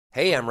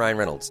Hey, I'm Ryan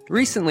Reynolds.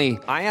 Recently,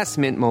 I asked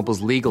Mint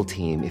Mobile's legal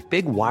team if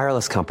big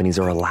wireless companies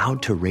are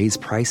allowed to raise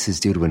prices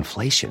due to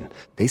inflation.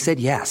 They said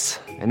yes.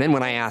 And then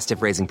when I asked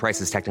if raising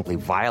prices technically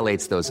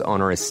violates those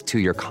onerous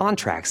two-year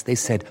contracts, they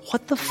said,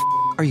 "What the f***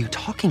 are you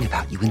talking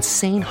about, you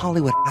insane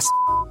Hollywood ass?"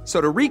 So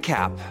to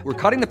recap, we're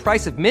cutting the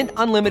price of Mint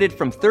Unlimited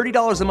from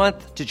 $30 a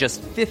month to just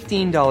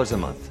 $15 a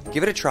month.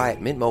 Give it a try at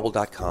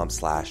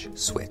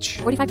mintmobile.com/switch.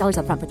 $45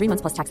 up front for 3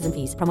 months plus taxes and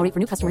fees. Promo rate for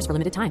new customers for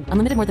limited time.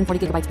 Unlimited more than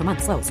 40 gigabytes per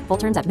month. Slows full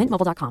terms at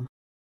mintmobile.com.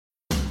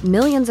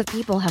 Millions of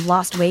people have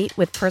lost weight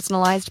with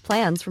personalized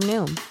plans from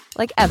Noom.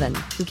 Like Evan,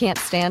 who can't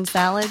stand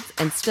salads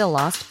and still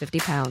lost 50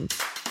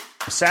 pounds.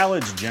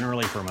 Salads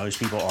generally for most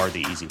people are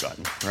the easy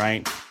button,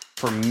 right?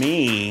 For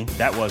me,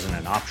 that wasn't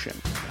an option.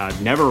 I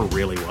never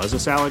really was a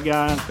salad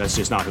guy. That's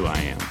just not who I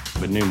am.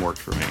 But Noom worked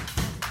for me.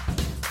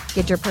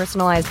 Get your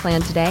personalized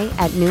plan today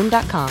at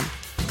Noom.com.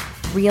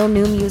 Real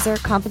Noom user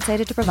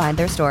compensated to provide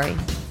their story.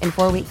 In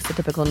 4 weeks, the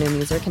typical Noom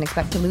user can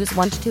expect to lose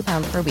 1 to 2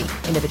 pounds per week.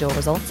 Individual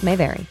results may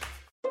vary.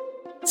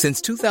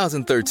 Since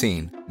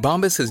 2013,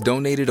 Bombas has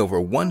donated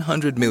over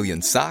 100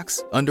 million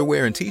socks,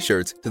 underwear, and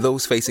T-shirts to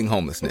those facing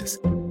homelessness.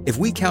 If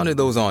we counted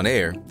those on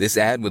air, this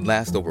ad would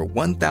last over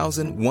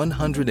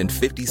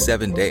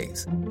 1,157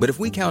 days. But if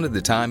we counted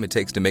the time it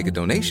takes to make a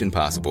donation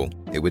possible,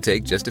 it would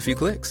take just a few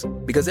clicks.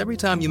 Because every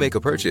time you make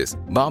a purchase,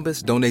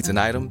 Bombas donates an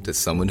item to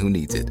someone who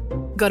needs it.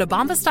 Go to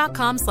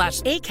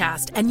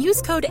bombas.com/ACAST and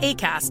use code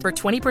ACAST for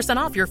 20%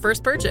 off your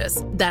first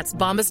purchase. That's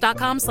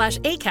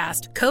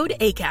bombas.com/ACAST, code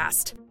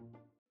ACAST.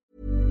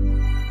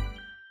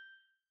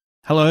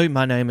 Hello,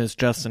 my name is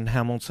Justin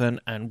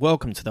Hamilton, and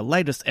welcome to the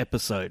latest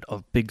episode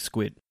of Big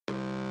Squid.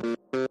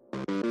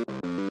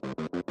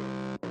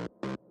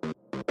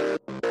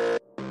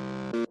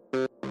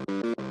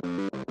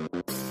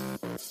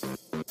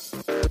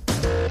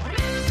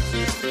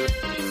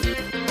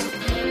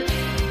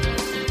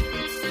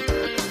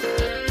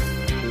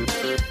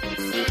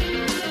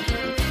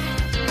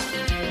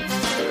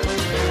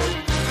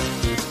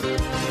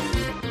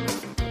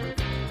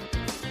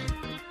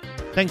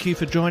 Thank you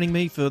for joining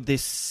me for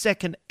this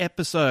second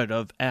episode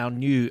of our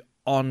new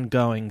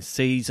ongoing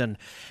season.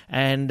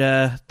 And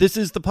this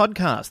is the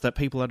podcast that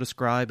people are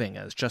describing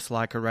as just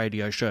like a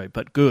radio show,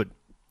 but good.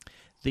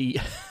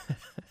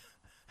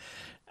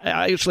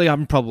 Actually,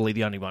 I'm probably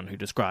the only one who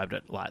described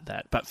it like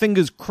that. But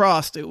fingers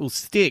crossed it will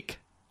stick.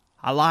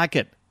 I like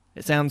it.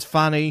 It sounds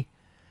funny,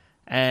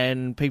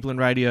 and people in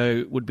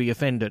radio would be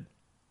offended.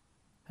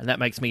 And that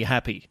makes me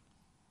happy.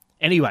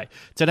 Anyway,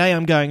 today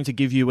I'm going to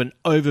give you an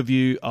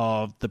overview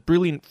of the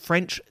brilliant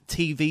French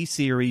TV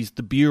series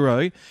The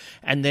Bureau,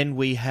 and then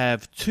we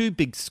have two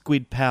big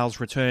squid pals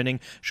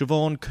returning.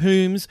 Siobhan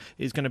Coombs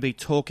is going to be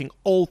talking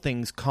all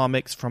things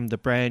comics from the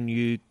brand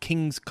new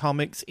King's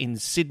Comics in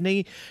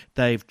Sydney.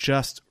 They've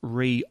just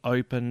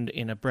reopened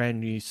in a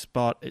brand new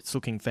spot. It's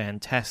looking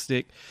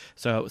fantastic,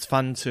 so it was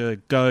fun to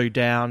go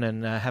down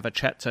and have a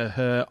chat to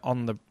her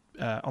on the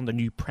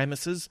new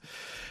premises.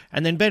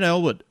 And then Ben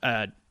Elwood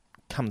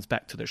comes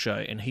back to the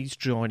show, and he's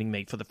joining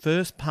me for the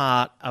first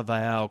part of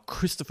our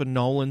Christopher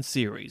Nolan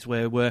series,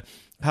 where we're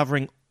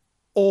covering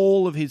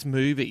all of his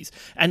movies.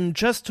 And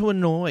just to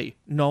annoy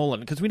Nolan,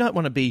 because we don't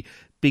want to be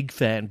big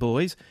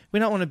fanboys, we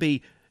don't want to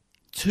be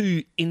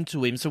too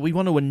into him, so we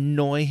want to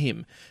annoy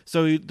him.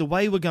 So the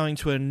way we're going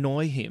to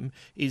annoy him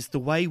is the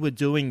way we're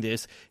doing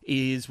this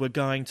is we're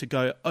going to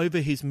go over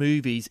his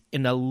movies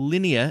in a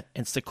linear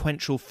and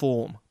sequential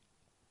form.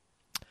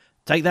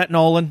 Take that,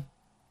 Nolan.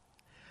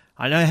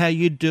 I know how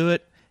you'd do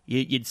it.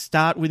 You'd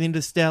start with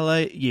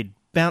Interstellar, you'd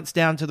bounce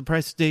down to The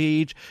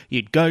Prestige,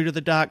 you'd go to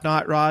The Dark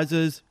Knight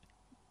Rises.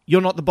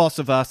 You're not the boss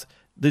of us.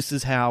 This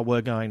is how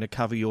we're going to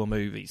cover your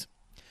movies.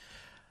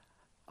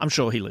 I'm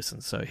sure he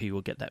listens, so he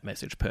will get that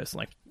message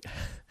personally.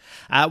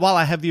 While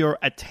I have your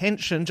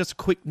attention, just a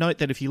quick note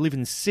that if you live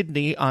in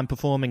Sydney, I'm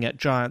performing at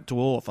Giant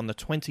Dwarf on the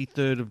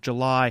 23rd of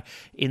July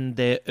in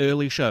their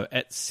early show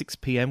at 6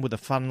 p.m. with a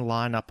fun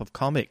lineup of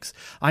comics.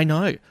 I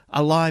know,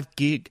 a live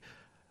gig.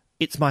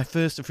 It's my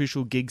first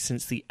official gig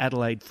since the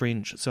Adelaide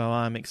Fringe, so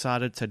I'm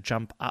excited to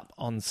jump up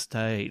on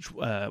stage,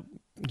 while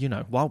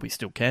we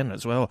still can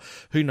as well.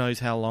 Who knows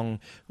how long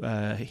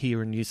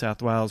here in New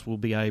South Wales we'll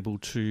be able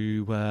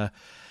to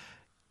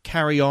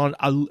carry on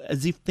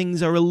as if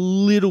things are a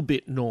little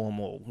bit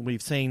normal. We've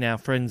seen our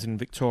friends in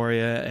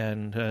Victoria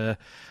and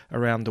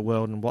around the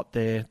world and what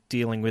they're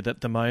dealing with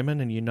at the moment,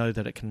 and you know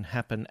that it can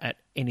happen at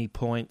any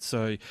point,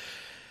 so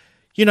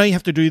you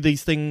have to do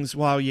these things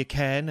while you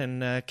can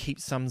and keep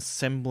some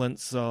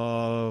semblance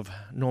of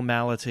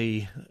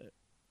normality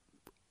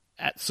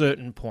at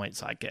certain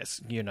points, I guess,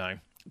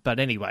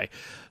 But anyway,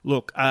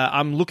 look,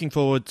 I'm looking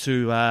forward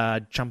to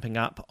jumping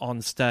up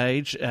on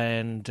stage,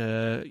 and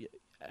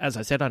as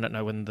I said, I don't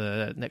know when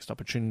the next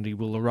opportunity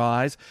will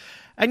arise.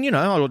 And,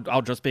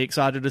 I'll just be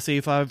excited to see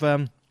if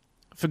I've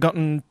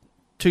forgotten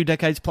 2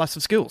 decades plus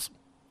of skills.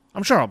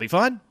 I'm sure I'll be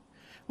fine.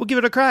 We'll give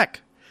it a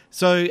crack.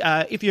 So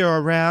if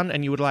you're around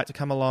and you would like to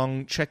come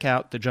along, check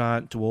out the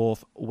Giant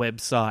Dwarf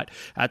website.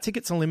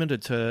 Tickets are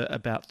limited to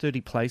about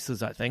 30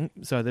 places, I think.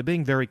 So they're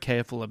being very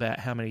careful about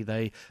how many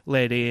they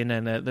let in.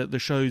 And the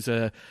shows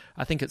are,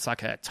 I think it's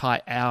like a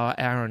tight hour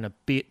and a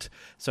bit.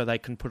 So they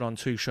can put on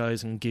 2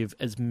 shows and give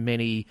as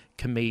many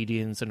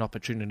comedians an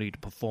opportunity to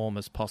perform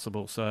as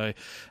possible. So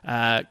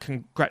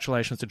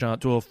congratulations to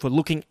Giant Dwarf for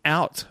looking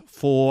out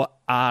for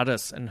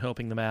artists and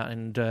helping them out.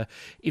 And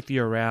if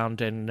you're around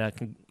and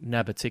can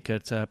nab a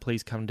ticket,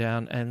 please come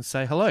down and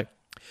say hello.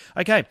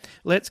 Okay,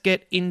 let's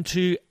get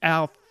into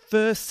our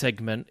first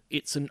segment.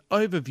 It's an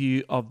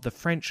overview of the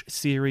French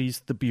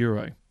series The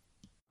Bureau.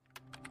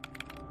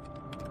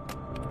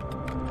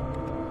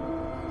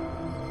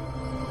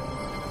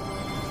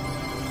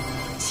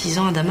 6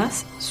 ans à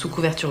Damas, sous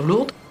couverture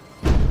lourde.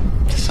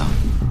 C'est ça.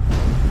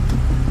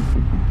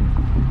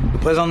 Je vous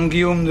présente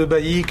Guillaume de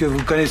Bailly, que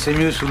vous connaissez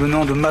mieux sous le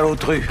nom de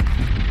Malotru.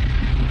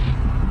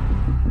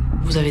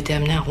 Vous avez été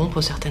amené à rompre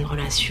certaines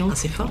relations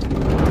assez fortes.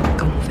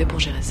 Comment on fait pour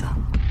gérer ça?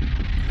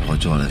 Le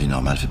retour à la vie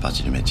normale fait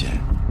partie du métier.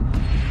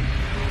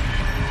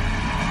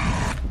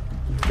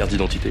 Carte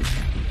d'identité.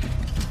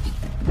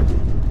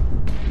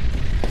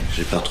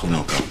 J'ai pas retrouvé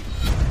encore.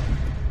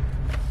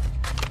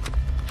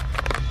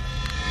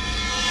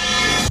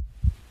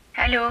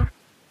 Allô?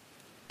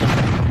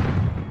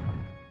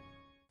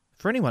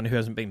 For anyone who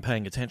hasn't been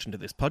paying attention to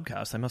this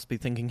podcast, they must be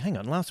thinking, hang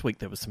on, last week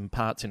there were some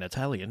parts in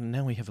Italian and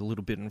now we have a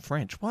little bit in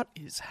French. What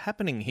is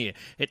happening here?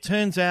 It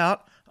turns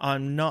out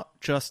I'm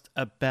not just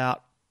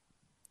about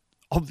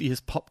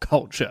obvious pop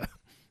culture.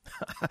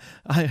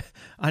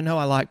 I know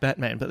I like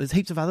Batman, but there's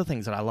heaps of other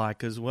things that I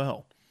like as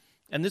well.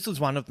 And this is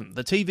one of them.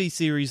 The TV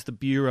series The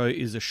Bureau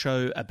is a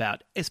show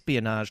about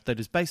espionage that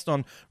is based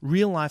on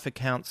real-life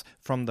accounts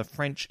from the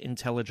French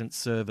intelligence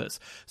service.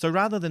 So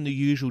rather than the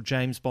usual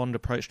James Bond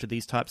approach to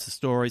these types of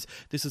stories,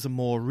 this is a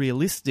more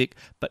realistic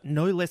but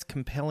no less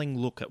compelling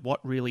look at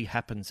what really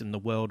happens in the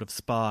world of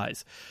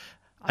spies.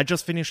 I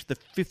just finished the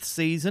 5th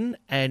season,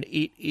 and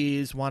it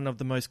is one of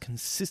the most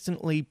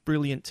consistently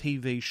brilliant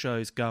TV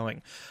shows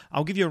going.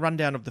 I'll give you a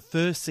rundown of the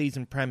first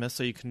season premise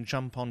so you can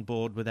jump on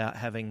board without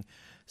having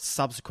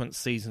subsequent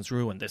seasons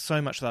ruined. There's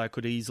so much that I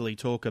could easily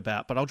talk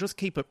about, but I'll just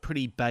keep it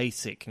pretty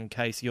basic in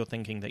case you're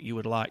thinking that you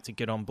would like to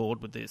get on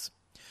board with this.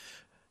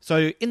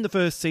 So, in the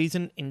first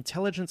season,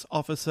 intelligence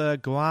officer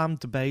Guillaume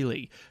de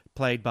Bailly,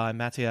 played by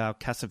Mathieu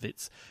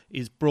Kassovitz,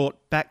 is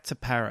brought back to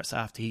Paris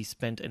after he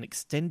spent an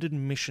extended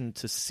mission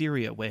to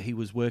Syria where he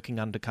was working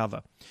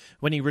undercover.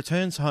 When he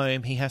returns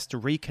home, he has to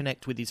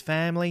reconnect with his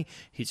family,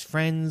 his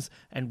friends,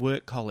 and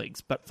work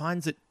colleagues, but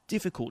finds it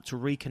difficult to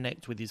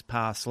reconnect with his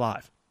past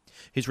life.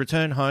 His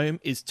return home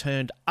is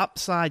turned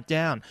upside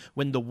down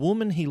when the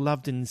woman he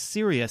loved in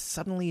Syria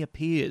suddenly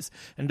appears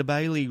and de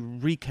Bailly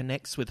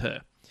reconnects with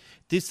her.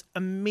 This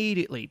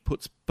immediately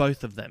puts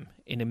both of them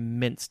in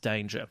immense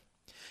danger.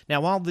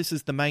 Now, while this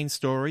is the main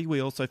story, we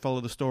also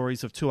follow the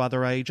stories of 2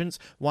 other agents.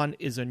 One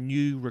is a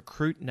new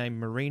recruit named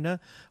Marina,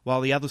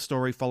 while the other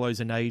story follows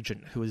an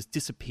agent who has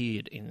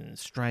disappeared in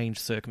strange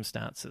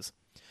circumstances.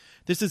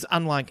 This is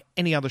unlike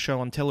any other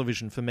show on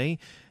television for me.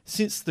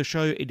 Since the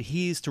show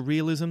adheres to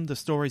realism, the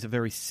stories are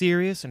very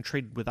serious and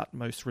treated with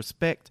utmost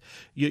respect.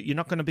 You're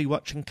not going to be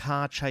watching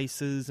car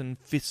chases and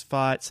fist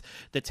fights.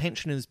 The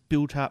tension is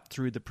built up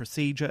through the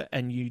procedure,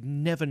 and you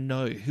never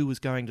know who is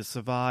going to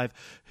survive,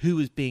 who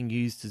is being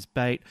used as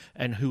bait,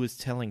 and who is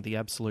telling the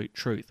absolute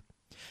truth.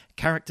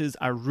 Characters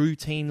are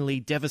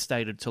routinely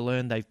devastated to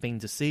learn they've been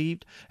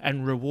deceived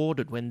and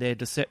rewarded when their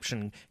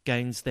deception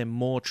gains them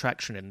more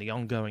traction in the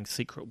ongoing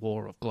secret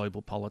war of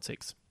global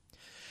politics.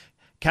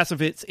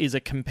 Kassovitz is a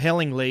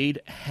compelling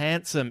lead,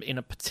 handsome in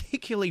a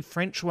particularly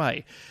French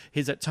way.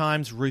 His at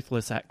times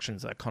ruthless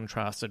actions are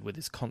contrasted with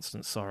his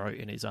constant sorrow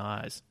in his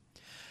eyes.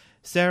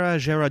 Sarah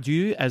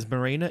Girardeau as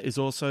Marina is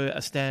also a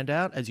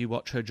standout as you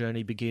watch her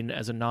journey begin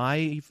as a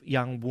naive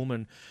young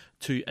woman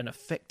to an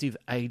effective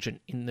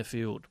agent in the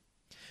field.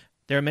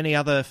 There are many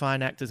other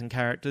fine actors and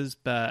characters,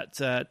 but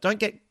don't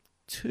get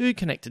too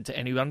connected to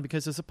anyone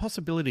because there's a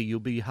possibility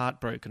you'll be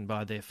heartbroken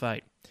by their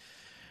fate.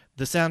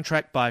 The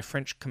soundtrack by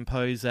French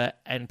composer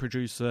and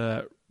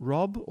producer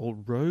Rob, or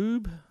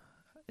Robe?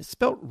 It's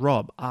spelt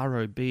Rob,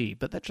 R-O-B,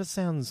 but that just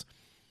sounds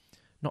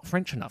not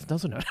French enough,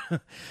 doesn't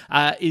it?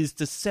 Is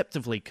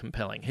deceptively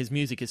compelling. His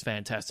music is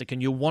fantastic,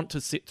 and you'll want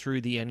to sit through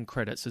the end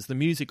credits as the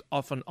music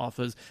often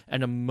offers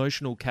an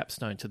emotional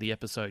capstone to the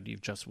episode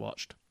you've just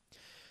watched.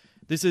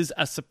 This is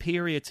a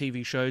superior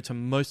TV show to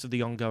most of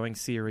the ongoing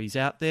series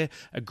out there,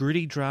 a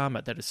gritty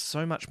drama that is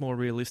so much more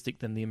realistic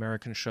than the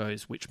American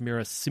shows, which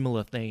mirror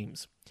similar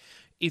themes.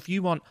 If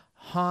you want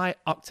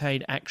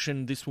high-octane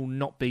action, this will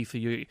not be for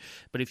you.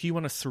 But if you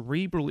want a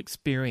cerebral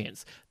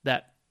experience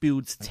that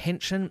builds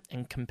tension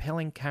and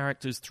compelling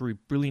characters through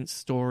brilliant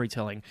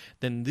storytelling,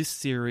 then this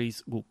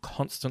series will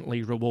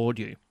constantly reward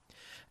you.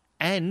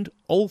 And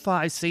all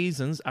 5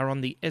 seasons are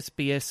on the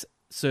SBS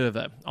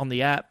server, on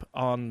the app,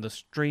 on the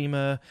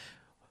streamer.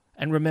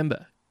 And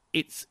remember,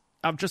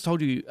 I've just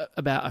told you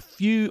about a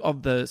few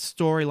of the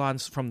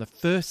storylines from the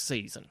first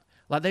season.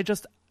 Like, they're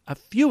just a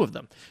few of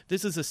them.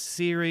 This is a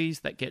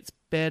series that gets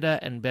better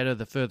and better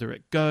the further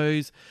it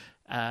goes.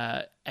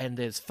 And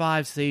there's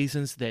 5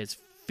 seasons, there's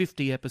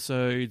 50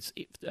 episodes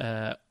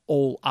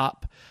all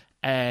up,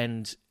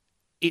 and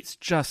it's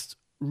just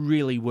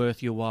really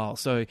worth your while.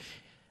 So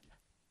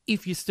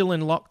if you're still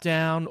in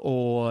lockdown,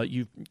 or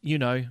you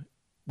know,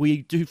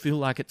 we do feel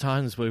like at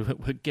times we're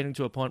getting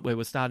to a point where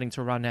we're starting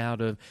to run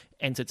out of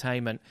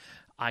entertainment,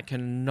 I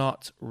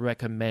cannot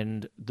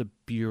recommend The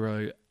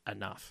Bureau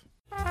enough.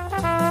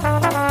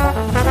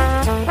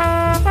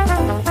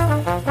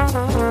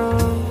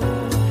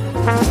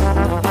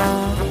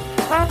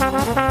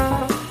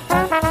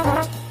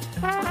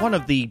 One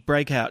of the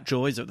breakout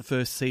joys of the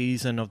first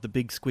season of the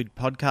Big Squid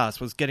podcast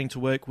was getting to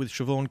work with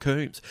Siobhan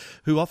Coombs,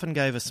 who often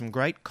gave us some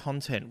great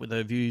content with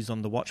her views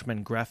on the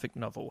Watchmen graphic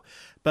novel.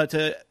 But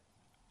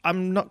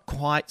I'm not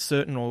quite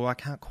certain, or I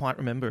can't quite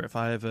remember if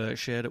I ever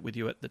shared it with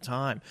you at the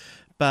time.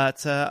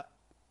 But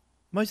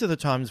most of the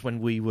times when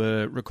we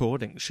were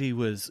recording, she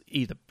was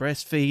either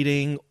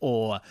breastfeeding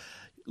or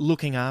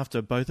looking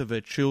after both of her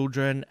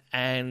children,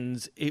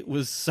 and it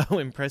was so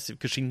impressive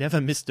because she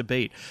never missed a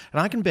beat. And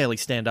I can barely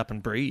stand up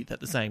and breathe at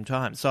the same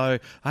time, so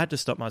I had to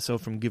stop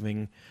myself from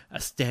giving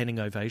a standing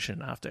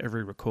ovation after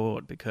every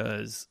record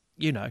because,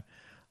 you know,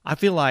 I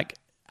feel like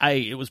A,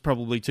 it was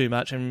probably too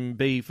much, and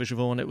B, for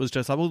Siobhan, it was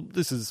just like, well,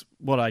 this is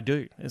what I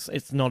do.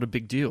 It's not a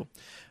big deal.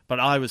 But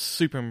I was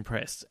super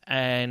impressed,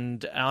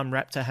 and I'm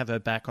rapt to have her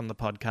back on the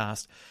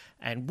podcast,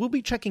 and we'll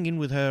be checking in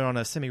with her on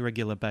a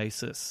semi-regular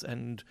basis,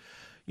 and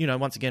you know,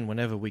 once again,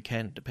 whenever we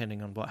can,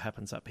 depending on what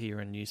happens up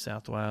here in New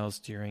South Wales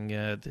during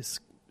this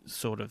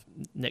sort of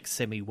next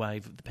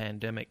semi-wave of the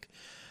pandemic.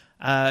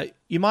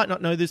 You might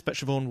not know this, but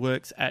Siobhan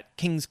works at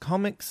King's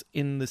Comics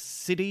in the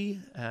city,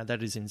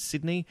 that is in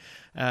Sydney,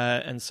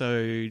 and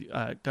so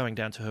going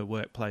down to her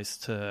workplace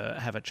to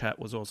have a chat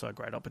was also a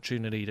great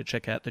opportunity to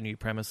check out the new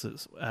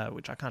premises,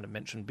 which I kind of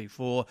mentioned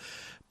before.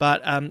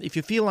 But if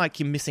you feel like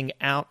you're missing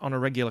out on a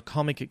regular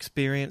comic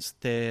experience,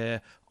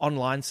 their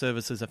online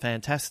services are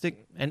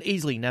fantastic and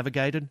easily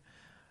navigated.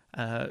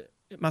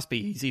 It must be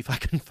easy if I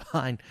can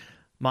find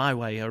my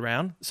way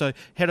around. So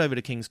head over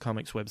to King's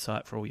Comics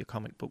website for all your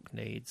comic book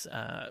needs.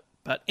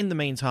 But in the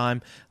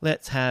meantime,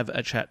 let's have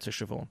a chat to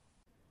Siobhan.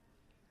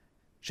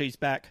 She's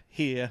back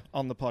here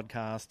on the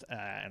podcast,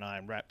 and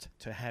I'm rapt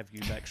to have you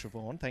back,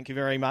 Siobhan. Thank you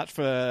very much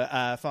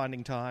for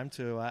finding time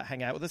to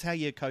hang out with us. How are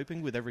you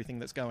coping with everything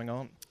that's going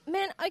on?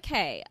 Man,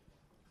 okay.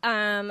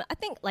 I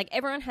think like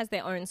everyone has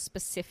their own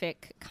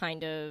specific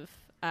kind of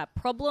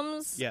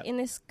problems in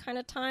this kind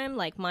of time.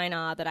 Like mine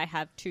are that I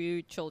have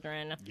 2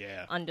 children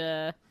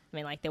under... I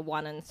mean, like, they're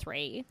 1 and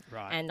 3,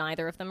 and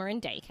neither of them are in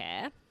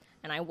daycare,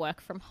 and I work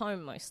from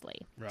home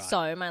mostly. Right.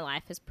 So my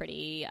life is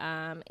pretty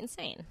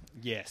insane.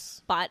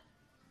 Yes. But,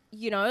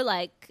 you know,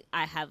 like,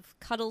 I have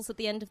cuddles at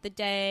the end of the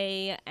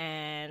day,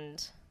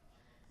 and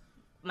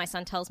my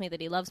son tells me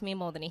that he loves me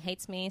more than he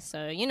hates me,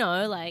 so, you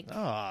know, like,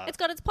 it's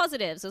got its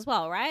positives as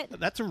well, right?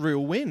 That's a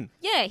real win.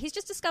 Yeah, he's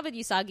just discovered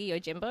Usagi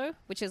Yojimbo,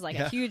 which is, like,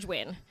 a huge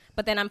win.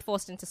 But then I'm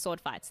forced into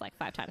sword fights, like,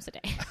 5 times a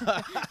day.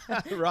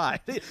 Right.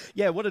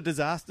 Yeah, what a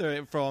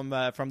disaster from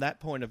that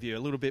point of view. A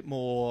little bit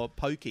more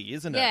pokey,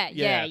 isn't it?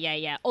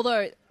 Yeah.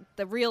 Although,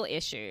 the real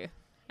issue...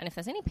 And if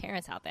there's any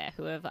parents out there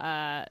who have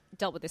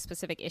dealt with this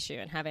specific issue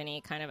and have any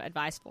kind of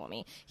advice for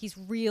me, he's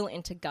real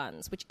into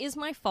guns, which is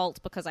my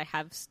fault because I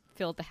have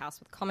filled the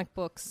house with comic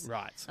books.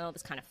 Right. And all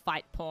this kind of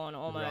fight porn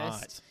almost.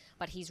 Right.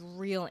 But he's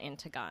real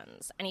into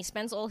guns. And he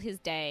spends all his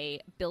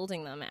day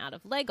building them out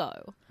of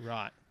Lego.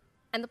 Right.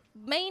 And the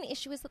main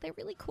issue is that they're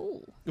really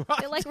cool. Right.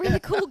 They're like really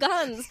cool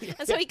guns.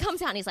 And so he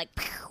comes out and he's like,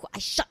 I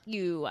shot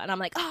you. And I'm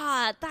like,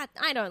 that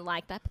I don't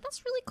like that. But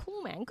that's really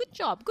cool, man. Good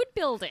job. Good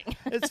building.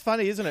 It's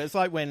funny, isn't it? It's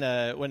like when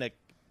a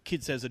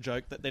kid says a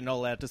joke that they're not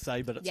allowed to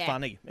say, but it's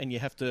funny. And you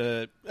have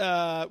to,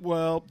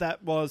 well,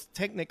 that was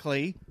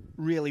technically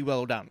really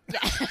well done.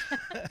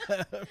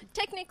 Yeah.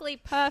 Technically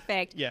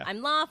perfect. Yeah.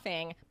 I'm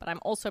laughing, but I'm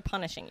also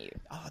punishing you.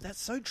 Oh, that's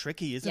so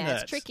tricky, isn't it? Yeah,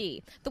 it's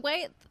tricky.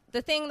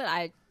 The thing that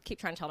I keep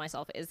trying to tell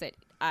myself is that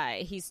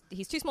he's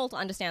too small to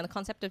understand the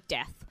concept of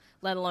death,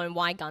 let alone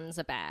why guns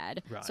are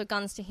bad. Right. So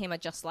guns to him are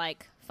just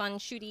like fun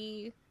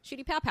shooty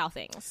pow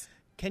things.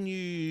 Can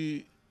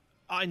you...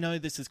 I know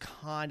this is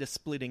kind of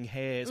splitting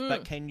hairs,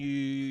 but can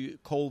you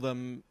call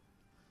them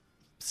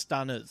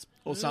stunners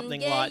or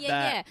something like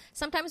that? Yeah.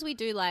 Sometimes we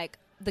do like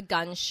the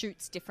gun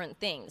shoots different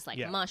things, like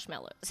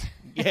marshmallows.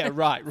 Yeah,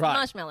 right.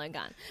 Marshmallow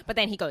gun. But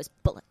then he goes,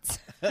 bullets.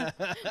 Like,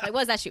 what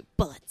does that shoot?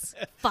 Bullets.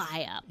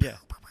 Fire. Yeah.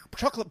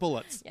 Chocolate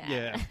bullets.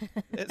 Yeah.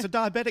 It's a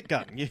diabetic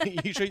gun.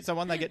 You shoot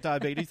someone, they get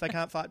diabetes, they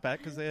can't fight back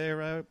because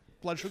their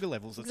blood sugar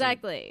levels are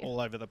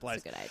all over the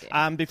place. That's a good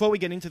idea. Before we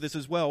get into this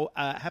as well,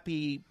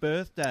 happy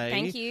birthday.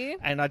 Thank you.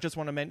 And I just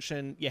want to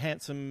mention your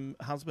handsome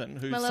husband,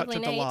 who's My such a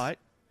lovely delight.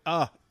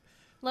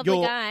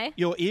 Lovely guy.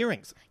 Your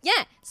earrings.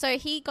 Yeah. So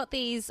he got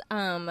these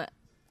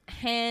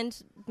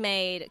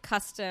handmade,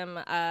 custom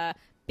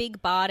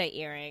Big Barda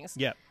earrings.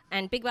 Yep.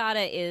 And Big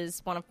Barda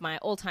is one of my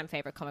all-time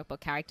favorite comic book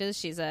characters.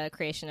 She's a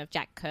creation of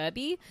Jack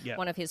Kirby,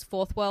 one of his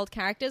Fourth World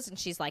characters, and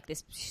she's like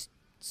this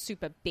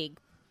super big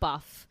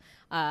buff,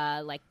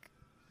 like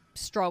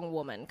strong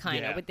woman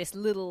kind of with this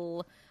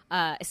little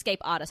escape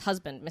artist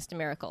husband, Mr.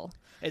 Miracle.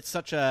 It's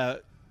such a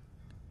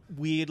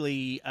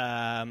weirdly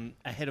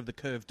ahead of the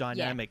curve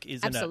dynamic,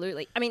 isn't it?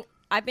 Absolutely. I mean,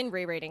 I've been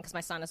rereading because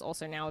my son is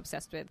also now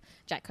obsessed with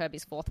Jack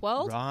Kirby's Fourth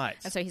World. Right.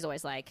 And so he's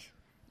always like,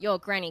 "Your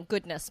Granny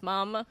Goodness,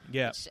 Mum."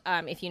 Yeah. Which,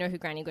 if you know who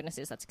Granny Goodness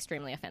is, that's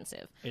extremely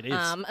offensive. It is.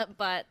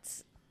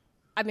 But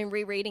I've been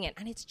rereading it,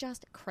 and it's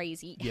just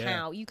crazy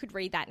how you could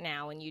read that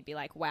now and you'd be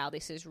like, wow,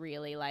 this is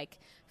really like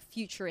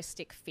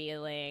futuristic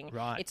feeling.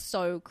 Right. It's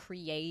so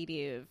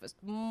creative,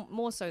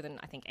 more so than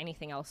I think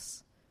anything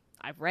else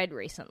I've read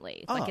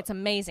recently. Like, it's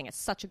amazing. It's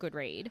such a good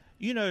read.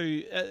 You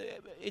know,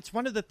 it's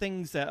one of the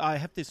things that I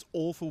have this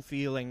awful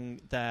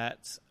feeling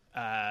that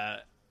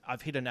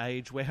I've hit an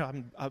age where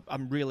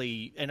I'm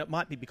really, and it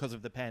might be because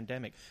of the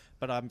pandemic,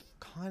 but I'm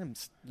kind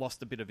of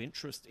lost a bit of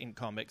interest in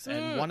comics.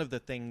 And one of the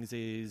things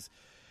is,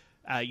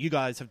 you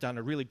guys have done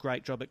a really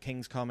great job at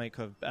King's Comic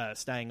of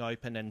staying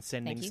open and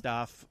sending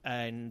stuff.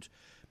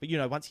 But you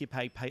know, once you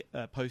pay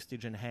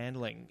postage and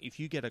handling, if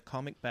you get a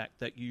comic back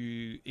that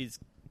is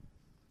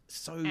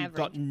so average,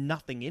 got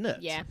nothing in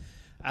it,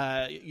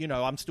 you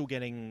know, I'm still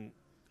getting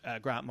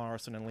Grant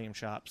Morrison and Liam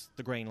Sharp's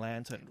The Green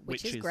Lantern,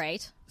 which is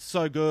great,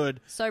 so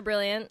good, so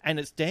brilliant, and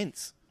it's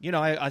dense. You know,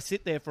 I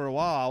sit there for a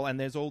while, and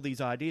there's all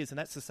these ideas, and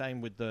that's the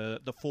same with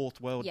the Fourth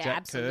World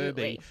Jack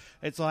Kirby.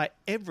 It's like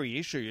every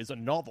issue is a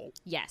novel.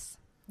 Yes,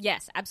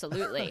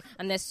 absolutely.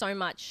 And there's so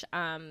much,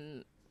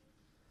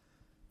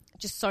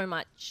 so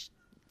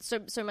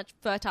much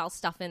fertile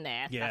stuff in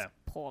there. Yeah. That's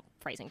poor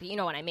phrasing, but you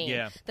know what I mean.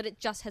 Yeah. That it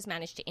just has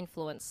managed to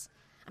influence.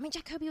 I mean,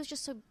 Jack Kirby was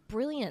just so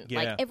brilliant.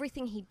 Yeah. Like,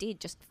 everything he did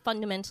just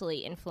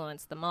fundamentally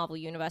influenced the Marvel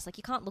Universe. Like,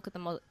 you can't look at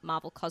the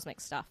Marvel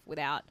cosmic stuff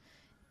without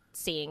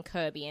seeing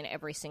Kirby in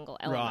every single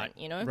element,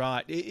 you know?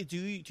 Right. Do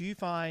you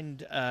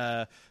find,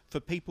 for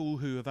people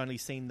who have only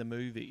seen the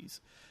movies,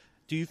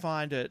 do you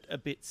find it a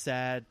bit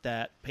sad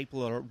that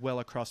people are well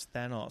across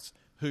Thanos,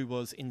 who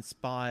was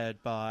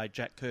inspired by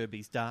Jack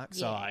Kirby's Dark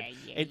Side?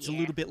 It's a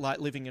little bit like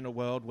living in a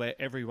world where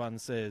everyone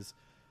says,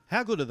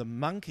 how good are the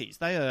Monkees?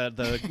 They are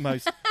the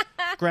most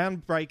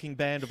groundbreaking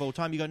band of all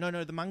time. You go,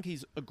 no, the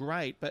Monkees are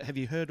great, but have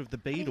you heard of the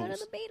Beatles? Have you heard of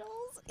the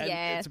Beatles?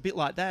 And it's a bit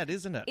like that,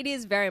 isn't it? It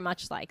is very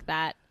much like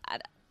that.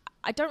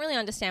 I don't really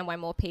understand why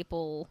more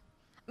people...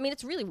 I mean,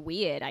 it's really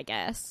weird, I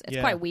guess. It's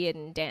quite weird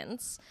and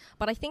dense.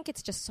 But I think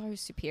it's just so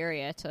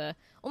superior to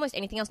almost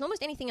anything else. And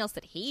almost anything else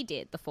that he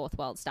did, the Fourth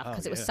World stuff,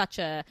 because it was such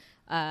a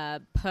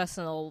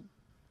personal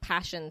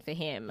passion for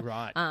him.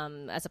 Right.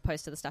 As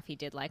opposed to the stuff he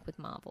did, like, with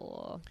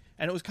Marvel.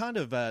 And it was kind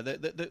of...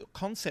 the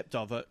concept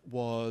of it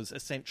was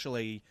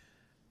essentially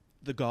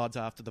the gods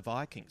after the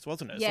Vikings,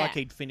 wasn't it? It's like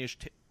he'd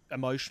finished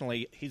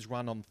emotionally his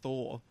run on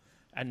Thor,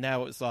 and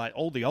now it's like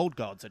all the old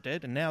gods are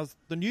dead, and now's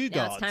the new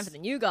gods. Now it's time for the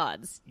new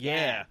gods.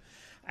 Yeah.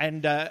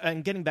 And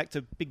getting back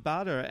to Big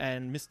Barda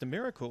and Mr.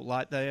 Miracle,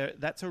 like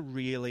that's a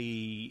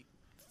really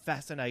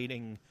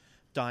fascinating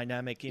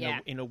dynamic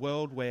in a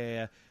world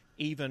where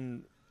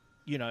even,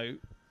 you know,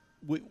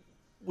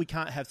 we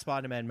can't have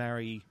Spider-Man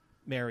marry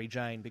Mary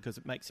Jane because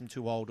it makes him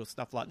too old or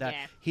stuff like that.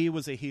 Yeah. Here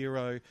was a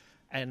hero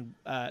and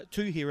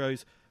two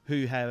heroes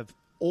who have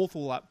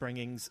awful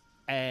upbringings,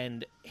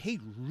 and he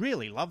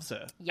really loves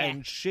her. Yeah.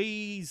 And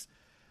she's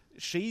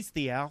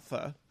the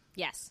alpha.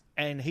 Yes.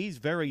 And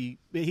he's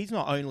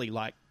not only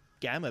like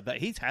Gamma, but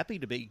he's happy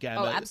to be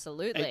Gamma. Oh,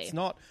 absolutely. It's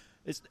not...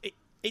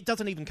 It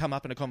doesn't even come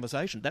up in a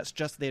conversation. That's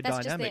just their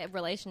dynamic. That's just their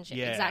relationship,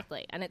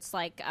 exactly. And it's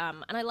like,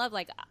 and I love,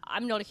 like,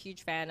 I'm not a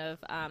huge fan of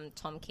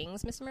Tom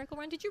King's Mr. Miracle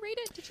run. Did you read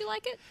it? Did you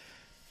like it?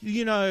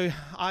 You know,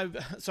 I'm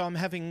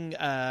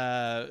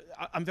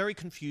very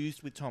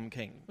confused with Tom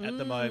King at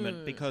the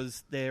moment,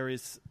 because there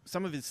is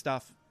some of his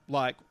stuff,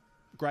 like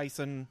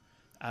Grayson.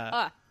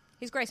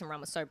 His Grayson run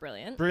was so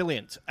brilliant.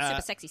 Brilliant.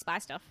 Super sexy spy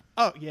stuff.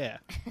 Oh, yeah.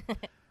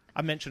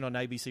 I mentioned on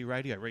ABC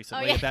Radio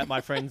recently about my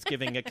friends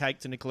giving a cake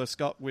to Nicola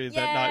Scott with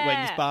Night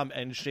Wings bum,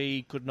 and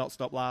she could not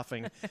stop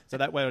laughing. So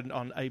that went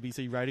on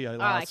ABC Radio last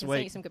week. I can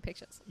send you some good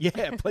pictures.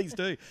 Yeah, please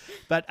do.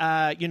 But,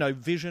 you know,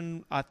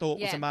 Vision, I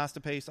thought was a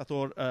masterpiece. I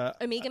thought...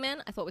 Omega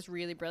Man, I thought was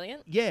really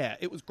brilliant. Yeah,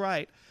 it was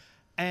great.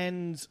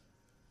 And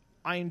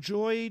I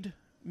enjoyed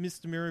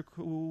Mr.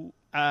 Miracle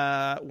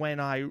when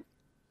I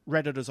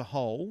read it as a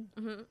whole,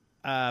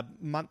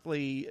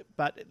 monthly,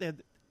 but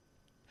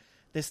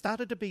there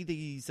started to be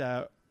these...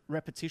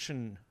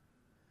 repetition,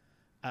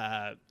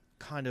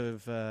 kind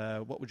of,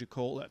 what would you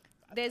call it?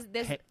 There's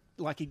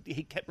like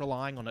he kept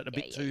relying on it a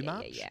bit too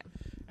much. Yeah.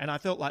 And I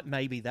felt like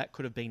maybe that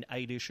could have been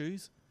 8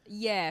 issues.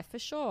 Yeah, for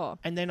sure.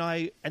 And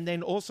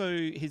then also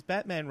his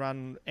Batman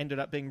run ended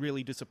up being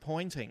really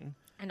disappointing.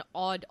 And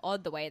odd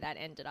the way that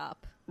ended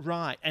up.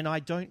 Right, and I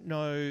don't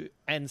know,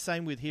 and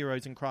same with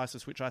Heroes in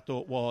Crisis, which I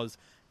thought was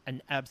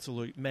an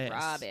absolute mess.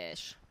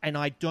 Rubbish. And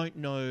I don't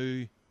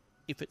know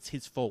if it's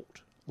his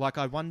fault. Like,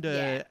 I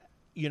wonder...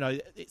 You know,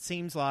 it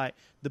seems like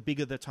the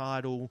bigger the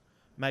title,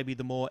 maybe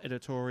the more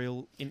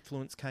editorial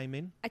influence came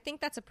in. I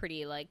think that's a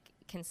pretty, like,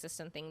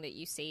 consistent thing that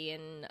you see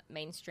in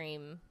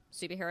mainstream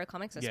superhero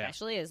comics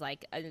especially is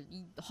like a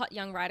hot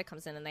young writer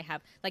comes in and they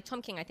have like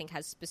Tom King I think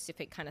has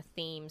specific kind of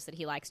themes that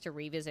he likes to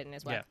revisit in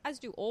his work, as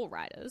do all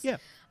writers.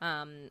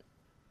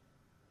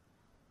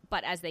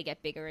 But as they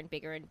get bigger and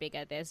bigger and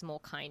bigger, there's more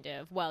kind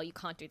of, well, you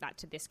can't do that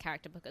to this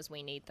character because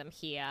we need them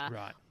here.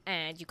 Right.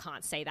 And you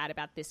can't say that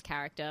about this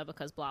character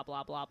because blah,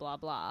 blah, blah, blah,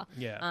 blah.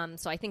 Yeah.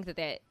 So I think that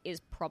there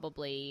is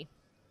probably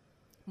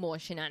more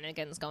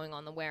shenanigans going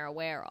on than we're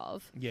aware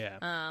of.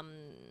 Yeah.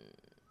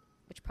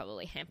 Which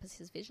probably hampers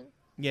his vision.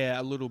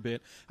 Yeah, a little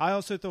bit. I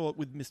also thought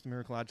with Mr.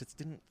 Miracle, I just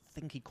didn't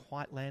think he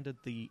quite landed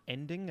the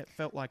ending. It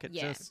felt like it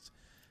just...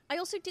 I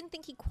also didn't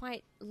think he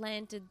quite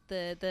landed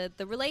the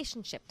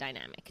relationship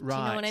dynamic. Do Right.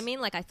 you know what I mean?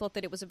 Like, I thought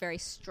that it was a very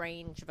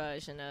strange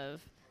version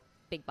of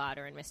Big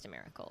Barda and Mr.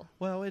 Miracle.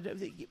 Well,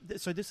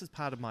 so this is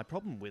part of my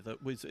problem with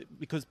it, was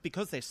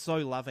because they're so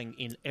loving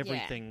in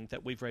everything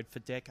that we've read for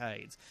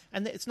decades.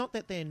 And it's not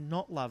that they're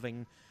not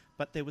loving,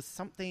 but there was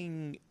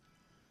something...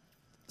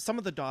 Some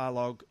of the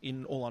dialogue,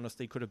 in all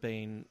honesty, could have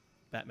been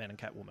Batman and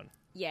Catwoman.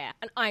 Yeah,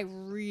 and I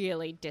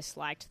really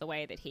disliked the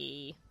way that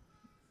he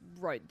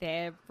wrote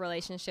their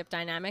relationship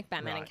dynamic,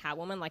 Batman and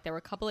Catwoman. Like, there were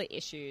a couple of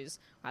issues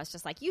where I was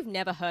just like, you've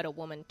never heard a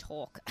woman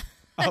talk.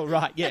 Oh,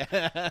 right,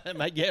 yeah.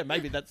 Yeah,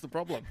 maybe that's the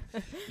problem.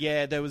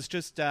 Yeah, there was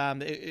just...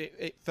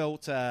 it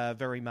felt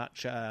very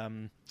much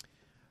an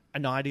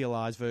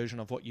idealised version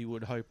of what you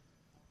would hope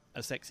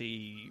a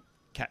sexy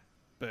cat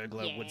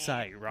burglar would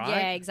say, right?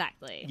 Yeah,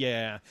 exactly.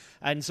 Yeah,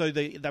 and so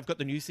they've got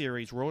the new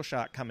series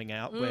Rorschach coming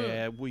out,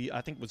 where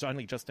I think was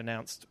only just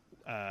announced,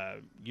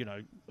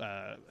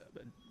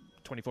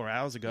 24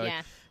 hours ago.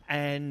 Yeah.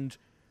 And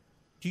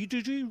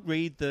did you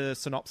read the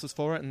synopsis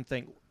for it and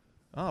think,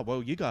 oh,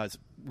 well, you guys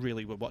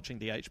really were watching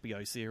the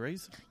HBO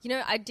series? You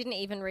know, I didn't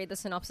even read the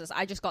synopsis.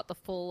 I just got the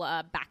full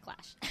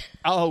backlash.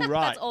 Oh,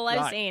 right. That's all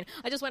I've seen.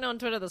 I just went on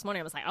Twitter this morning.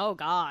 I was like, oh,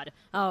 God.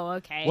 Oh,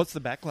 okay. What's the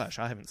backlash?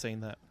 I haven't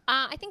seen that.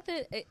 I think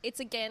that it's,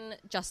 again,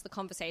 just the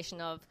conversation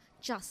of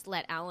just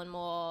let Alan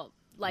Moore,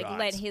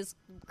 let his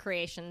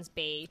creations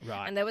be.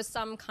 Right. And there was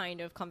some kind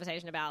of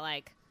conversation about,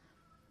 like,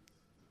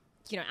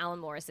 you know, Alan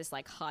Moore is this,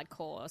 like,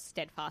 hardcore,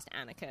 steadfast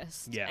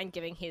anarchist. Yeah. And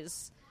giving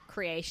his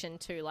creation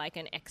to, like,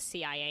 an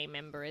ex-CIA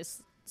member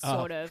is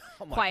sort of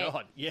quite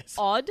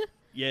odd.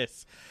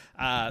 Yes.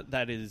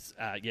 That is,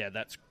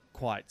 that's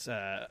quite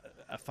a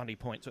funny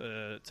point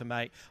to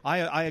make.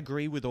 I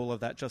agree with all of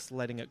that, just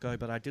letting it go,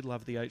 but I did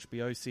love the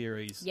HBO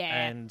series. Yeah.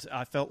 And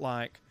I felt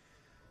like,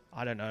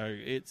 I don't know,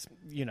 it's,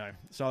 you know,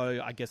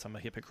 so I guess I'm a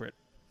hypocrite,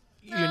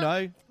 you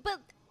know? But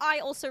I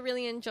also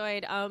really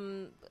enjoyed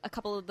a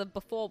couple of the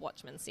Before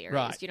Watchmen series.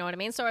 Right. Do you know what I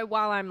mean? So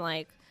while I'm,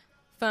 like,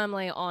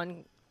 firmly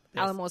on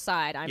Alan Moore's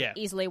side, I'm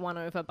easily won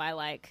over by,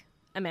 like,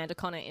 Amanda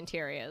Connor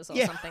interiors or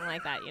something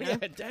like that, you know?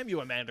 Yeah, damn you,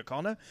 Amanda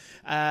Connor.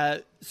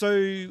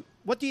 So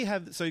what do you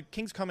have? So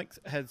King's Comics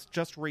has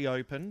just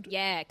reopened.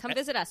 Yeah, come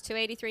visit us,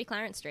 283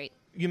 Clarence Street.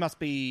 You must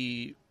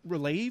be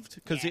relieved,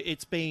 because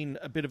it's been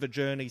a bit of a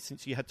journey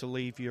since you had to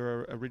leave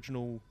your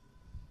original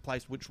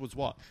place, which was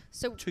what?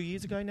 So 2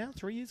 years ago now?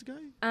 3 years ago?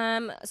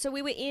 So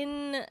we were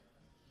in...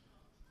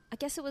 I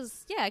guess it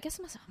was,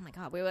 oh my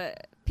God, we were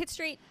Pitt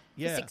Street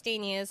for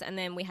 16 years, and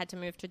then we had to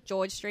move to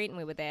George Street, and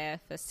we were there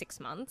for 6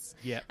 months.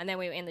 Yeah. And then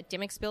we were in the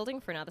Dimmicks building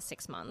for another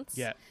 6 months.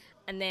 Yeah.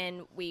 And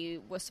then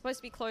we were supposed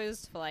to be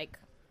closed for like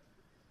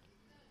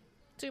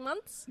 2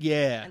 months.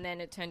 Yeah. And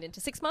then it turned into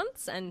 6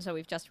 months, and so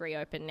we've just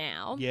reopened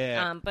now.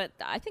 Yeah. But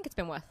I think it's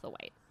been worth the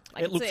wait.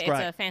 Like, it looks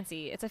great.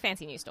 It's a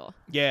fancy new store.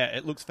 Yeah,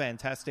 it looks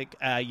fantastic.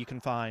 You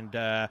can find,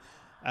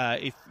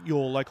 if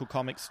your local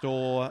comic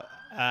store...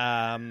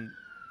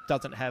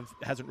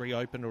 hasn't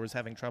reopened or is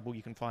having trouble,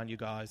 you can find you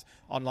guys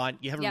online.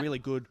 You have a really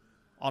good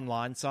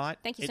online site.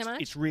 Thank you so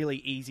much. It's really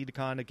easy to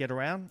kind of get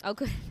around. Oh,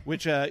 good.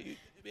 Which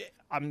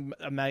I'm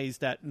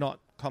amazed at,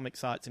 not comic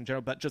sites in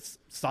general, but just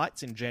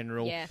sites in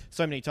general. Yeah.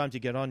 So many times you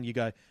get on, you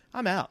go,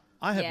 I'm out.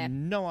 I have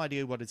no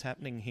idea what is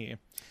happening here.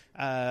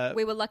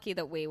 We were lucky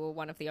that we were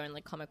one of the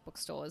only comic book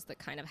stores that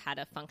kind of had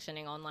a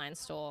functioning online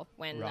store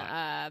when...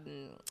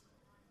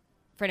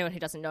 For anyone who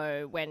doesn't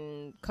know,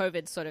 when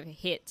COVID sort of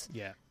hit,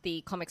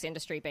 the comics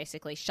industry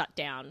basically shut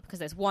down because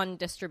there's one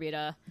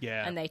distributor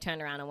and they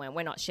turned around and went,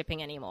 we're not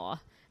shipping anymore.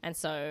 And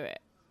so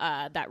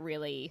that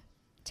really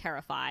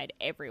terrified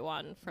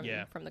everyone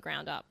from the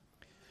ground up.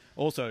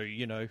 Also,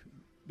 you know,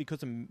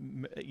 because,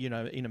 you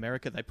know, in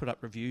America they put up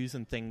reviews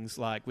and things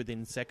like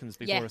within seconds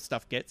before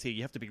stuff gets here.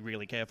 You have to be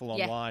really careful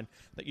online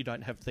that you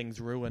don't have things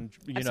ruined.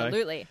 You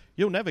know,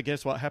 you'll never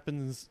guess what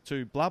happens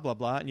to blah, blah,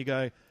 blah. And you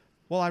go...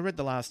 Well, I read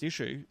the last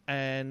issue,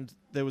 and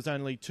there was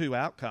only 2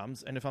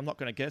 outcomes, and if I'm not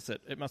going to guess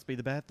it, it must be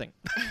the bad thing.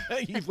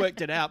 You've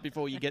worked it out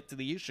before you get to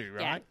the issue,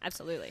 right? Yeah,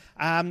 absolutely.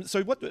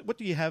 So what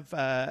do you have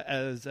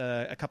as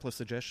a couple of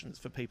suggestions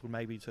for people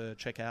maybe to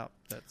check out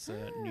that's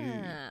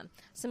new?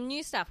 Some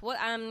new stuff.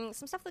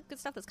 Good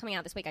stuff that's coming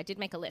out this week. I did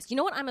make a list. You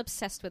know what I'm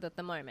obsessed with at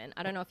the moment?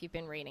 I don't know if you've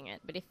been reading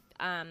it, but if...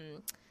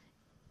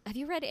 have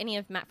you read any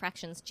of Matt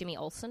Fraction's Jimmy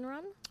Olsen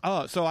run?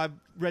 Oh, so I've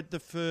read the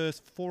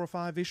first 4 or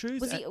 5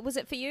 issues. Was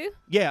it for you?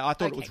 Yeah, I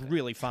thought it was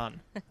really fun.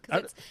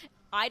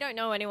 I don't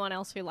know anyone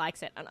else who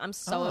likes it, and I'm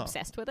so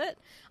obsessed with it.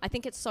 I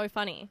think it's so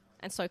funny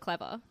and so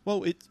clever.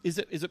 Well, is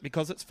it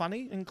because it's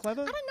funny and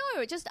clever? I don't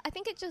know. I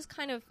think it just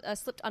kind of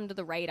slipped under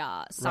the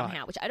radar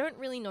somehow, which I don't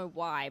really know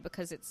why,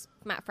 because it's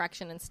Matt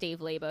Fraction and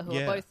Steve Lieber, who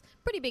are both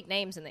pretty big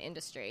names in the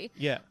industry.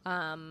 Yeah.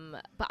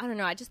 But I don't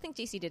know. I just think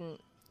DC didn't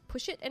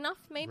push it enough,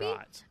 maybe.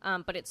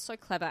 Right. But it's so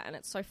clever and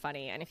it's so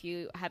funny. And if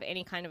you have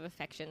any kind of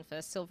affection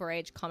for Silver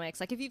Age comics,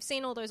 like if you've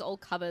seen all those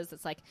old covers,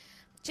 it's like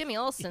Jimmy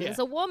Olsen is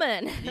a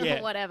woman or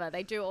whatever.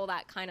 They do all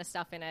that kind of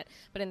stuff in it,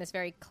 but in this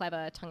very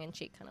clever,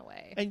 tongue-in-cheek kind of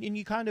way. And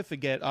you kind of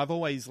forget, I've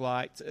always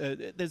liked,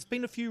 there's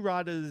been a few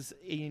writers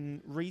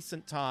in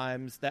recent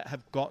times that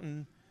have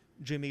gotten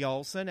Jimmy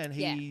Olsen, and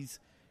he's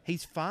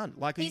fun.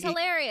 Like he's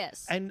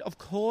hilarious. And of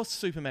course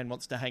Superman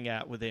wants to hang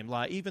out with him.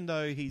 Like, even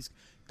though he's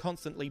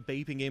constantly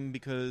beeping him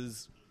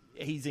because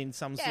he's in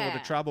some sort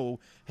of trouble,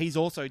 he's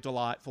also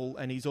delightful,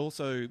 and he's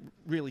also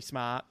really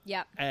smart.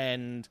 Yep.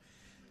 And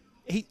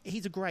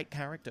he's a great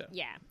character.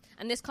 Yeah.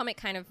 And this comic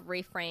kind of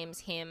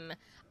reframes him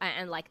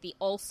and like the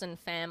Olsen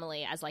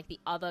family as like the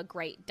other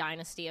great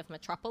dynasty of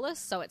Metropolis.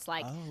 So it's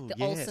like the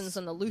Olsens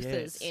and the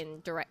Luthers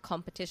in direct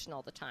competition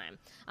all the time.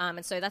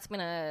 And so that's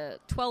been a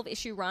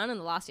 12-issue run, and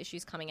the last issue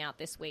is coming out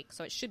this week.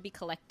 So it should be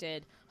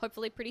collected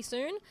hopefully pretty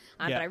soon.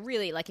 But I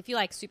really like, if you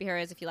like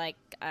superheroes, if you like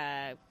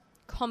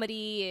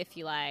comedy, if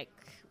you like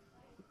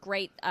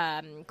great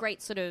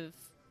sort of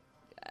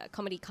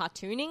comedy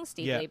cartooning,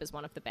 Steve Lieber's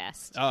one of the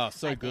best. Oh,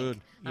 so good.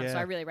 So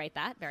I really rate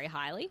that very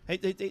highly.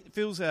 It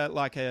feels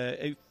like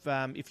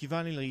if you've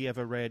only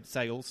ever read,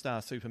 say,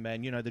 All-Star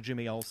Superman, you know, the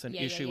Jimmy Olsen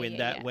issue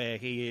where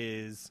he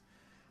is,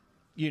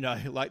 you know,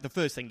 like the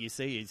first thing you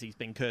see is he's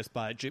been cursed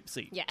by a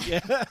gypsy. Yeah.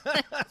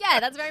 Yeah,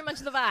 that's very much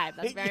the vibe.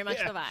 That's very much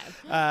the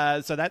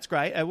vibe. So that's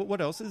great. What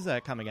else is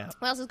coming out?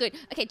 What else is good?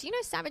 Okay, do you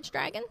know Savage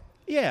Dragon?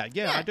 Yeah,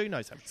 I do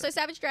know Savage Dragon. So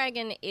Savage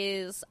Dragon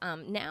is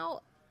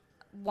now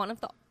one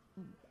of the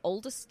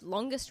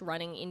longest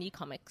running indie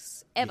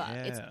comics ever.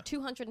 Yeah. It's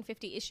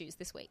 250 issues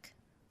this week.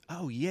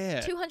 Oh, yeah.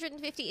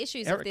 250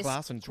 issues Eric of this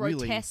Larson's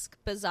grotesque,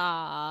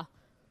 bizarre,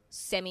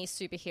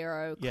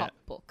 semi-superhero cop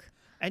book.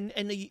 And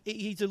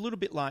he's a little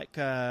bit like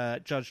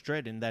Judge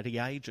Dredd in that he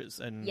ages.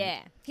 And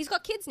yeah. He's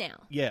got kids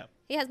now. Yeah.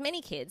 He has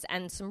many kids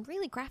and some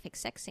really graphic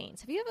sex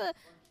scenes. Have you ever...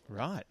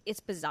 Right. It's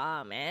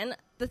bizarre, man.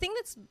 The thing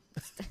that's...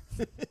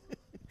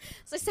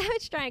 So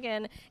Savage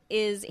Dragon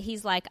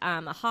he's like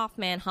a half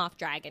man, half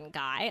dragon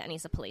guy, and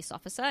he's a police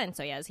officer, and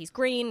so he's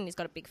green, and he's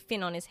got a big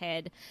fin on his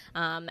head,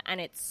 and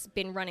it's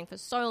been running for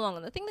so long,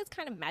 and the thing that's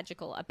kind of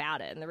magical about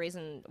it, and the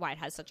reason why it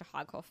has such a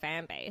hardcore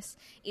fan base,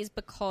 is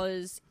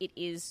because it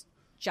is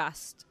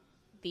just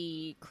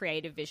the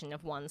creative vision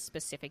of one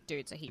specific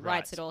dude. So he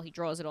writes it all, he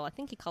draws it all, I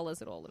think he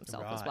colours it all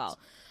himself as well.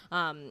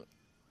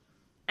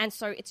 And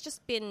so it's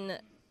just been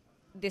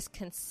this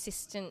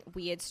consistent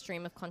weird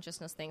stream of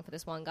consciousness thing for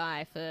this one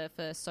guy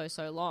for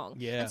so long.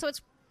 Yeah. And so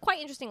it's quite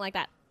interesting like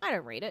that. I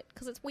don't read it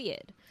because it's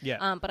weird.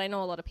 Yeah. But I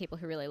know a lot of people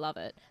who really love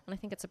it, and I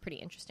think it's a pretty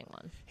interesting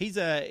one. He's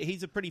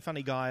a pretty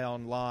funny guy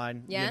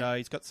online. Yeah. You know,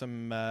 he's got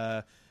some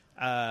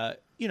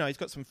he's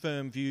got some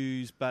firm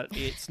views, but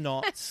it's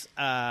not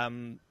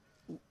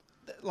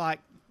like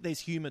there's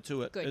humour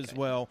to it as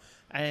well.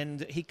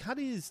 And he cut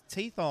his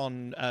teeth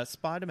on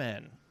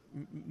Spider-Man,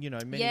 you know,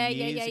 many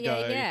years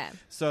ago. Yeah.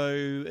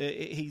 So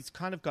he's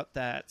kind of got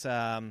that.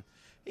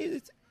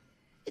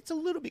 It's a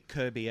little bit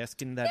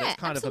Kirby-esque in that it's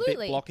kind of a bit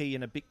blocky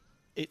and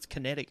it's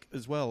kinetic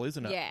as well,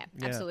 isn't it? Yeah,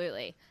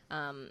 absolutely.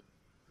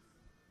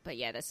 But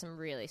yeah, there's some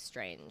really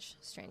strange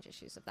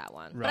issues of that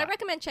one. Right. But I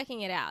recommend checking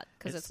it out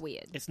because it's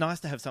weird. It's nice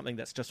to have something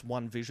that's just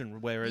one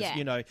vision, whereas,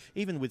 you know,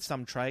 even with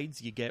some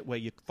trades you get where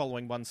you're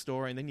following one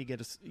story and then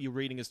you're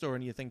reading a story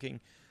and you're thinking,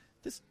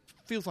 this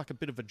feels like a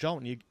bit of a jolt,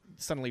 and you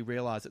suddenly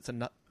realise it's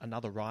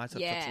another writer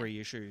for 3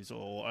 issues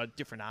or a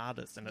different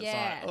artist, and it's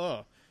like,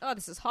 oh,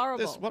 this is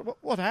horrible.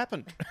 What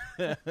happened?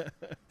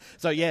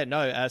 So,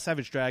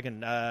 Savage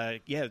Dragon,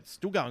 it's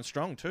still going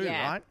strong too,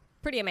 right?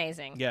 Pretty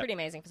amazing. Yeah. Pretty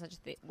amazing for such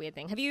a weird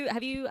thing. Have you?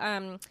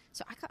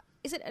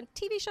 Is it a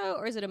TV show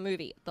or is it a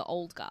movie? The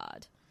Old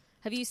Guard.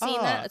 Have you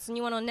seen that? It's a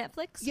new one on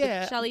Netflix.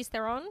 Yeah, with Charlize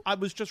Theron. I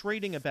was just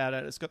reading about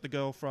it. It's got the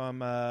girl from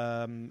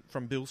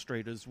Beale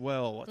Street as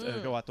well,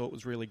 who I thought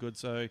was really good.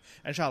 So,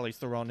 and Charlize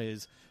Theron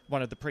is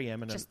one of the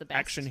preeminent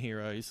action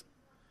heroes,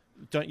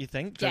 don't you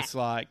think? Just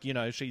like, you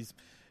know, she's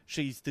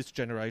this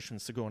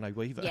generation's Sigourney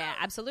Weaver. Yeah,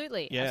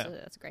 absolutely. Yeah. Absolutely.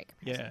 That's a great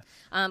comparison.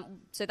 Yeah.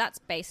 So that's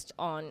based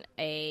on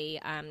a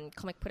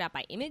comic put out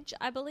by Image,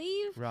 I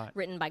believe. Right.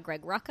 Written by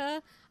Greg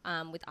Rucka,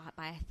 with art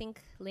by, I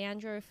think,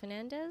 Leandro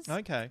Fernandez.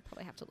 Okay.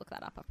 Probably have to look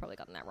that up. I've probably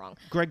gotten that wrong.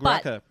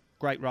 Rucka,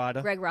 great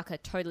writer. Greg Rucka,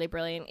 totally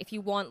brilliant. If you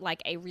want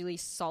like a really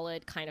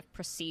solid kind of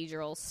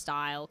procedural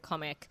style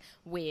comic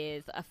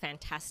with a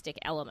fantastic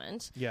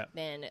element,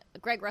 then a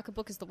Greg Rucka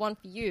book is the one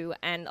for you.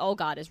 And Old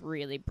Guard is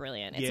really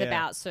brilliant. It's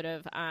about sort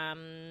of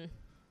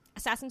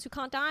assassins who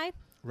can't die.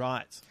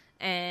 Right.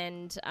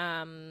 And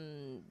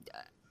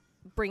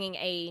bringing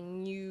a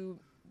new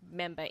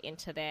member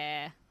into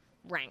their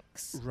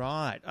ranks.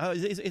 Right. Oh,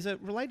 is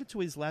it related to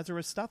his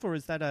Lazarus stuff, or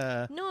is that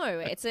a... No,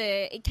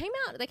 they came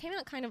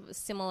out kind of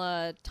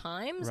similar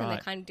times, and they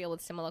kind of deal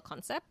with similar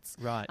concepts.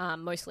 Right.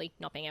 Mostly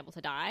not being able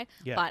to die.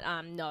 Yeah.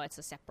 But no, it's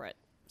a separate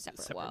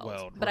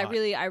world. But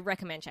right. I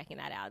recommend checking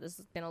that out.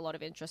 There's been a lot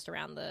of interest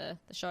around the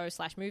show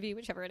 / movie,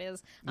 whichever it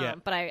is. Yeah.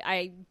 But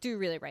I do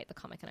really rate the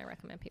comic, and I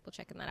recommend people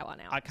checking that out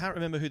now. I can't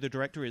remember who the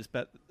director is,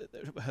 but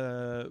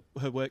her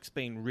work's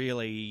been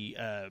really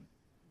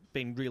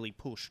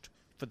pushed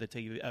for the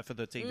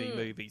TV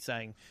movie,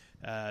 saying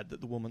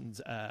that the woman's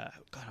God,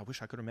 I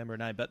wish I could remember her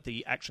name, but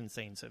the action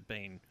scenes have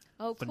been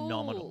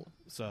phenomenal. Cool.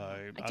 So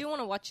I do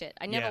want to watch it.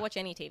 I never watch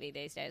any TV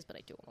these days, but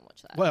I do want to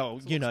watch that. Well,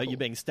 cool. You're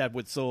being stabbed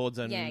with swords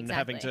and exactly.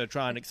 having to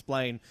try and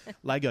explain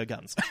Lego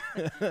guns.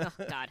 Oh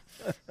God.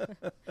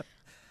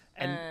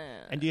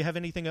 And do you have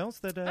anything else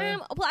that?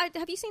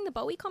 Have you seen the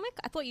Bowie comic?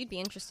 I thought you'd be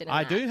interested in that.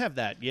 I do have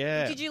that.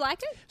 Yeah. Did you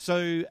like it?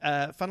 So,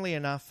 funnily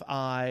enough,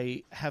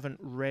 I haven't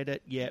read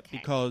it yet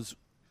because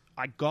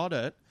I got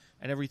it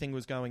and everything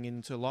was going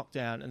into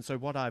lockdown. And so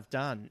what I've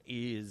done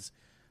is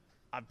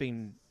I've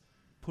been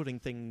putting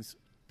things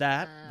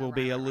that will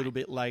be a little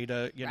bit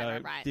later,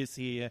 this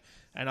year.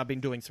 And I've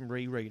been doing some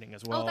rereading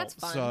as well. Oh, that's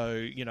fun.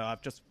 So,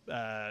 I've just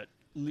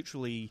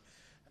literally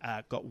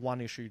got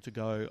one issue to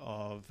go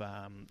of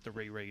the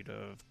reread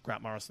of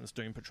Grant Morrison's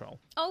Doom Patrol.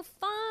 Oh,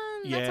 fun.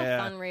 That's a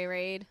fun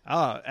reread.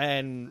 Oh,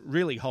 and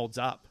really holds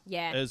up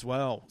as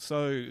well.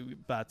 So,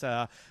 but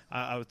I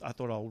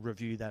thought I'll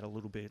review that a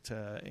little bit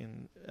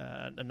in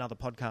another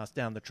podcast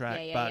down the track.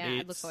 But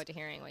I look forward to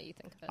hearing what you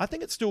think of it. I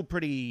think it's still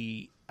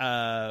pretty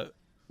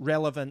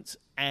relevant,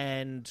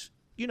 and,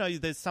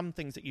 there's some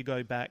things that you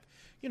go back.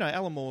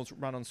 Alan Moore's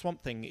run on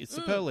Swamp Thing is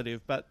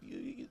superlative, but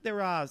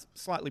there are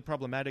slightly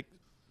problematic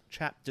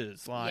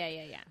chapters,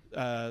 like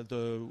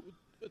the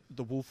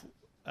wolf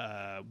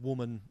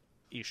woman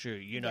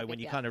issue, when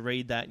you kind of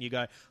read that and you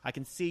go, I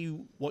can see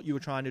what you were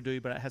trying to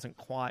do, but it hasn't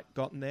quite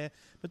gotten there.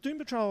 But Doom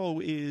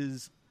Patrol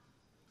is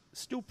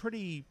still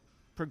pretty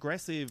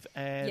progressive,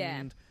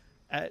 and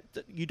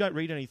you don't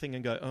read anything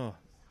and go, oh,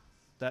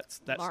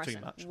 that's Morrison.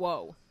 Too much.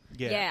 Whoa.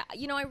 Yeah.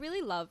 I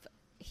really love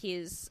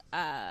his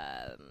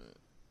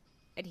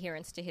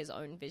adherence to his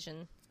own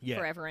vision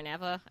forever and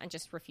ever, and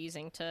just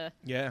refusing to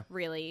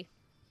really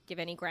give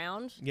any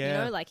ground.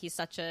 He's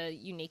such a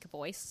unique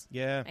voice.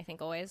 I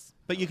think always.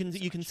 But you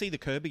can see the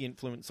Kirby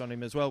influence on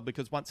him as well,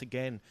 because once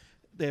again,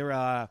 there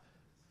are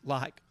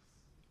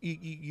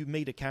you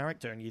meet a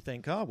character and you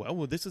think, oh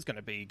well, this is going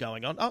to be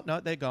going on. Oh no,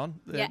 they're gone.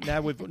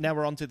 Now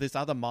we're on to this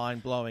other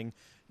mind blowing.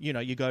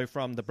 You go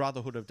from the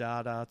Brotherhood of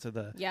Dada to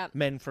the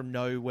Men from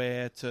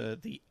Nowhere to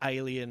the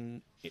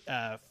alien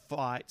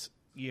fight.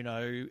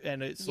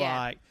 And it's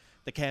like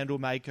the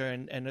Candlemaker,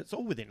 and it's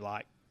all within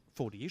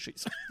 40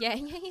 issues. Yeah.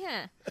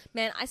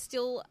 Man, I've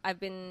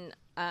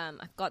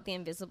got the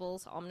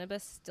Invisibles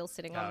omnibus still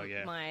sitting on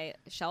my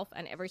shelf,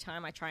 and every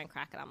time I try and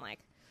crack it, I'm like,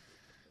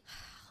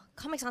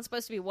 comics aren't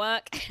supposed to be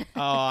work.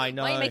 Oh, I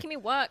know. Why are you making me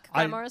work,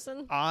 Grant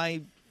Morrison?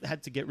 I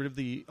had to get rid of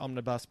the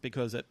omnibus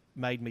because it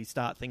made me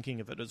start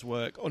thinking of it as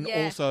work. And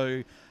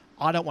also,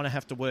 I don't want to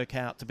have to work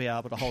out to be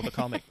able to hold a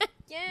comic.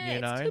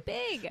 It's too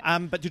big.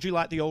 But did you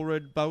like the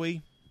Allred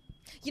Bowie?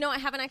 I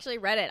haven't actually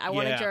read it. I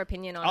wanted your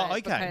opinion on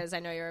it because I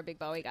know you're a big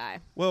Bowie guy.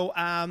 Well,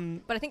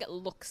 but I think it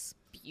looks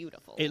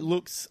beautiful. It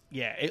looks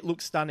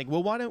stunning.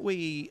 Well, why don't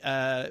we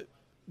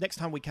next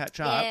time we catch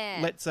up,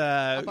 let's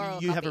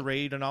you have a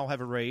read and I'll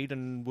have a read,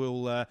 and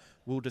we'll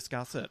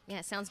discuss it.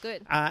 Yeah, sounds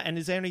good. And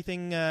is there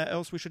anything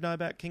else we should know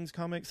about King's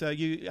Comics? Are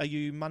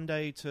you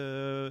Monday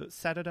to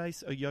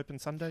Saturdays? Are you open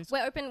Sundays?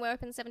 We're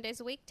open 7 days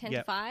a week, 10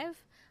 to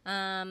 5.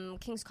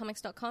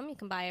 Kingscomics.com. You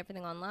can buy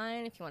everything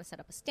online. If you want to set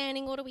up a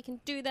standing order, we can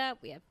do that.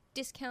 We have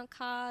discount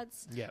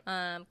cards.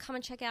 Come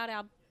and check out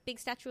our big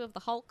statue of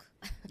the Hulk.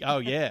 Oh,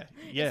 yeah.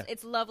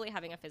 It's lovely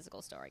having a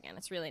physical store again.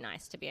 It's really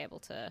nice to be able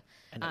to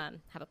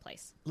have a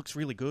place. Looks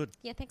really good.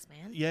 Yeah, thanks,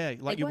 man. Yeah,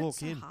 like they you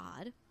walk in.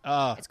 Hard.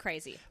 It's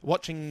crazy.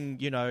 Watching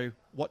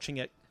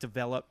it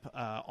develop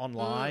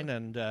online,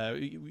 and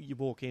you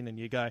walk in and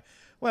you go,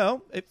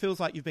 well, it feels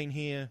like you've been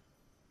here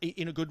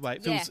in a good way.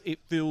 It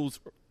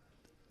feels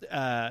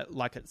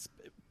like it's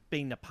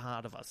been a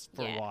part of us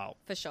for a while.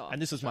 For sure.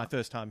 And this is my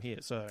first time here,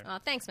 so... Oh,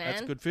 thanks, man.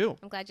 That's a good feel.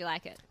 I'm glad you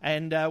like it.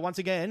 And once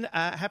again,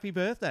 happy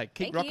birthday.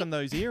 Keep rocking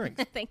those earrings.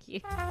 Thank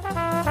you.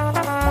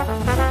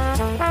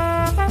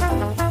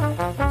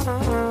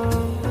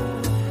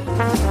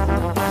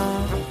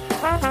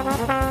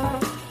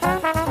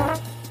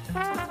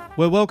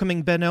 We're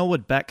welcoming Ben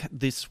Elwood back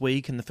this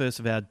week in the first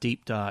of our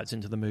deep dives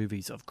into the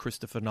movies of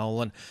Christopher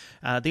Nolan.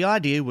 The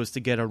idea was to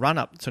get a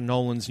run-up to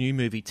Nolan's new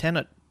movie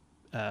Tenet,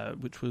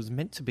 which was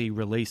meant to be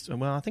released,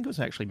 well, I think it was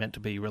actually meant to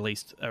be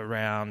released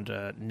around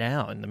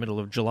now, in the middle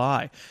of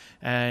July.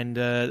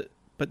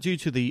 But due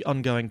to the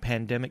ongoing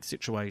pandemic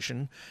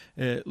situation,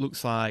 it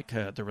looks like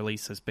the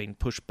release has been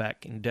pushed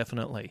back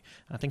indefinitely.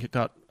 I think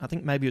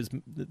maybe it was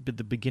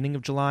the beginning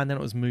of July, and then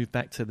it was moved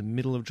back to the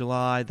middle of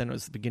July, then it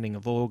was the beginning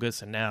of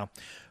August, and now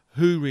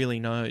who really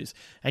knows?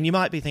 And you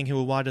might be thinking,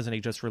 well, why doesn't he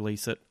just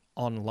release it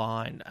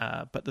online.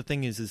 But the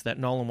thing is that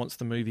Nolan wants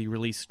the movie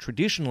released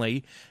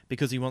traditionally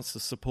because he wants to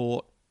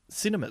support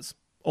cinemas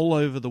all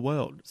over the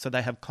world, so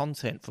they have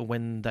content for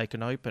when they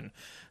can open.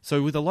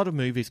 So with a lot of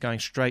movies going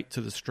straight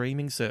to the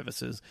streaming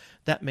services,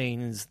 that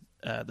means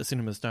the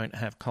cinemas don't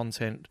have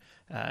content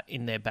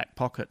in their back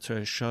pocket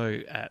to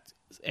show at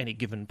any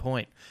given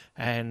point.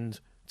 And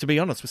to be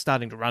honest, we're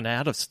starting to run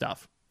out of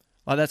stuff.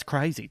 Like, that's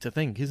crazy to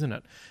think, isn't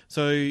it?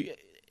 So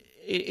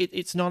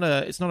it's not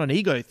an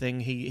ego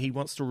thing. He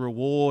wants to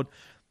reward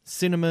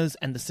cinemas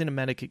and the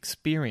cinematic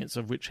experience,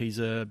 of which he's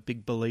a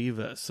big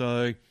believer.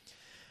 So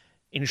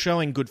in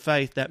showing good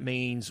faith, that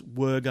means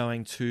we're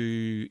going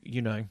to,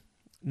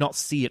 not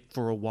see it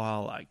for a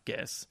while, I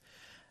guess.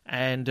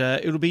 And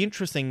it'll be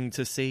interesting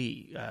to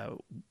see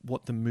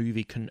what the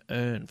movie can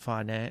earn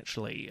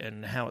financially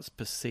and how it's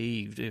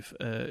perceived if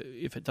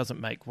it doesn't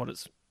make what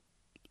it's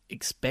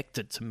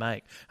expected to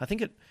make. I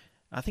think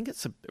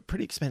it's a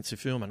pretty expensive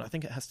film, and I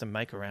think it has to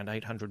make around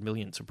 $800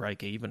 million to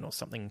break even or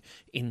something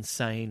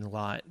insane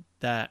like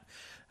that.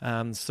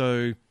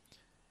 So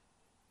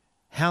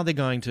how they're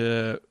going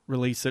to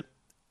release it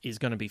is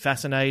going to be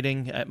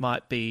fascinating. It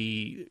might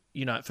be,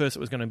 at first it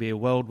was going to be a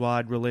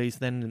worldwide release.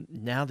 Then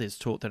now there's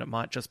talk that it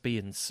might just be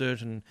in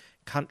certain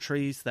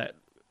countries that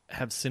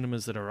have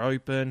cinemas that are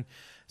open.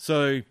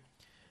 So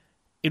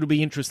it'll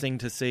be interesting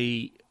to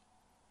see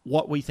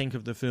what we think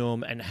of the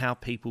film and how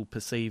people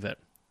perceive it.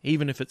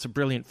 Even if it's a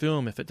brilliant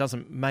film, if it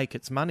doesn't make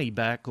its money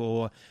back,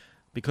 or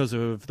because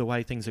of the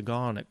way things are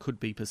gone, it could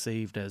be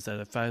perceived as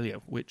a failure,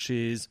 which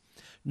is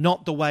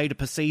not the way to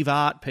perceive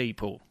art,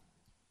 people.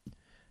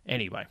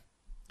 Anyway,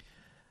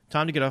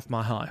 time to get off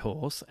my high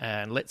horse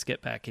and let's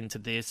get back into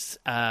this.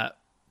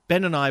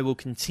 Ben and I will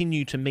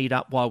continue to meet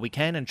up while we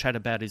can and chat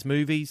about his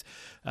movies.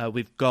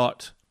 We've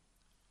got...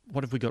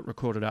 What have we got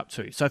recorded up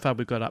to? So far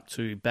we've got up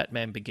to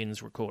Batman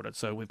Begins recorded.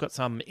 So we've got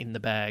some in the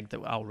bag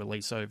that I'll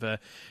release over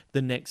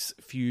the next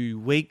few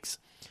weeks.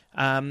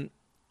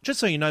 Just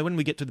so you know, when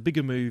we get to the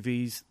bigger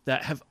movies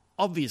that have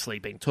obviously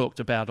been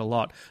talked about a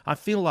lot, I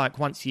feel like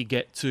once you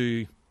get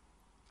to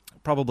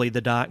probably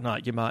The Dark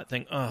Knight, you might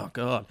think, oh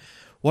God,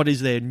 what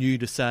is there new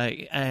to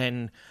say?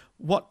 And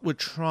what we're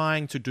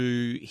trying to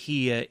do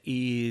here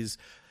is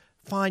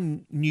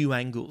find new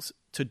angles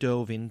to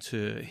delve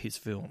into his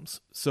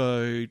films.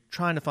 So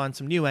trying to find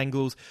some new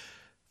angles,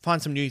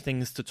 find some new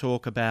things to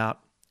talk about,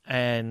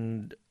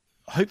 and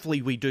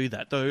hopefully we do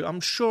that. Though I'm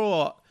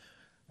sure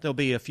there'll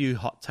be a few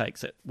hot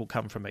takes that will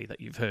come from me that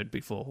you've heard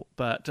before.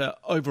 But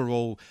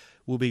overall,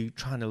 we'll be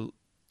trying to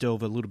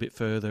delve a little bit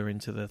further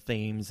into the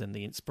themes and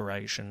the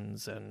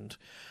inspirations and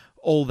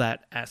all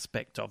that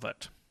aspect of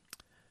it.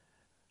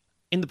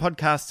 In the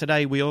podcast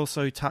today, we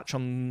also touch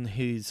on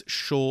his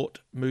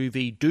short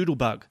movie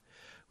Doodlebug,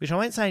 which I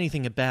won't say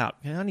anything about.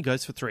 It only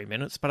goes for 3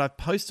 minutes, but I've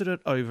posted it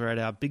over at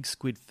our Big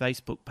Squid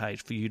Facebook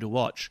page for you to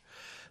watch.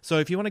 So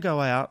if you want to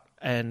go out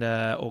and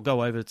or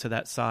go over to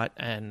that site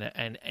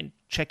and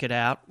check it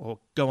out, or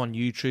go on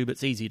YouTube,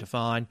 it's easy to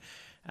find,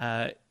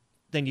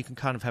 then you can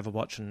kind of have a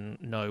watch and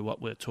know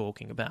what we're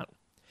talking about.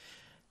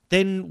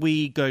 Then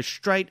we go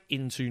straight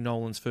into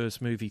Nolan's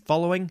first movie,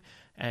 Following,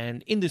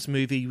 and in this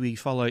movie we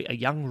follow a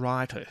young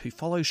writer who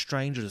follows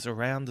strangers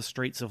around the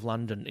streets of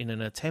London in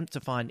an attempt to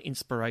find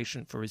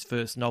inspiration for his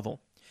first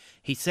novel.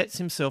 He sets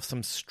himself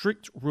some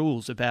strict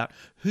rules about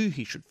who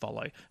he should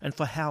follow and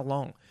for how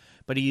long,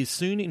 but he is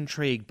soon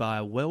intrigued by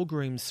a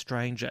well-groomed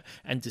stranger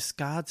and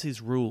discards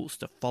his rules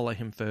to follow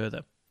him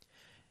further.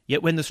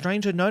 Yet when the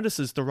stranger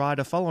notices the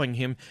writer following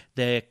him,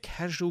 their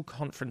casual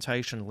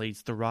confrontation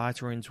leads the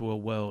writer into a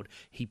world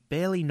he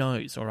barely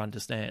knows or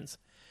understands.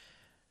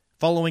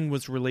 Following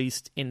was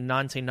released in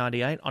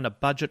 1998 on a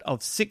budget of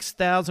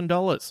 $6,000.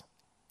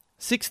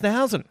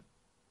 $6,000!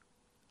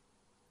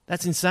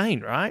 That's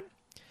insane, right?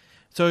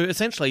 So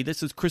essentially,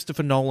 this is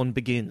Christopher Nolan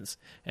Begins,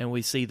 and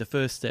we see the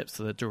first steps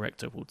that the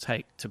director will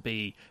take to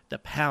be the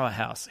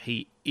powerhouse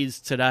he is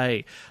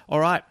today.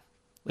 All right,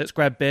 let's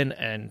grab Ben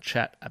and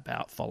chat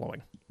about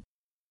Following.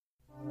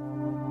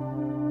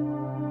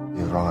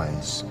 Your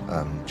eyes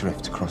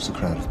drift across a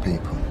crowd of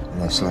people,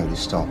 and they slowly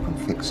stop and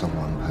fix on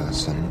one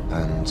person,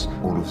 and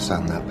all of a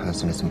sudden that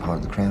person isn't part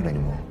of the crowd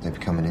anymore. They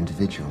become an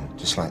individual,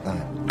 just like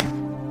that.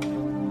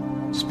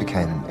 It just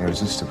became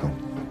irresistible.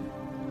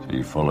 So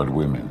you followed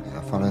women?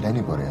 I followed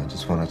anybody. I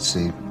just wanted to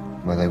see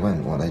where they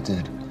went, what they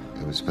did.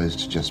 It was supposed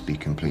to just be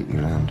completely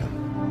random.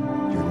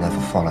 You would never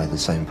follow the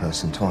same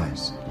person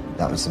twice.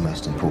 That was the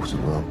most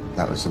important rule.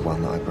 That was the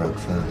one that I broke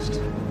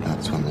first.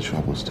 That's when the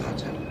trouble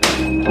started.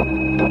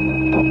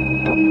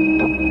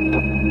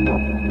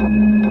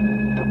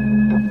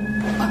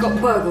 I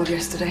got burgled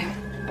yesterday.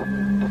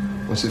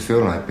 What's it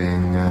feel like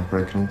being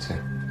broken into?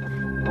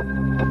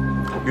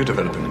 You're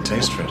developing a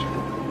taste for it.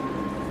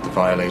 The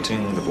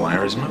violating, the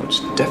voyeurism, it's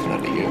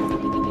definitely you.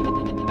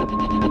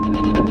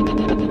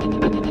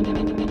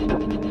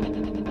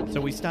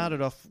 So we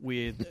started off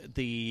with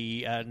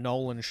the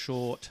Nolan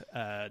short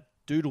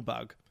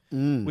Doodlebug,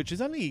 which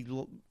is only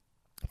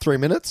 3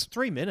 minutes.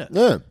 3 minutes.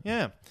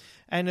 Yeah.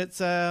 And it's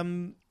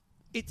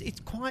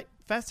quite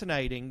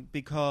fascinating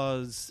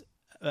because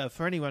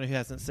for anyone who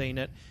hasn't seen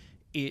it,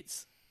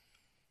 it's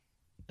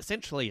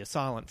essentially a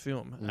silent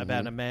film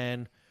about a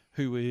man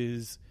who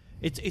is...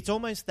 It's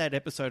almost that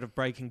episode of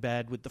Breaking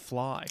Bad with The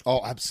Fly.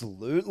 Oh,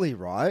 absolutely,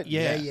 right?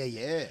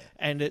 Yeah.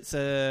 And it's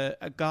a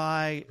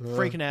guy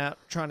freaking out,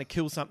 trying to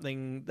kill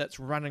something that's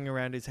running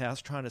around his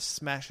house, trying to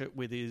smash it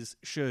with his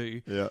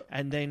shoe. Yeah.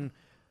 And then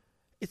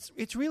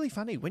it's really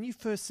funny. When you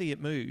first see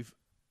it move,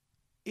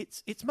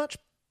 it's much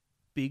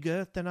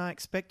bigger than I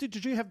expected.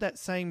 Did you have that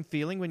same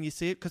feeling when you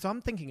see it? Because I'm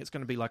thinking it's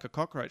going to be like a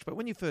cockroach, but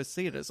when you first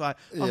see it, it's like,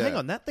 hang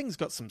on, that thing's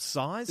got some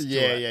size to it.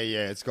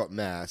 Yeah. It's got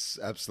mass,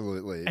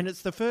 absolutely. And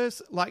it's the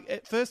first, like,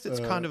 at first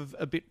it's kind of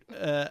a bit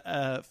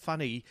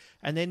funny,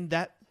 and then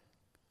that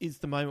is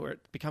the moment where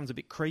it becomes a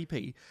bit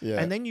creepy.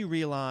 Yeah. And then you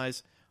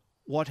realise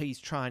what he's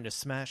trying to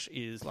smash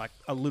is like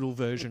a little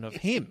version of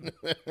him.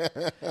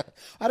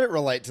 I don't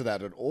relate to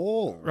that at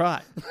all.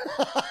 Right.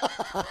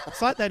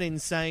 It's like that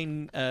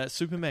insane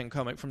Superman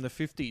comic from the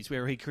 50s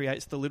where he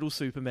creates the little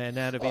Superman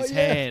out of his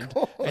hand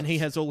and he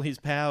has all his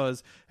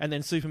powers, and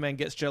then Superman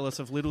gets jealous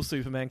of little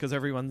Superman because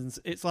everyone's...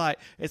 It's like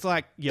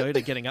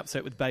Yoda getting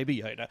upset with baby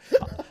Yoda.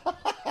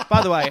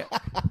 By the way...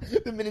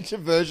 The miniature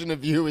version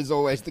of you is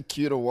always the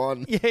cuter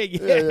one. Yeah,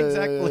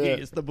 exactly. Yeah.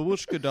 It's the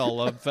babushka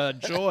doll of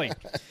joy.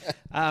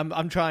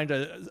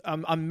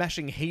 I'm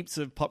mashing heaps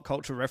of pop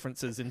culture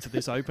references into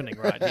this opening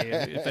right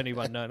here, if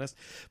anyone noticed.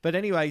 But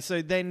anyway,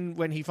 so then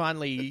when he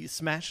finally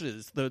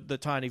smashes the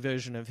tiny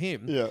version of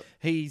him,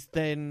 he's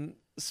then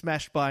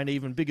smashed by an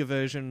even bigger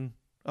version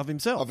of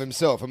himself.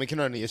 And we can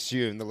only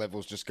assume the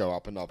levels just go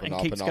up and up and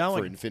up and up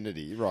going for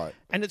infinity. Right.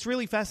 And it's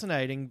really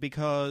fascinating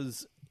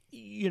because,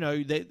 you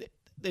know,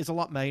 there's a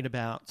lot made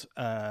about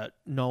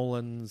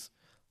Nolan's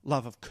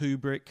love of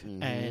Kubrick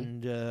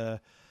and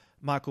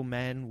Michael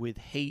Mann with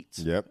Heat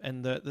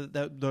and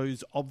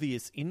those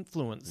obvious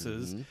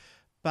influences.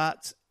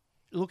 But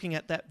looking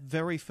at that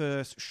very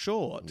first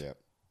short,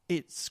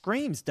 it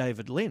screams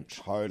David Lynch.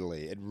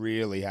 Totally. It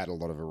really had a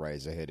lot of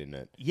Eraserhead in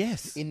it.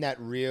 Yes. In that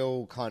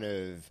real kind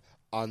of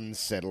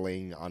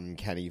unsettling,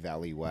 uncanny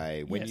valley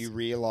way, when you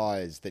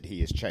realise that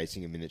he is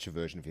chasing a miniature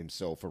version of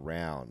himself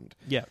around,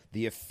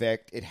 the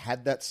effect, it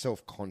had that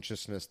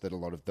self-consciousness that a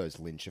lot of those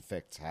Lynch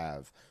effects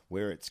have,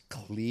 where it's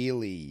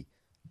clearly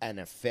an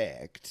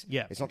effect.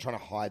 It's not trying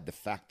to hide the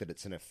fact that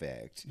it's an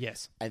effect.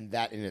 Yes. And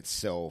that in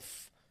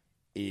itself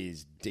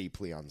is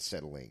deeply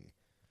unsettling.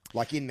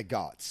 Like in the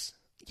guts.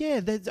 Yeah,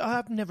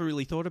 I've never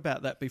really thought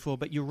about that before,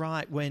 but you're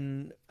right.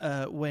 When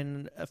a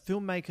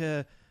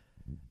filmmaker...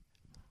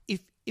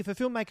 If a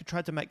filmmaker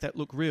tried to make that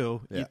look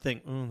real, you'd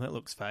think, that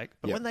looks fake.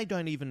 But when they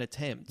don't even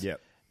attempt,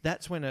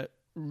 that's when it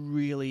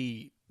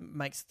really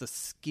makes the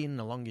skin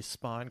along your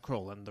spine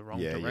crawl in the wrong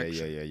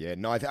direction. Yeah.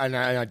 No,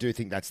 I do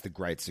think that's the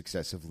great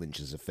success of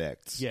Lynch's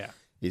effects. Yeah.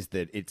 Is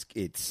that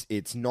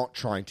it's not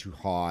trying to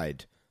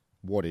hide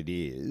what it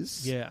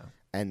is. Yeah.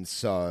 And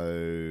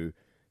so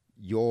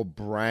your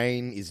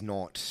brain is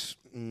not...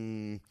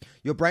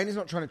 your brain is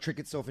not trying to trick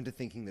itself into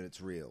thinking that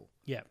it's real.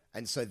 Yeah.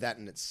 And so that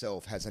in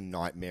itself has a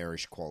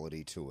nightmarish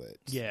quality to it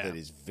that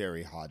is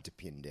very hard to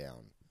pin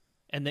down.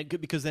 And that,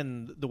 because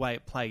then the way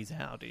it plays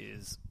out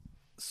is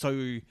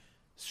so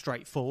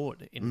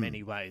straightforward in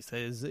many ways.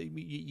 There's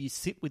you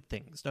sit with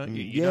things, don't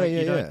you?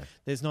 You don't.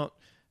 There's not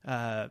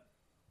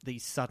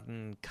these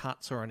sudden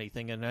cuts or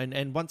anything.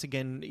 And once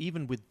again,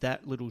 even with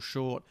that little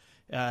short,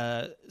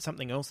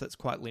 something else that's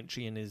quite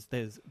Lynchian is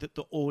that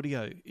the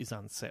audio is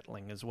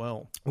unsettling as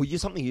well. Well,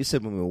 something you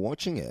said when we were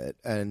watching it,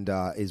 and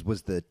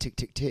was the tick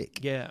tick tick.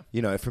 Yeah,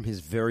 you know, from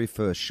his very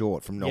first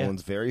short, from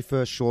Nolan's very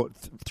first short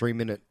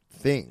 3-minute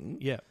thing.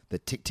 Yeah, the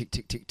tick tick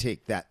tick tick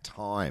tick. That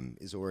time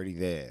is already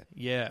there.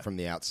 Yeah, from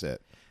the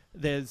outset.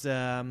 There's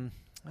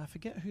I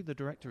forget who the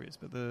director is,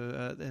 but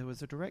there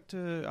was a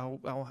director.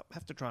 I'll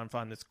have to try and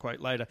find this quote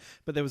later.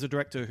 But there was a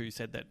director who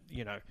said that,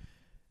 you know,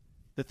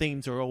 the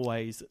themes are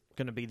always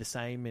going to be the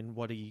same in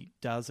what he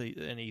does,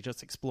 and he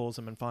just explores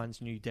them and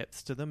finds new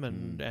depths to them.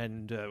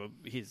 And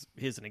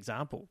here's an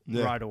example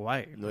right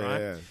away, right?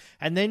 Yeah.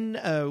 And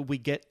then we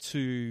get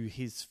to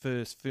his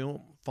first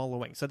film,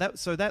 Following. So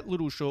that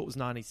little short was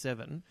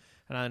 97,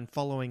 and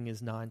Following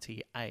is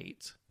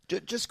 98.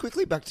 Just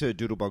quickly back to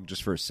Doodlebug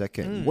just for a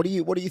second. What do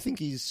you think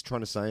he's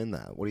trying to say in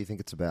that? What do you think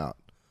it's about?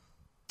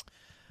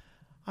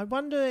 I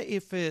wonder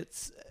if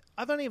it's...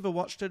 I've only ever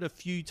watched it a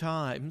few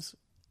times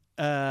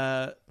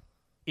in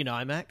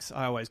IMAX.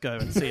 I always go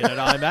and see it at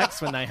IMAX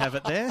when they have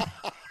it there.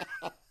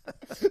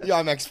 The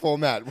IMAX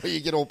format, where you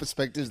get all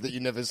perspectives that you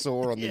never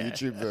saw on the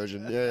YouTube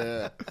version.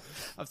 Yeah.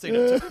 I've seen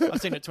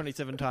it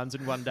 27 times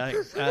in one day.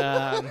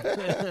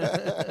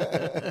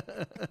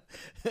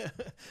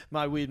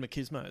 My weird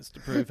machismos to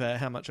prove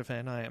how much a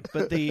fan I am.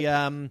 But the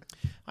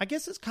I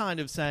guess it's kind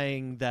of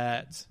saying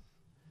that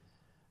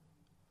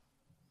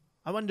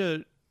I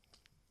wonder,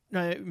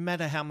 no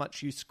matter how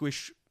much you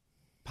squish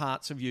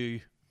parts of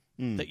you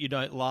that you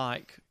don't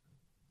like,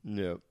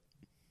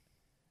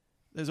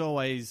 there's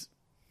always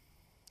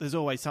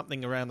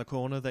something around the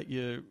corner that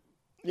you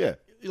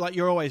like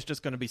you're always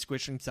just going to be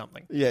squishing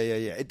something. Yeah.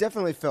 It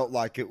definitely felt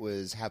like it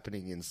was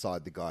happening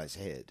inside the guy's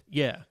head.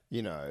 Yeah.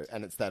 You know,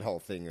 and it's that whole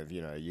thing of,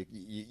 you know,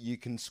 you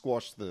can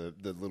squash the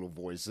little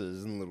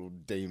voices and little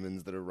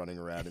demons that are running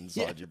around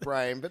inside your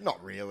brain, but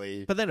not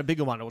really. But then a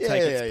bigger one will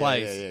take its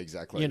place. Yeah,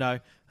 exactly. You know,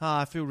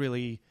 I feel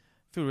really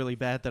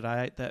bad that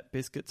I ate that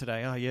biscuit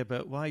today. Oh, yeah,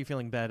 but why are you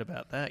feeling bad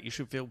about that? You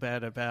should feel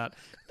bad about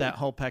that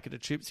whole packet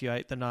of chips you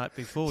ate the night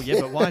before.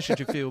 Yeah, but why should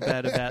you feel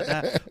bad about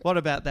that? What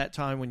about that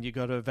time when you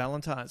got a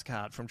Valentine's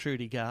card from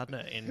Trudy Gardner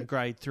in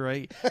grade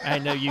 3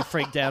 and you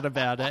freaked out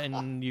about it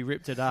and you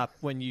ripped it up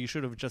when you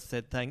should have just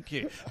said thank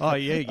you? Oh,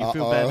 yeah, you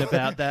feel bad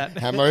about that.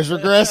 Hammer's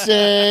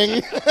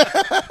regressing.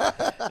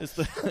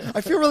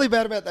 I feel really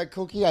bad about that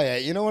cookie I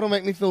ate. You know what'll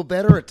make me feel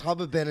better? A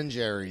tub of Ben &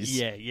 Jerry's.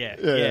 Yeah,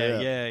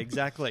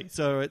 exactly.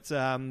 So it's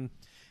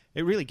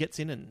it really gets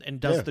in and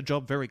does the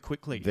job very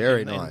quickly.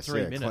 Very nice. In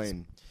 3 minutes.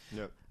 Clean.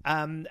 Yep.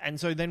 And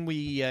so then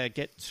we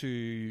get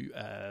to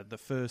the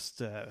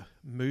first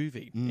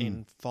movie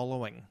in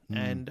Following.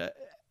 And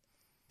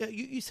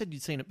you said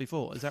you'd seen it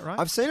before. Is that right?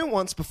 I've seen it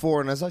once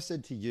before, and as I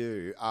said to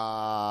you,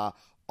 I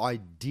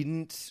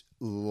didn't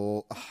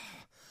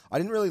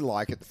really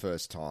like it the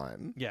first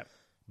time. Yeah.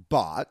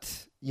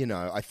 But, you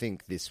know, I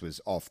think this was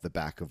off the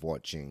back of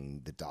watching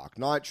the Dark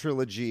Knight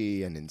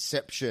trilogy and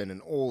Inception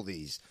and all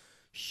these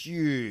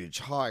huge,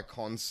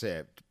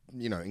 high-concept,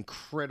 you know,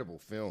 incredible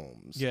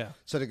films. Yeah.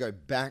 So to go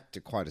back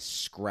to quite a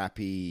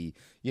scrappy,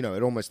 you know,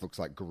 it almost looks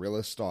like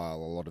guerrilla style,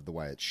 a lot of the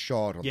way it's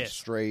shot on the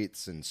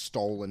streets and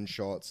stolen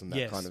shots and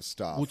that kind of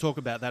stuff. We'll talk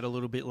about that a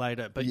little bit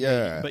later, but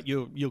but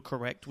you're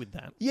correct with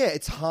that. Yeah,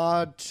 it's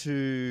hard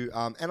to...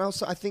 and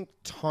also, I think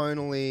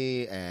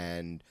tonally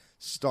and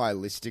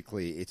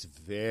stylistically, it's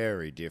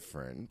very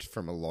different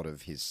from a lot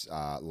of his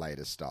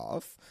later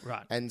stuff.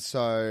 Right. And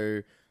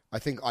so I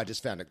think I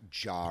just found it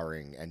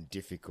jarring and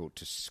difficult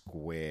to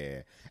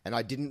square. And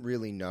I didn't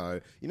really know...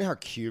 You know how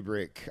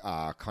Kubrick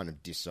kind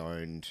of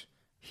disowned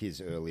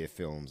his earlier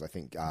films? I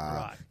think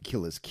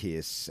Killer's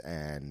Kiss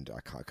and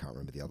I can't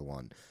remember the other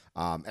one.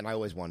 And I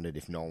always wondered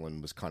if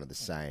Nolan was kind of the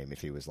same, if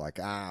he was like,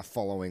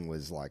 Following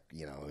was like,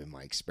 you know,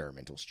 my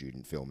experimental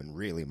student film, and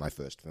really my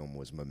first film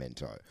was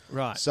Memento.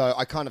 Right. So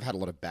I kind of had a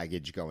lot of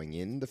baggage going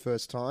in the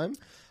first time.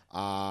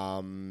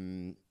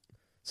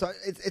 So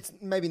it's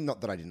maybe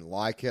not that I didn't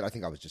like it. I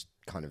think I was just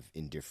kind of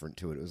indifferent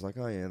to it. It was like,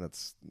 oh yeah,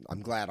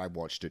 I'm glad I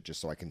watched it just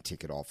so I can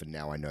tick it off, and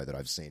now I know that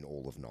I've seen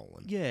all of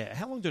Nolan. Yeah.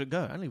 How long did it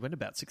go? It only went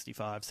about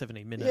 65,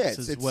 70 minutes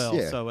as well.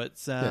 Yeah. So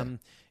it's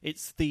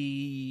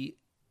it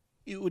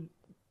would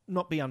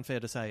not be unfair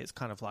to say it's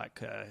kind of like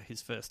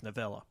his first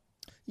novella.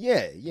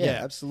 Yeah,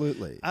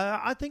 absolutely.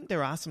 I think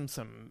there are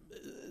some.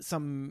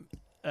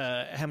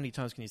 How many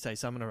times can you say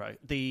some in a row?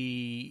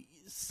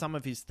 Some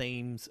of his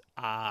themes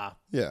are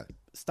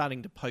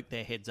starting to poke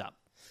their heads up.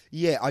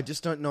 Yeah, I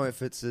just don't know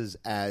if it's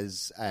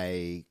as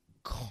a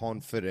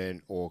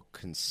confident or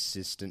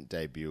consistent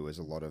debut as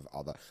a lot of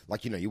other...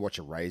 Like, you know, you watch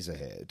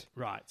Eraserhead.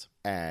 Right.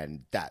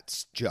 And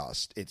that's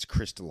just... It's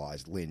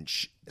crystallized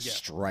Lynch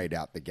straight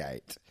out the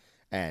gate.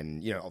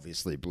 And, you know,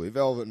 obviously Blue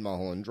Velvet and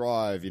Mulholland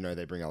Drive, you know,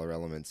 they bring other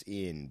elements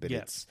in, but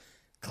it's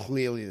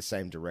clearly the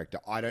same director.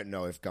 I don't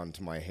know if, gun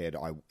to my head,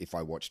 if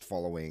I watched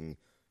Following,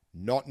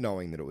 not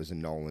knowing that it was a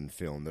Nolan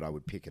film, that I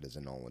would pick it as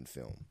a Nolan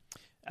film.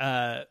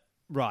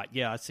 Right,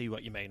 yeah, I see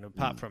what you mean.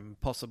 Apart from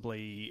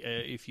possibly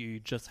if you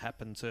just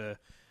happen to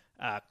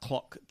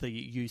clock the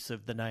use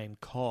of the name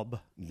Cobb.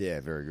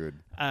 Yeah, very good.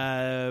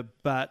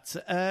 But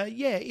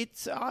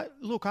it's...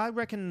 look, I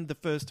reckon the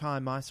first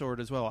time I saw it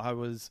as well, I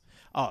was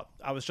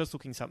just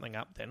looking something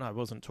up then. I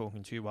wasn't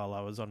talking to you while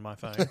I was on my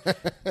phone.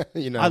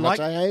 You know how much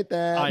I hate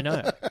that. I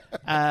know.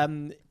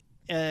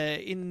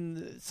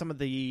 In some of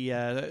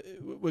the...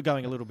 we're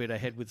going a little bit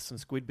ahead with some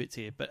squid bits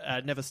here, but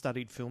never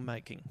studied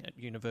filmmaking at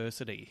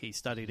university. He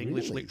studied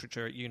English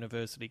literature at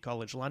University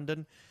College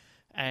London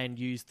and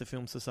used the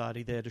Film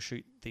Society there to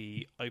shoot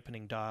the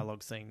opening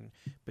dialogue scene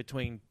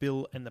between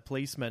Bill and the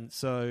policeman.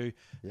 So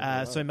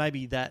so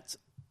maybe that's...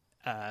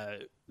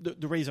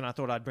 the reason I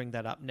thought I'd bring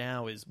that up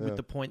now is with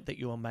the point that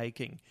you're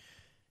making,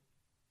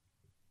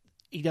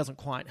 he doesn't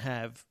quite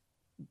have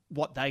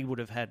what they would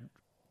have had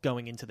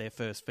going into their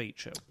first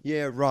feature.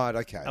 Yeah, right,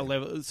 okay.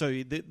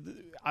 So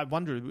I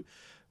wonder...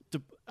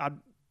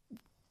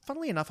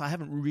 funnily enough, I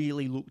haven't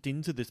really looked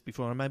into this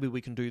before, and maybe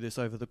we can do this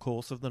over the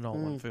course of the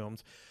Nolan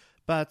films.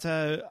 But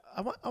I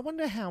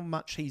wonder how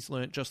much he's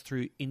learnt just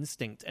through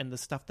instinct and the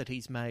stuff that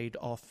he's made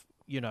off,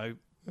 you know...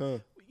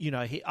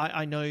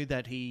 I know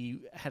that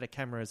he had a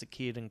camera as a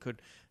kid and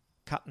could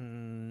cut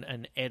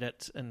and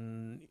edit,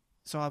 and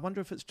so I wonder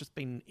if it's just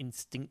been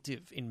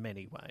instinctive in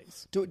many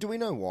ways. Do we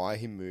know why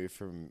he moved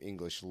from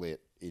English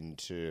lit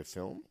into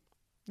film?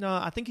 No,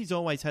 I think he's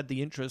always had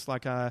the interest.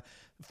 Like,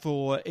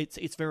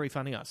 it's very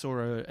funny. I saw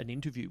an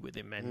interview with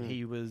him, and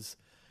he was...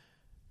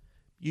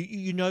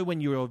 You know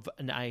when you're of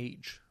an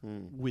age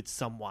with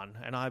someone,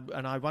 and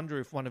I wonder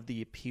if one of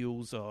the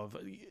appeals of...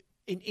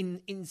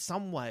 In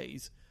some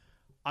ways...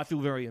 I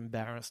feel very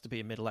embarrassed to be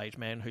a middle-aged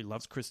man who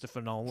loves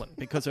Christopher Nolan,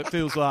 because it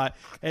feels like...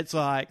 It's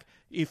like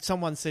if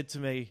someone said to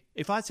me...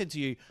 If I said to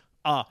you,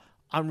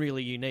 I'm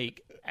really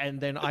unique. And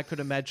then I could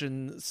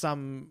imagine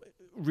some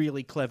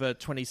really clever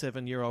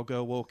 27-year-old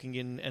girl walking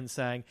in and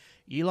saying,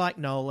 you like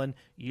Nolan,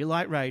 you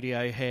like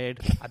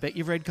Radiohead, I bet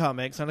you've read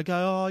comics. And I go,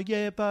 oh,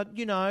 yeah, but,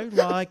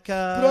 like... but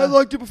I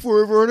liked it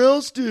before everyone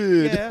else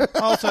did. Yeah,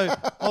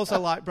 also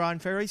like Brian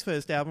Ferry's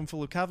first album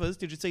full of covers.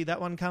 Did you see that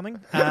one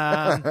coming?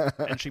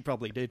 And she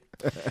probably did.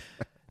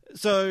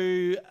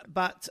 So,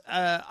 but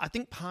I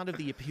think part of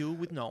the appeal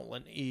with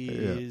Nolan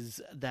is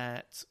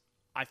that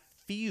I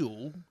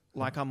feel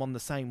like I'm on the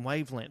same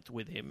wavelength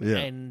with him. Yeah.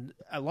 And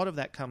a lot of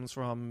that comes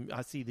from,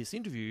 I see this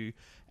interview,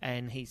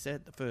 and he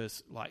said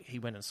he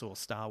went and saw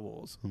Star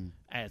Wars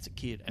as a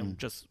kid and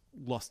just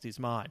lost his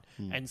mind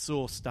and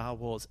saw Star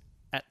Wars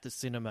at the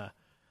cinema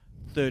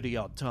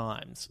 30-odd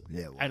times.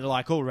 Yeah, well. And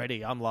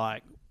already I'm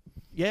like,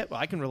 yeah,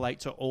 I can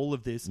relate to all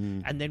of this.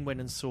 And then went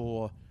and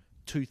saw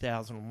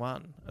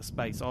 2001, A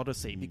Space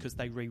Odyssey, because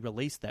they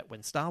re-released that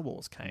when Star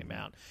Wars came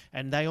out.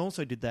 And they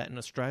also did that in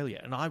Australia.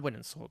 And I went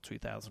and saw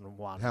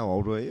 2001. How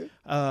old were you?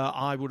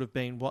 I would have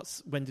been,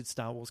 when did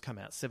Star Wars come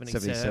out?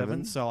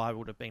 77? So I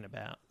would have been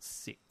about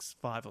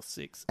 5 or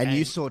 6. And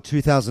you saw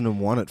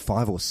 2001 at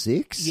 5 or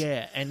 6?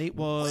 Yeah, and it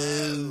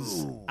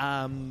was...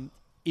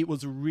 it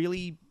was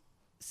really...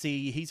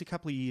 See, he's a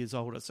couple of years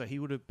older, so he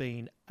would have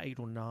been 8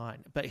 or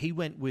 9. But he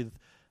went with...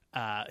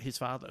 his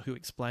father, who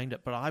explained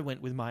it, but I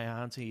went with my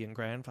auntie and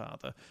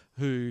grandfather,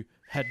 who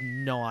had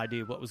no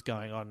idea what was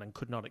going on and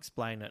could not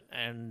explain it,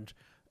 and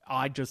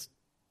I just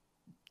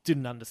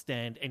didn't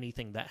understand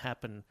anything that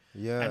happened.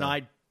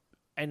 Yeah,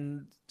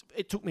 and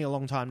it took me a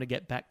long time to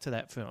get back to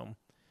that film,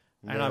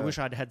 and I wish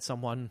I'd had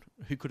someone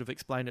who could have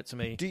explained it to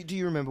me. Do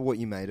you remember what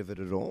you made of it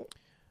at all?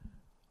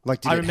 Like,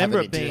 did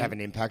it have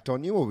an impact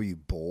on you, or were you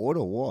bored,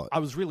 or what? I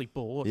was really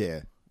bored.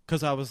 Yeah,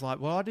 because I was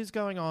like, what is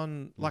going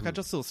on? Like, I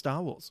just saw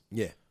Star Wars.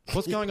 Yeah.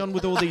 What's going on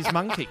with all these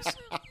monkeys?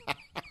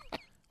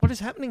 What is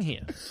happening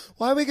here?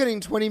 Why are we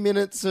getting 20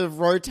 minutes of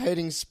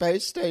rotating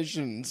space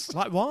stations?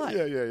 Like, why?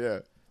 Yeah.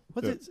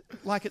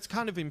 It's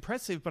kind of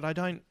impressive, but I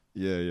don't...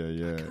 Yeah.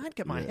 I can't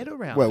get my head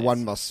around Well, this.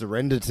 one must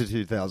surrender to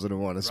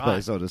 2001, A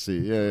Space Odyssey.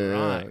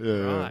 Yeah.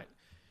 Right.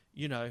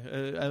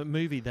 A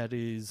movie that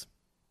is,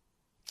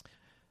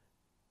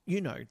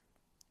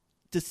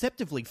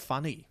 deceptively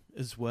funny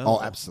as well. Oh,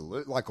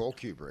 absolutely. Like all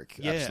Kubrick.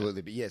 Yeah.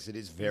 Absolutely. But yes, it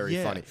is very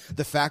funny.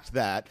 The fact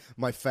that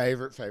my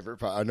favorite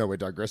part, I know we're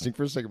digressing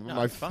for a second, but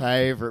my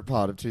favorite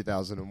part of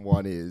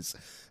 2001 is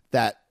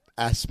that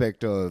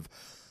aspect of,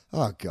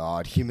 oh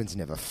God, humans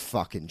never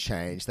fucking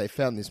change. They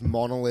found this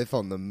monolith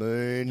on the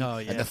moon,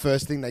 and the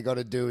first thing they got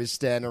to do is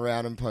stand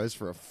around and pose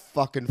for a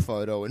fucking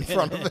photo in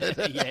front of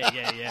it.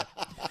 Yeah.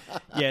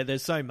 Yeah,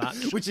 there's so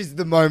much. Which is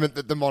the moment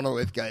that the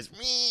monolith goes,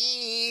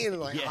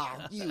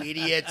 you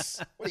idiots.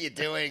 What are you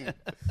doing?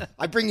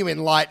 I bring you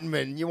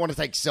enlightenment. You want to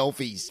take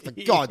selfies, for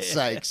God's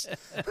sakes.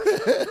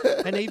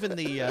 And even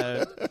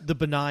the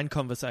benign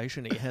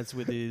conversation he has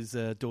with his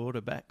daughter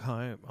back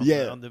home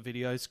on the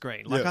video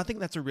screen. I think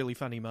that's a really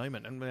funny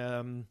moment.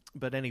 And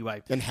but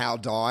anyway. And how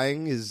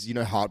dying is,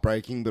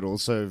 heartbreaking, but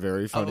also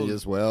very funny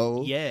as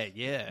well.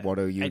 Yeah. What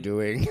are you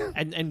doing?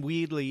 And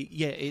weirdly,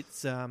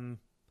 it's...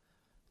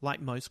 like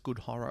most good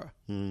horror,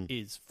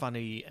 is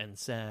funny and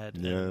sad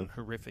and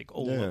horrific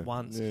all at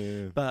once.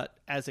 Yeah. But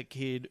as a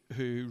kid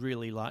who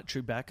really liked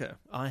Chewbacca,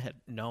 I had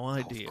no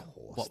idea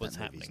what was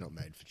happening. It's not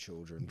made for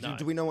children. No.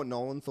 Do we know what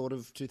Nolan thought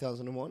of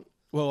 2001?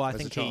 Well, I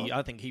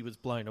think he was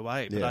blown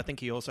away, but I think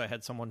he also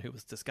had someone who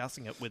was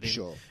discussing it with him.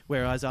 Sure.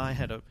 Whereas I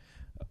had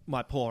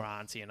my poor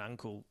auntie and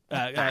uncle,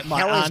 my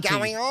hell is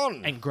going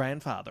on? And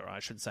grandfather, I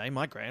should say.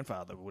 My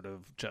grandfather would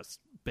have just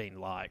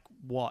been like,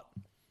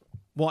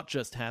 What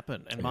just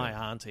happened? And my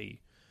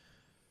auntie,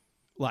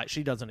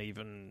 she doesn't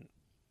even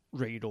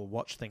read or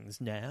watch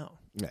things now.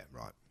 Yeah,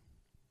 right.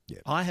 Yeah.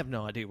 I have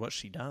no idea what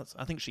she does.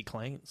 I think she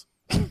cleans.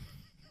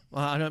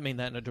 I don't mean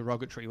that in a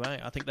derogatory way.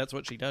 I think that's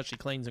what she does. She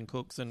cleans and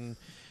cooks and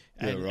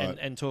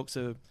talks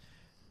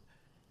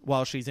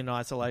while she's in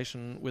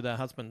isolation with her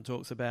husband,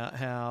 talks about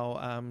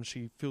how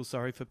she feels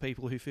sorry for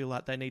people who feel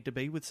like they need to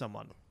be with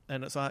someone.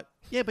 And it's like,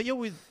 yeah, but you're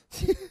with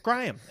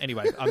Graham.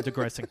 Anyway, I'm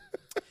digressing.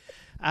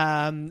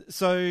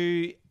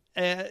 So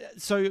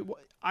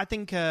I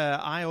think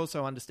I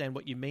also understand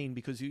what you mean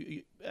because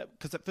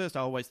because at first I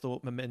always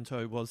thought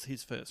Memento was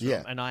his first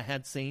film, and I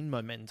had seen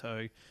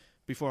Memento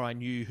before I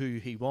knew who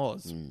he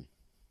was,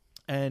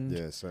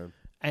 and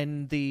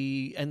and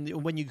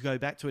when you go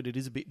back to it, it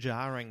is a bit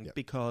jarring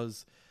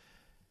because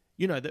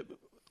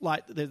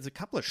there's a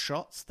couple of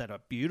shots that are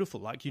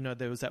beautiful.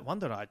 There was that one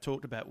that I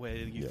talked about where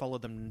you follow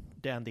them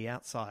down the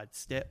outside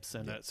steps,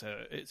 and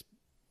it's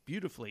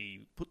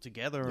beautifully put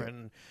together,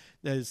 and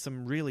there's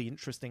some really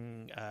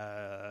interesting,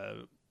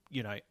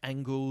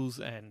 angles,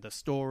 and the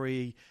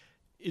story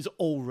is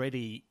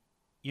already,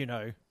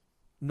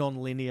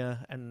 non-linear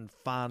and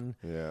fun.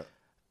 Yeah.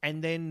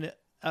 And then,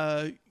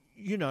 I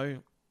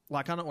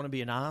don't want to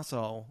be an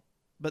arsehole,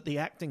 but the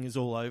acting is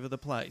all over the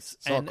place.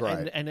 It's not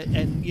great.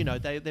 And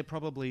they're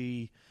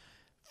probably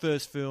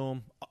first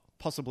film,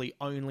 possibly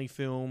only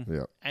film.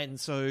 Yeah. And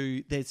so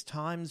there's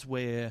times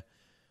where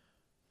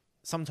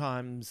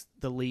sometimes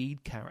the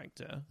lead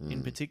character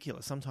in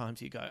particular,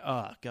 sometimes you go,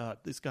 oh, God,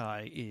 this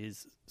guy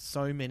is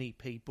so many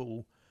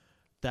people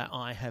that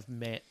I have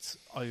met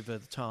over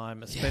the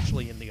time,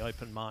 especially in the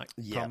open mic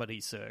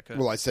comedy circuit.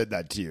 Well, I said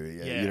that to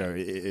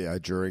you,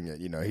 during it.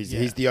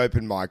 He's the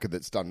open micer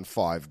that's done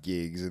 5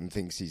 gigs and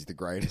thinks he's the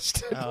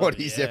greatest at what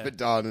he's ever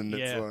done, and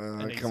it's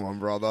like, come on,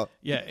 brother.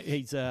 Yeah,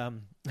 he's...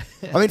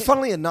 I mean,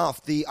 funnily enough,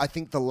 I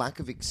think the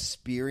lack of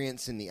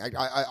experience in the...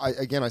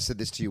 I said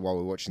this to you while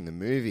we were watching the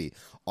movie.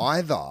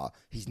 Either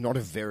he's not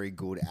a very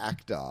good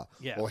actor,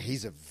 or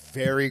he's a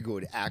very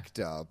good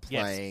actor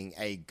playing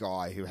a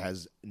guy who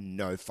has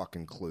no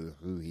fucking clue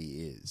who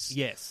he is.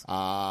 Yes.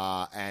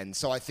 And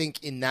so I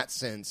think in that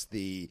sense,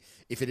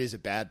 if it is a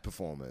bad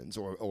performance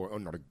or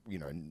not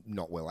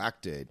not well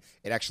acted,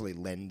 it actually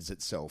lends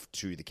itself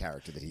to the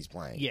character that he's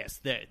playing.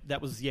 Yes,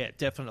 that was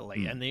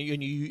definitely, and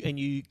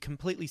you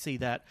completely see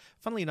that.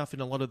 Funnily enough, in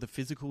a lot of the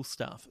physical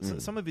stuff, so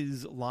some of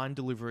his line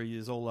delivery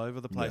is all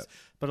over the place,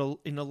 but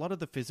in a lot of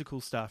the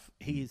physical stuff,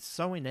 he is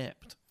so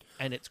inept,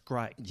 and it's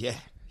great. Yeah.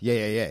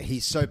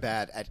 He's so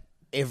bad at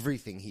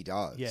everything he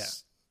does. Yeah.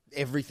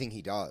 Everything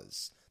he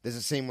does. There's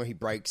a scene where he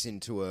breaks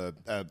into a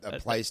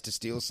place to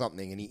steal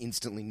something and he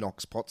instantly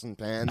knocks pots and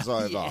pans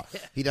over.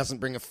 He doesn't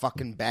bring a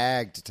fucking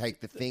bag to take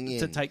the thing in.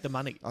 To take the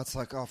money. Oh, it's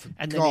like, oh, for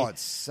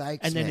God's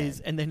sakes, and then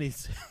man.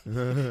 his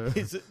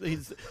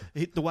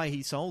the way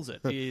he solves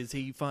it is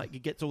he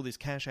gets all this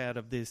cash out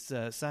of this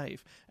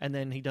safe, and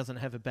then he doesn't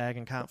have a bag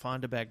and can't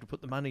find a bag to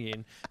put the money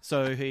in.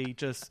 So he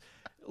just,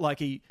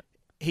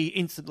 he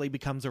instantly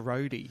becomes a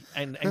roadie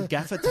and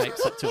gaffer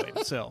tapes it to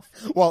himself.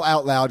 While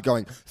out loud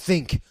going,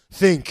 think,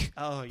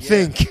 oh, yeah.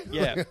 think.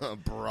 Yeah. Oh,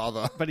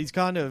 brother. But he's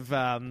kind of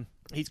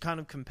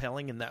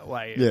compelling in that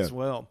way as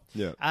well.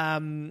 Yeah.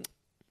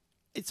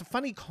 It's a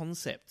funny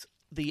concept,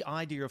 the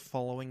idea of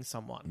following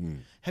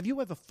someone. Have you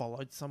ever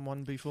followed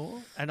someone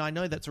before? And I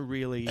know that's a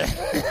really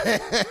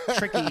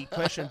tricky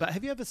question, but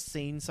have you ever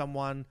seen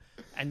someone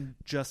and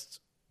just...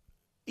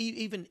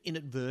 even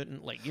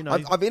inadvertently,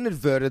 I've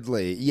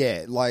inadvertently,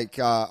 I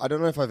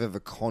don't know if I've ever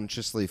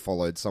consciously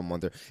followed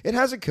someone through. It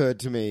has occurred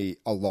to me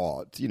a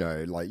lot,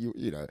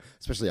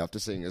 especially after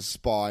seeing a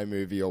spy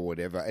movie or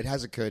whatever. It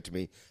has occurred to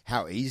me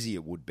how easy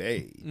it would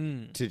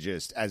be to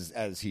just,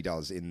 as he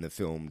does in the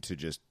film, to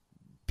just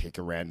pick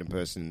a random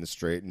person in the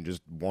street and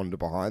just wander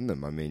behind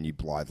them. I mean, you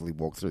blithely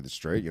walk through the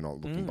street, you're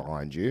not looking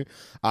behind you.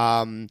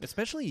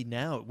 Especially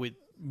now with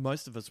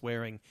most of us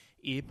wearing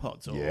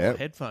earpods or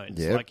headphones.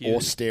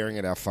 Or staring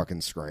at our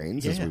fucking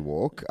screens as we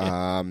walk.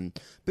 But,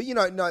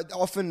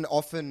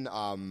 often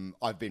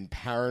I've been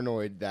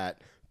paranoid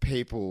that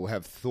people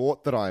have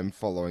thought that I'm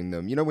following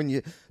them.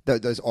 When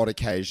those odd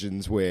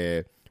occasions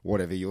where,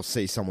 whatever, you'll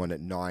see someone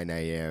at 9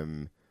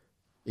 a.m.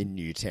 in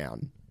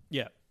Newtown.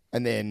 Yeah.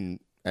 And then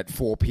at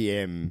 4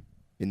 p.m.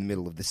 in the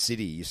middle of the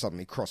city, you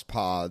suddenly cross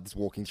paths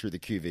walking through the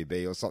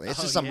QVB or something. It's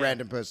just some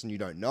random person you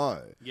don't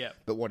know. Yeah.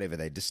 But whatever,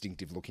 they're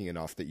distinctive looking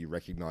enough that you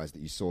recognise that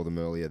you saw them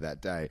earlier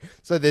that day.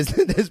 So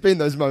there's been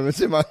those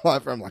moments in my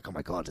life where I'm like, oh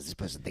my God, does this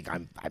person think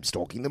I'm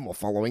stalking them or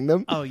following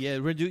them? Oh, yeah.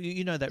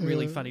 You know that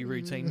really funny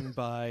routine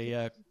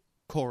by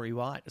Corey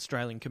White,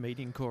 Australian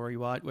comedian Corey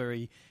White, where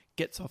he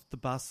gets off the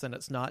bus and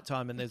it's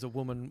nighttime and there's a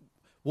woman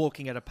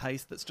walking at a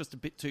pace that's just a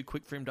bit too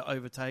quick for him to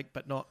overtake,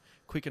 but not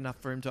quick enough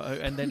for him to...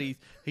 and then he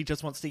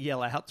just wants to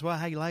yell out to her,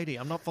 hey, lady,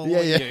 I'm not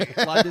following you.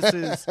 Like,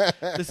 this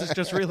is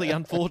just really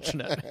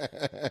unfortunate.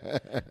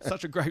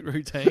 Such a great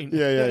routine.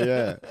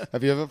 Yeah.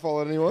 Have you ever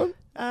followed anyone?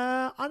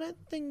 I don't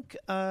think...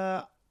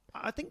 I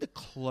think the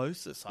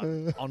closest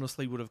I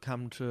honestly would have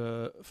come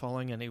to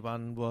following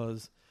anyone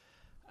was...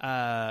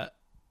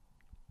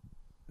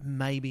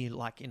 maybe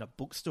like in a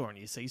bookstore and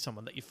you see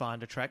someone that you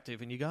find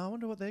attractive and you go, I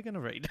wonder what they're going to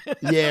read.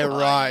 Yeah,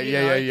 right.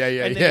 Yeah.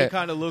 And then you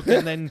kind of look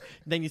and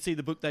then you see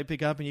the book they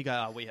pick up and you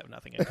go, oh, we have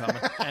nothing in common.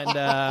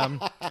 And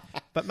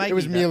but maybe it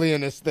was merely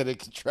an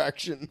aesthetic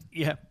attraction.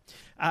 Yeah.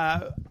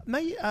 I've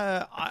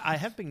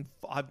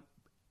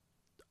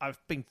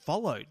been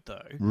followed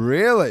though.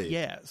 Really?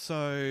 Yeah.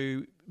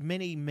 So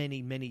many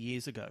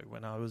years ago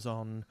when I was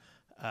on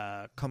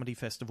Comedy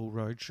Festival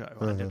Roadshow.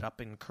 I ended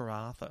up in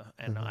Karratha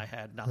and I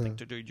had nothing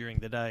to do during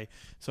the day.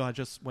 So I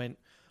just went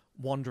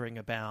wandering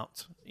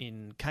about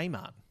in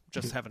Kmart,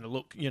 just having a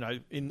look,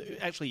 in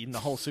the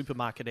whole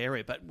supermarket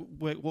area, but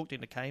we walked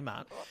into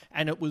Kmart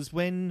and it was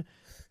when...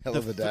 Hell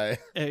of a day.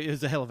 It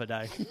was a hell of a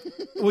day.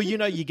 Well,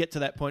 you get to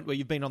that point where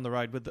you've been on the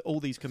road with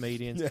all these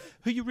comedians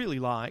who you really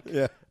like,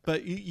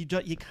 but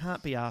you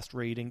can't be asked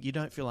reading. You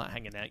don't feel like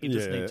hanging out. You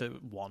just need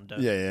to wander.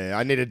 Yeah.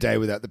 I need a day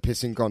without the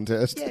pissing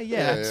contest.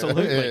 Yeah,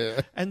 absolutely.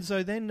 Yeah. And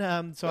so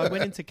then, so I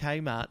went into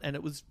Kmart, and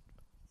it was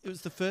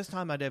the first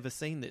time I'd ever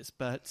seen this,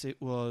 but it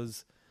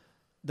was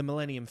the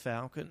Millennium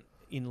Falcon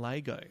in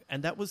Lego,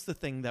 and that was the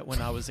thing that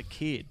when I was a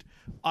kid,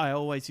 I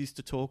always used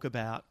to talk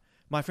about.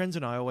 My friends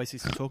and I always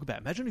used to talk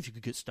about, imagine if you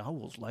could get Star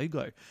Wars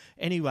Lego.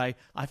 Anyway,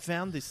 I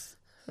found this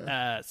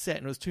set,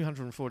 and it was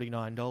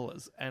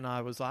 $249, and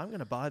I was like, I'm going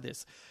to buy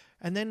this.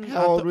 And then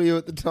How old were you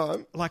at the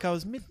time? Like I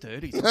was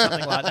mid-30s or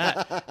something like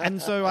that. And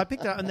so I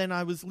picked it up, and then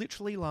I was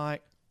literally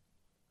like,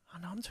 oh,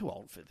 no, I'm too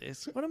old for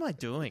this. What am I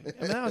doing?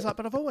 And then I was like,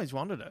 but I've always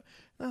wanted it.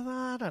 And I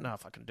thought, I don't know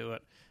if I can do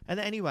it. And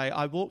anyway,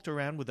 I walked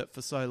around with it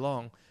for so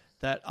long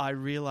that I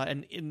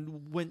realized,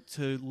 and went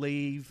to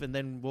leave and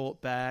then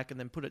walked back and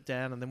then put it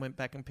down and then went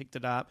back and picked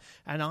it up.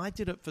 And I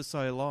did it for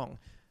so long,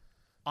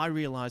 I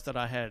realized that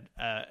I had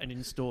an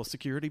in-store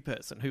security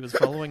person who was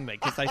following me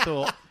because they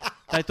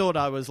thought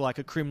I was like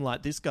a crim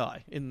like this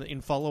guy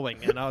in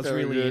following, and I was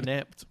Very really good.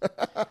 inept.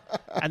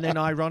 And then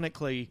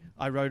ironically,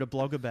 I wrote a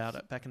blog about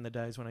it back in the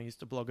days when I used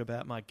to blog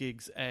about my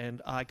gigs,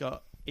 and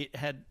it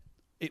had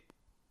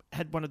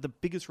one of the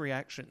biggest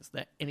reactions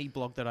that any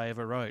blog that I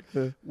ever wrote,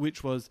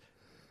 which was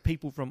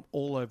people from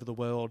all over the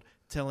world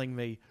telling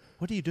me,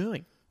 "What are you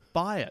doing?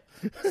 Buy it."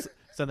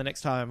 So the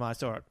next time I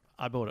saw it,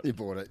 I bought it. You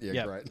bought it,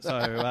 yeah, great.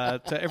 So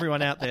to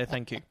everyone out there,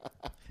 thank you.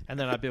 And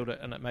then I built it,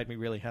 and it made me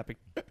really happy.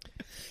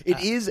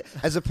 It is,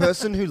 as a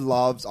person who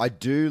I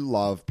do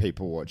love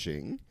people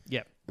watching.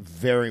 Yep.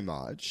 Very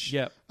much.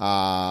 Yep.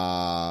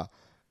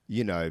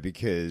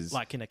 Because...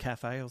 Like in a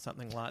cafe or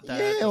something like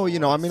that. Yeah, or,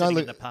 I mean, I live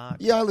in the park.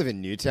 Yeah, I live in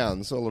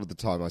Newtown, so a lot of the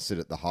time I sit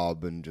at the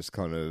hub and just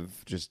kind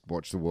of just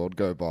watch the world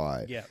go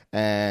by. Yeah.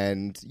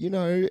 And,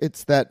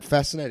 it's that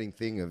fascinating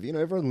thing of,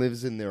 everyone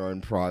lives in their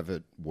own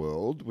private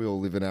world. We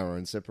all live in our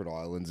own separate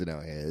islands in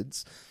our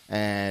heads.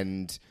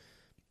 And...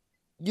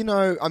 we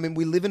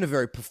live in a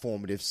very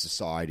performative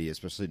society,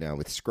 especially now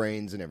with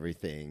screens and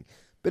everything.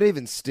 But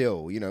even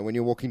still, when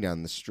you're walking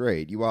down the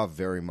street, you are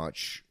very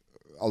much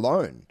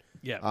alone.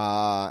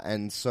 Yeah.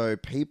 And so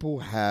people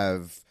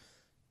have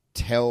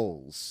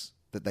tells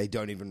that they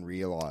don't even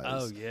realize.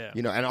 Oh, yeah.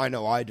 And I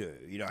know I do.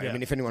 I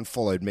mean, if anyone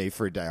followed me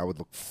for a day, I would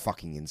look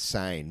fucking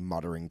insane,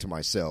 muttering to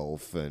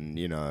myself and,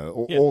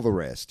 all the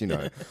rest,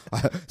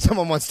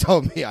 Someone once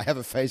told me I have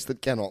a face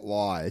that cannot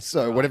lie.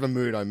 So whatever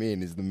mood I'm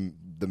in is the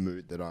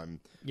mood that I'm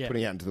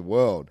putting out into the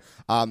world.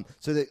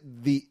 So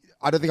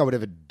I don't think I would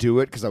ever do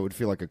it because I would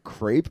feel like a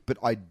creep, but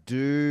I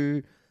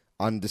do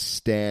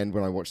understand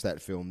when I watch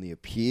that film the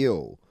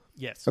appeal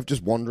of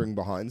just wandering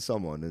behind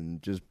someone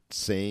and just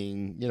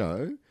seeing,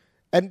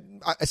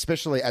 and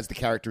especially as the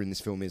character in this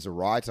film is a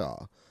writer,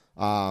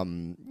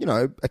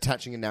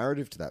 attaching a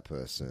narrative to that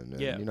person.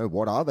 And,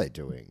 what are they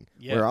doing?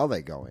 Yeah. Where are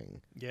they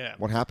going? Yeah.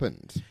 What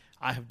happened?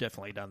 I have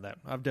definitely done that.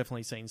 I've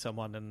definitely seen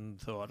someone and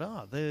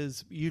thought,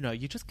 there's, you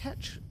just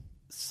catch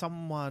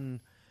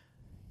someone,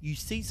 you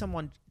see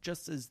someone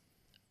just as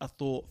a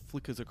thought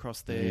flickers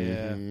across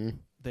their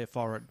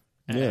forehead.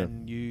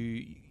 And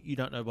you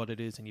don't know what it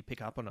is, and you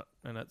pick up on it,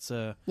 and it's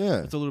a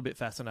little bit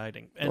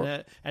fascinating.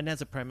 And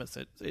as a premise,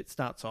 it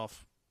starts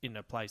off in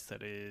a place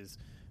that is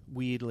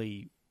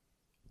weirdly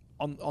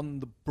on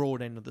the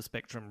broad end of the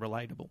spectrum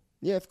relatable.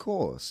 Yeah, of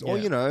course. Yeah.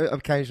 Or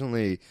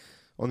occasionally,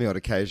 on the odd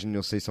occasion,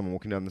 you'll see someone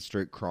walking down the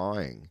street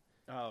crying.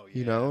 Oh,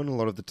 yeah. And a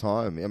lot of the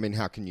time, I mean,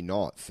 how can you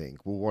not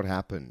think? Well, what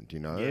happened?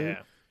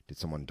 Yeah. Did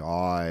someone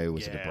die?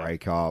 Was it a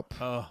breakup?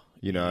 Oh.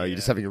 You're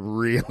just having a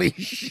really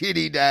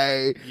shitty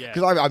day.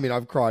 Because,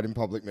 I've cried in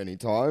public many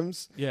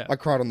times. Yeah. I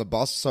cried on the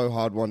bus so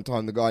hard one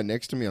time, the guy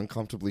next to me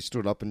uncomfortably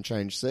stood up and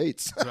changed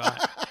seats.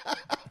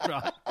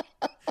 Right.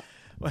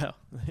 Well,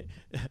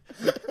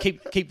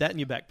 keep that in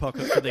your back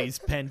pocket for these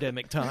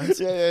pandemic times.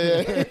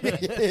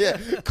 Yeah.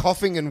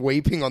 Coughing and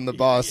weeping on the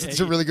bus. It's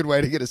a really good way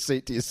to get a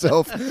seat to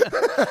yourself.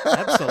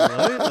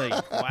 Absolutely.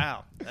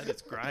 Wow. That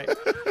is great.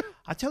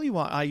 I tell you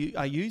what, I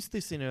used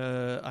this in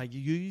a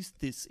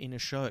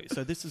show.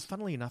 So this is,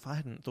 funnily enough, I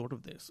hadn't thought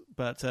of this,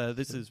 but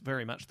this is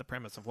very much the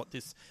premise of what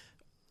this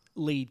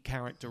lead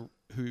character,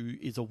 who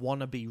is a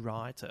wannabe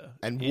writer,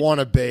 and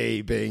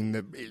wannabe being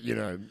the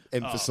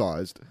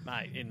emphasized,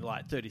 mate, in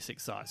like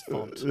 36 size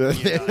font,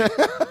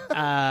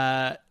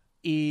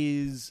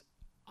 is.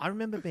 I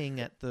remember being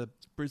at the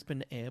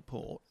Brisbane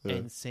airport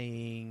and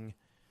seeing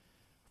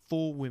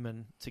 4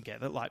 women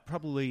together, like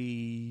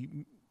probably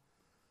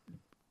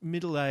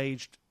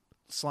middle-aged,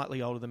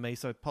 slightly older than me,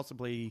 so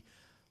possibly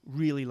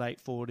really late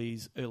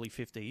 40s, early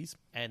 50s,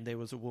 and there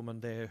was a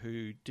woman there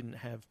who didn't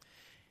have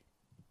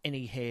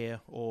any hair,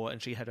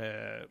 and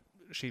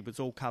she was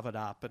all covered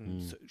up,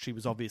 and she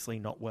was obviously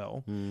not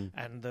well.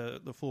 And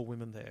the 4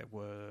 women there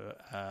were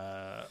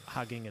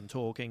hugging and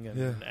talking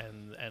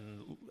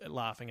and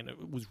laughing, and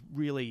it was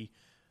really,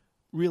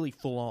 really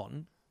full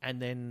on.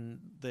 And then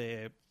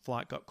their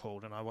flight got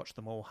called, and I watched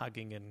them all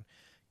hugging and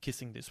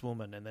kissing this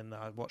woman, and then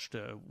I watched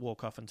her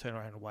walk off and turn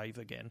around and wave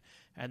again,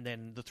 and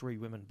then the 3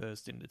 women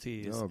burst into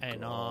tears,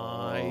 and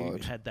I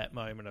had that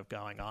moment of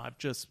going, I've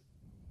just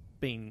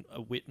been a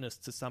witness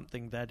to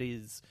something that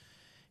is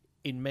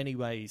in many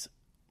ways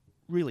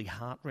really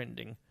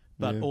heartrending,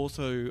 but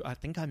also I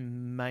think I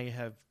may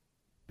have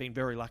been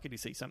very lucky to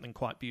see something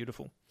quite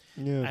beautiful.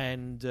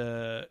 And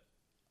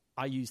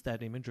I used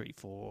that imagery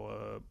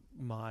for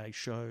my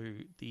show,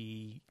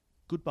 The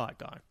Goodbye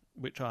Guy,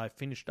 which I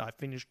finished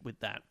with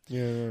that.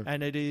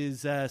 And it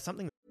is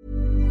something.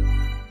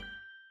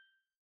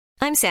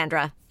 I'm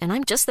Sandra, and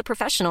I'm just the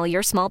professional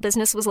your small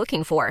business was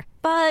looking for.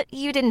 But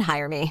you didn't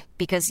hire me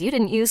because you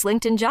didn't use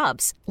LinkedIn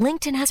Jobs.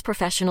 LinkedIn has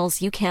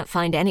professionals you can't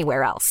find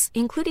anywhere else,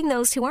 including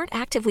those who aren't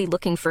actively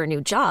looking for a new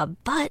job,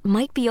 but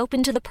might be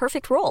open to the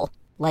perfect role,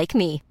 like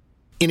me.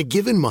 In a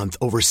given month,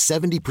 over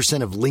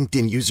 70% of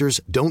LinkedIn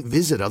users don't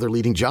visit other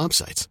leading job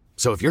sites.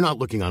 So if you're not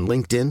looking on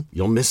LinkedIn,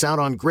 you'll miss out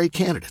on great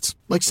candidates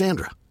like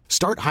Sandra.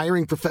 Start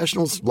hiring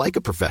professionals like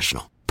a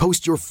professional.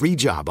 Post your free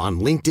job on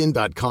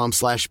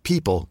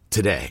linkedin.com/people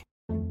today.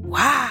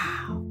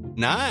 Wow.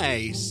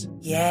 Nice.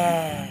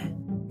 Yeah.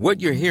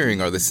 What you're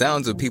hearing are the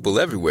sounds of people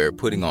everywhere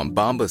putting on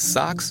Bombas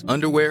socks,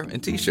 underwear,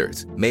 and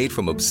T-shirts made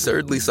from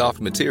absurdly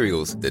soft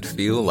materials that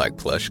feel like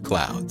plush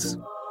clouds.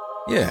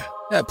 Yeah,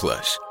 that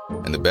plush.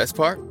 And the best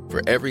part?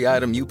 For every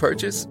item you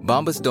purchase,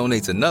 Bombas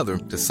donates another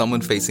to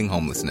someone facing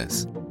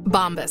homelessness.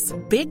 Bombas.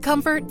 Big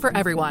comfort for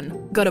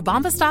everyone. Go to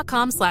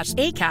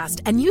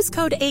bombas.com/ACAST and use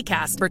code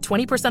ACAST for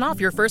 20%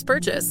 off your first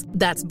purchase.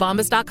 That's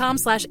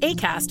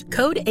bombas.com/ACAST.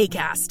 Code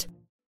ACAST.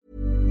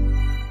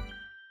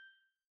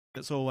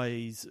 It's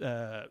always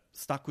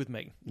stuck with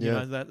me.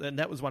 Yeah. You know,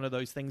 that was one of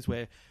those things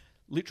where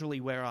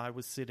literally where I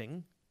was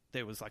sitting,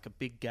 there was like a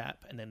big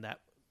gap, and then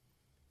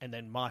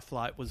my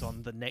flight was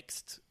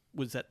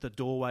was at the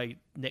doorway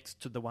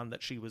next to the one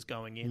that she was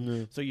going in.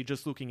 Yeah. So you're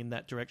just looking in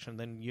that direction.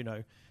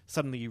 Then,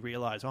 suddenly you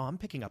realize, I'm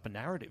picking up a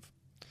narrative.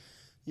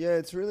 Yeah,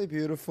 it's really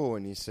beautiful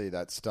when you see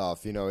that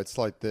stuff. It's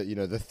like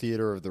the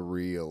theater of the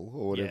real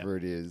or whatever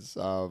it is.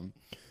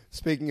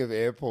 Speaking of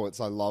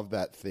airports, I love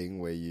that thing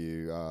where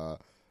you're on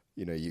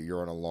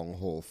a long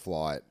haul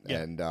flight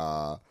and,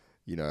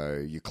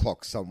 you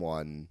clock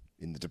someone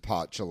in the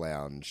departure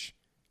lounge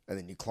and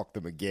then you clock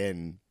them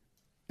again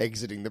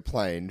exiting the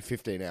plane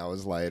 15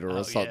 hours later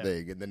or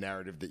something, and the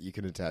narrative that you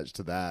can attach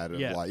to that of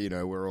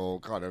we're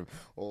all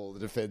all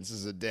the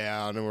defenses are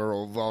down and we're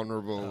all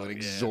vulnerable and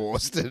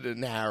exhausted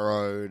and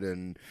harrowed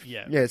and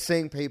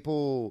seeing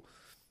people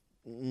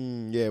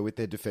with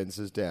their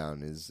defenses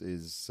down is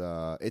it's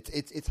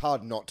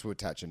hard not to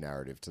attach a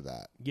narrative to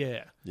that,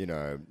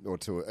 or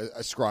to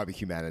ascribe a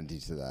humanity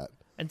to that.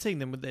 And seeing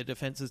them with their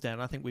defenses down,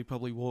 I think we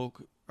probably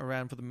walk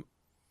around for the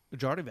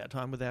majority of our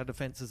time with our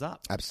defenses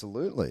up.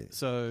 Absolutely.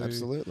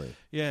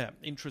 Yeah,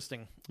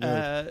 interesting.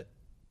 Yeah.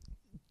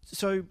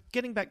 So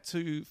getting back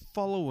to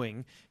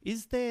following,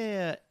 is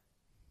there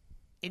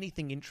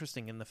anything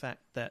interesting in the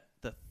fact that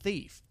the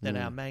thief, that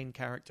our main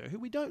character, who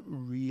we don't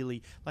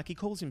really like, he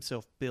calls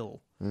himself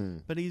Bill,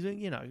 but he's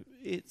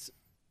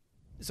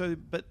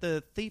but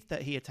the thief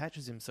that he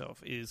attaches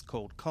himself is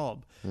called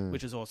Cobb,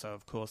 which is also,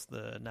 of course,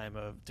 the name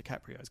of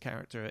DiCaprio's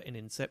character in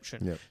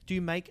Inception. Yep. Do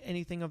you make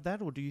anything of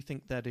that, or do you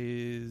think that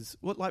is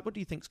what do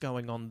you think's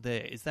going on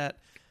there? Is that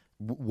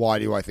why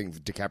do I think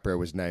DiCaprio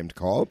was named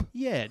Cobb?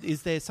 Yeah,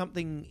 is there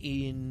something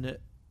in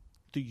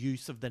the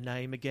use of the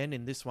name again?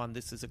 In this one,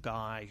 this is a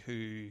guy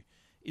who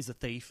is a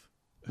thief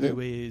who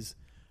is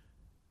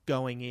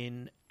going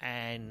in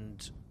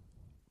and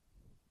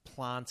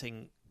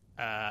planting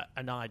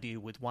an idea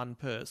with one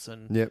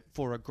person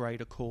for a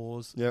greater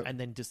cause and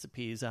then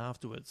disappears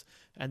afterwards.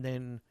 And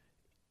then,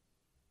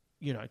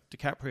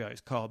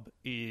 DiCaprio's Cobb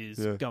is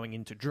going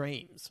into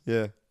dreams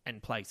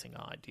and placing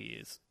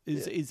ideas. Am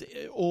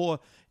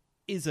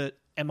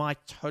I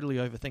totally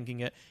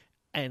overthinking it?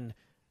 And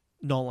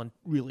Nolan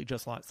really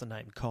just likes the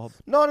name Cobb.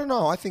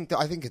 No. I think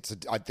it's a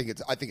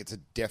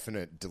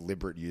definite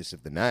deliberate use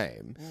of the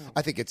name.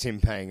 I think it's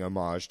him paying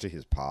homage to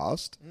his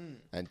past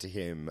and to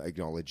him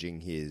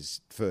acknowledging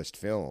his first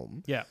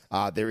film. Yeah.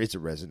 There is a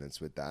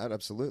resonance with that,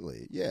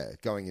 absolutely. Yeah,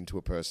 going into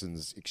a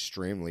person's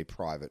extremely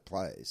private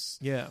place.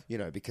 Yeah.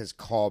 Because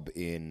Cobb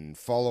in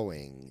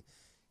Following,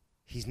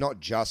 he's not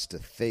just a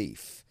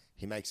thief.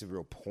 He makes a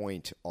real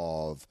point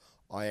of,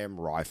 I am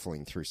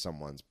rifling through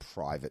someone's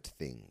private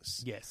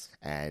things. Yes.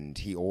 And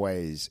he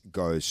always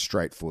goes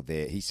straight for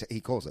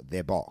he calls it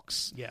their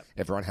box. Yeah.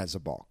 Everyone has a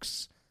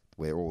box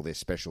where all their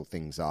special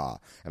things are.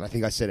 And I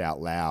think I said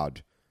out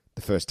loud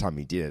the first time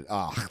he did it,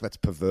 that's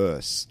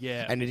perverse.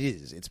 Yeah. And it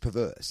is. It's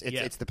perverse.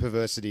 It's the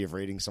perversity of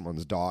reading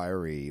someone's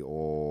diary,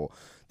 or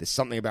there's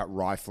something about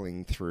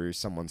rifling through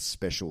someone's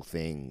special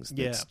things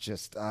that's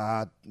just,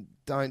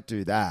 don't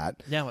do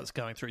that. Now it's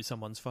going through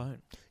someone's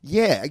phone.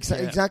 Yeah,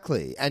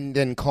 exactly. And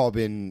then Cobb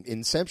in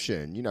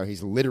Inception,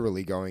 he's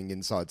literally going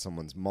inside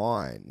someone's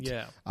mind.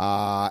 Yeah.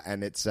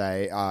 And it's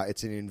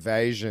an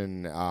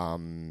invasion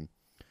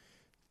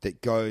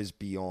that goes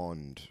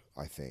beyond,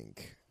 I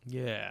think.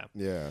 Yeah.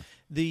 Yeah.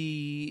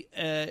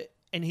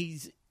 And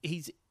he's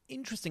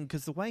interesting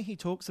because the way he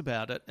talks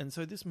about it, and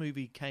so this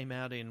movie came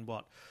out in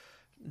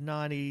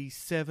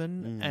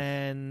 97,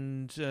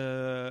 and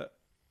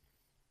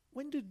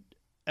when did?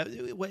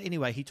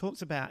 Anyway, he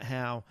talks about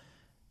how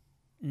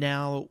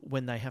now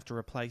when they have to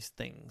replace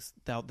things,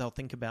 they'll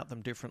think about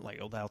them differently,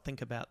 or they'll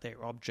think about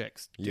their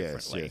objects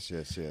differently.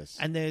 Yes.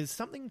 And there's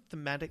something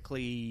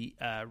thematically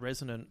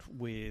resonant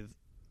with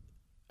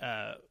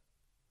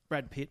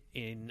Brad Pitt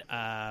in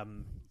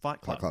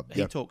Fight Club.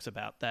 He talks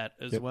about that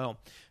as well.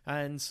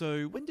 And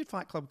so when did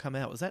Fight Club come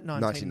out? Was that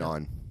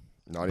 99?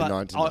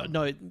 1999.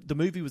 No, the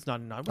movie was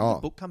 99. When did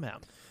the book come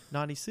out?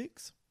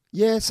 96?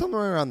 Yeah,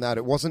 somewhere around that.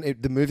 It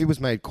wasn't. The movie was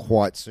made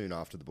quite soon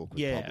after the book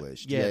was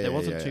published. Yeah, there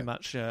wasn't too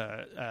much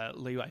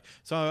leeway.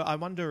 So I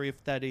wonder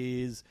if that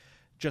is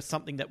just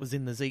something that was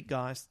in the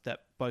Zeitgeist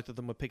that both of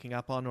them were picking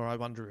up on, or I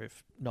wonder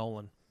if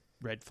Nolan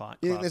read Fight Club.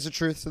 You think there's a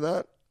truth to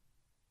that?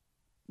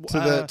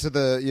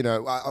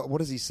 What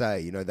does he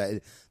say? You know,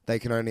 they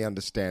can only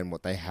understand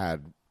what they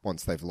had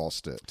once they've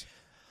lost it.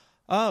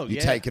 Oh,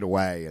 you take it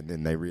away, and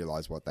then they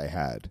realize what they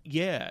had.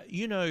 Yeah,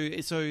 you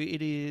know, so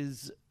it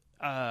is.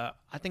 I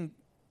think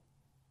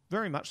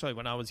very much so.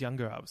 When I was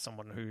younger, I was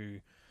someone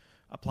who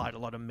applied a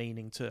lot of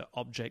meaning to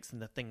objects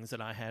and the things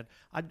that I had.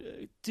 I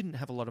didn't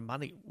have a lot of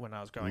money when I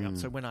was growing up,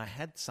 so when I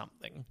had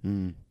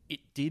something,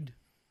 it did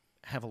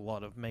have a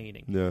lot of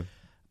meaning. Yeah,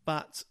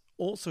 but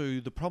also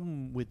the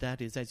problem with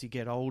that is as you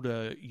get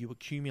older, you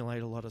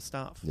accumulate a lot of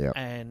stuff. Yeah,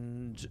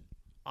 and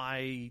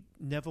I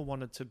never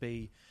wanted to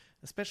be.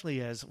 Especially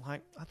as,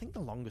 like, I think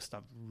the longest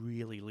I've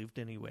really lived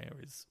anywhere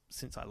is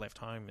since I left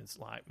home is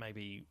like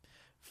maybe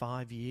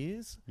 5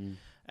 years.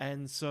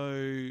 And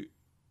so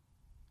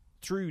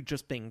through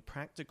just being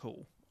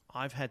practical,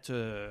 I've had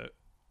to,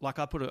 like,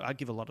 I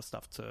give a lot of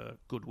stuff to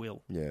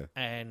Goodwill. Yeah.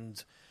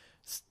 And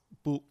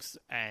books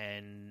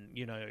and,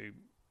 you know,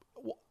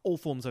 all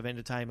forms of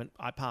entertainment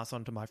I pass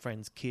on to my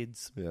friends'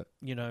 kids,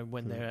 you know,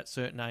 when they're at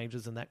certain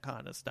ages and that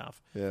kind of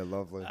stuff. Yeah,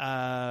 lovely.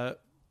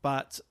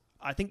 But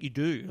I think you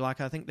do. Like,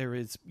 I think there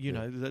is, you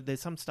know, there's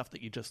some stuff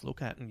that you just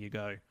look at and you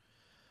go,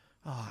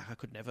 oh, I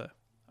could never.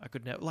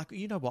 Like,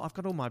 you know what? I've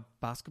got all my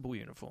basketball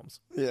uniforms.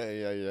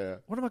 Yeah.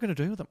 What am I going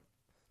to do with them?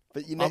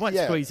 But you know, I won't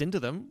squeeze into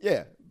them.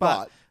 Yeah.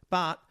 But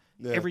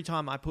every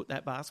time I put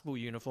that basketball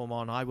uniform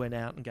on, I went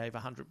out and gave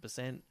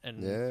 100%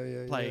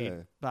 and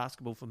played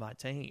basketball for my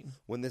team.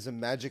 When there's a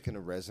magic and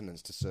a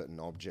resonance to certain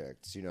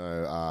objects, you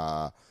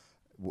know,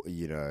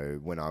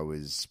 when I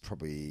was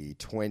probably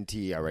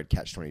 20, I read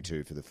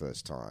Catch-22 for the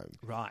first time.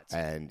 Right.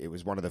 And it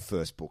was one of the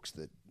first books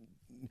that,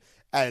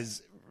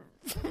 as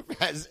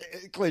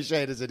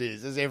cliched as it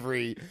is, as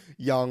every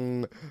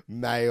young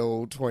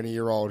male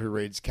 20-year-old who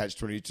reads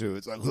Catch-22,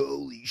 it's like,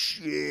 holy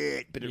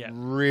shit. But it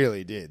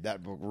really did.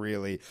 That book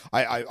really...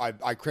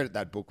 I credit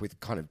that book with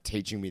kind of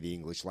teaching me the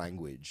English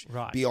language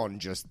beyond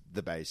just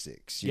the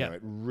basics. You know,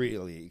 it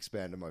really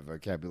expanded my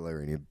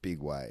vocabulary in a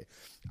big way.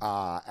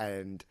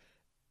 And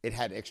it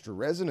had extra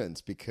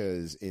resonance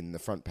because in the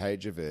front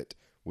page of it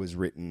was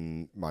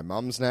written my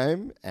mum's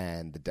name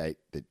and the date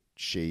that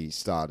she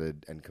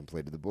started and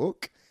completed the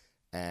book,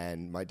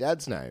 and my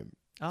dad's name.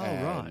 Oh,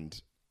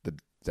 and the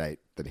date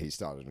that he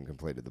started and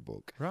completed the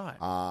book. Right.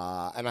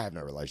 And I have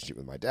no relationship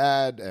with my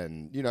dad,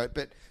 and, you know,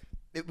 but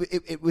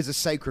it was a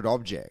sacred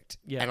object.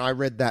 Yeah. And I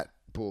read that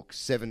book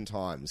 7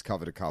 times,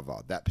 cover to cover,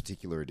 that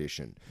particular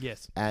edition.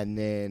 Yes. And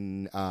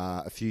then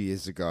a few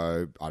years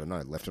ago, I don't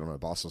know, left it on a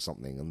bus or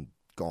something and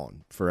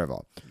gone forever.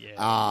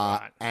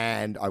 Yeah.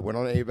 And I went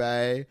on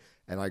eBay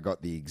and I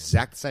got the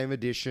exact same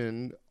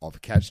edition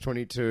of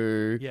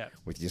Catch-22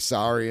 with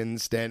Yossarian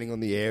standing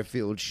on the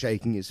airfield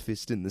shaking his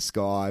fist in the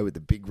sky with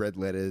the big red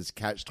letters,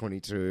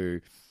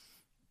 Catch-22.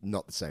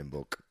 Not the same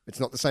book. It's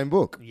not the same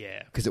book.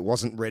 Yeah. Because it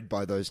wasn't read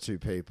by those two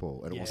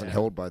people and it wasn't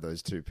held by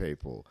those two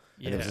people.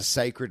 Yeah. And there was a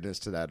sacredness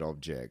to that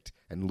object.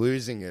 And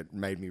losing it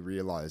made me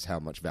realize how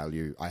much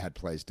value I had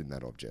placed in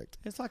that object.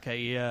 It's like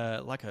it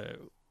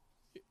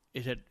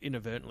had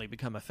inadvertently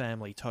become a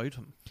family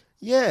totem.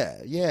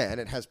 Yeah, and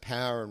it has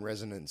power and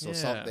resonance or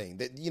something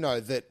that, you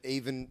know, that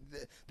even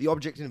the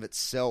object in of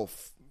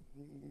itself,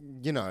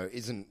 you know,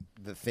 isn't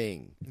the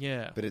thing.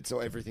 Yeah. But it's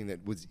everything that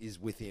is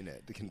within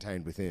it,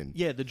 contained within.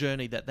 Yeah, the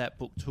journey that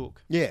book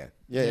took. Yeah.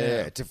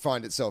 To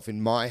find itself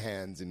in my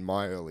hands in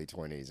my early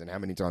 20s and how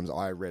many times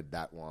I read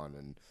that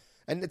one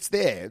and it's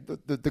there.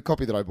 The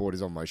copy that I bought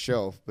is on my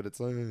shelf, but it's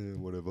like,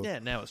 whatever. Yeah,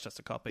 now it's just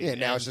a copy. Yeah,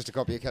 now it's just a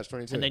copy of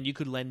Catch-22. And then you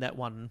could lend that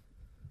one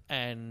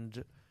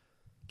and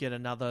get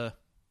another,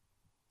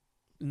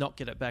 not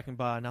get it back and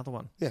buy another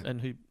one. Yeah.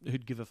 And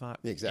who'd give a fuck?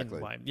 Exactly.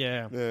 In a way.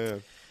 Yeah.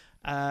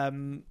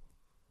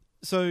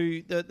 So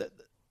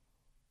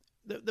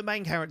the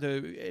main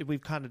character,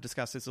 we've kind of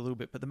discussed this a little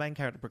bit, but the main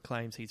character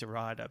proclaims he's a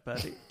writer,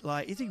 but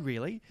is he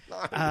really?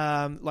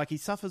 No. Like, he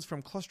suffers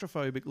from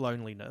claustrophobic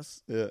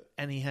loneliness. Yeah.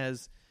 And he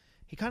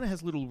kind of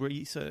has little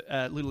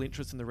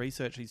interest in the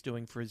research he's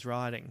doing for his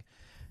writing.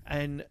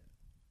 And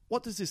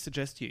what does this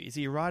suggest to you? Is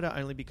he a writer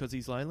only because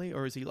he's lonely,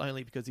 or is he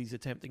lonely because he's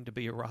attempting to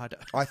be a writer?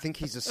 I think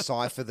he's a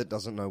cipher that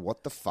doesn't know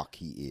what the fuck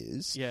he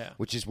is. Yeah.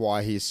 Which is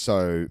why he's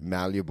so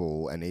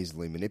malleable and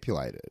easily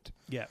manipulated.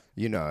 Yeah.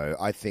 You know,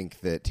 I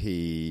think that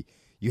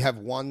you have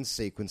one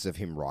sequence of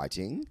him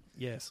writing.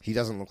 Yes. He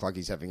doesn't look like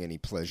he's having any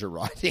pleasure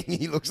writing.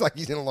 He looks like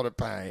he's in a lot of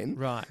pain.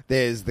 Right.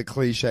 There's the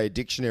cliche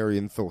dictionary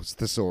and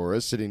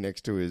thesaurus sitting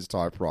next to his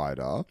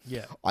typewriter.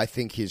 Yeah. I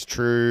think his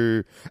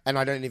true... And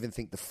I don't even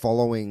think the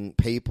following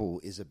people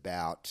is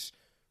about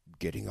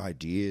getting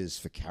ideas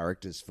for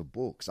characters for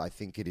books. I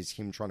think it is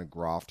him trying to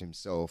graft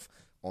himself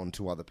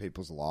onto other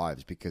people's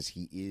lives because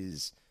he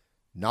is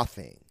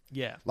nothing.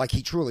 Yeah. Like,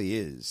 he truly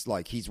is.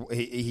 Like, he's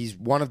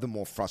one of the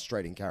more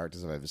frustrating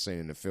characters I've ever seen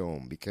in a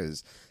film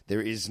because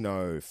there is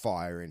no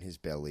fire in his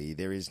belly.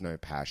 There is no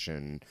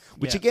passion,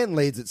 which again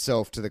leads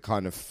itself to the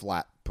kind of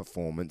flat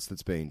performance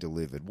that's being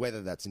delivered.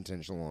 Whether that's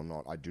intentional or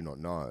not, I do not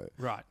know.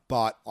 Right.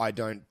 But I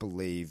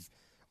believe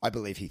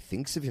he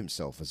thinks of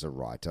himself as a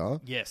writer.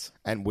 Yes.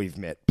 And we've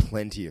met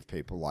plenty of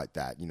people like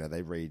that. You know,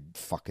 they read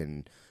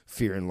fucking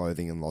Fear and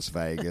Loathing in Las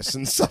Vegas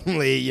and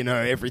suddenly, you know,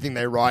 everything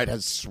they write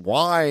has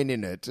swine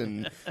in it.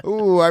 And,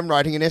 ooh, I'm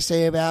writing an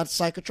essay about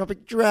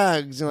psychotropic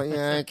drugs. And like,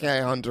 yeah,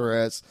 okay, Hunter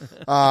S.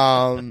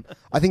 I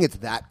think it's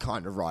that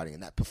kind of writing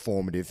and that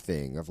performative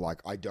thing of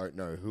like, I don't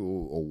know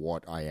who or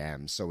what I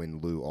am, so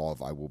in lieu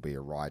of, I will be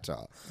a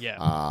writer. Yeah.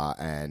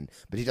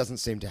 But he doesn't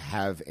seem to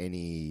have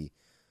any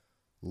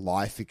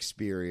life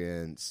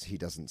experience. He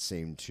doesn't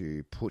seem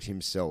to put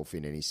himself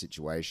in any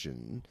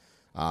situation.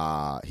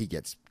 He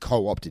gets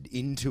co-opted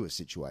into a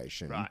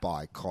situation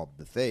by Cobb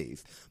the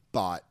thief.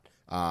 But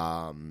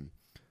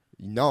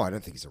no, I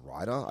don't think he's a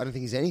writer. I don't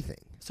think he's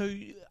anything. So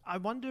I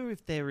wonder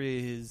if there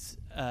is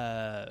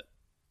a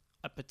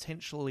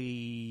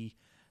potentially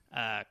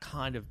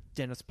kind of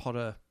Dennis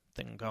Potter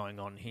thing going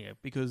on here,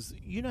 because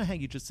you know how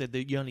you just said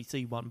that you only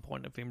see one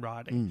point of him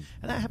writing,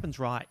 and that happens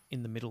right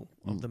in the middle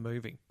of the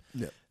movie.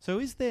 Yeah. So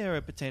is there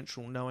a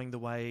potential, knowing the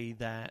way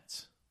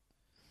that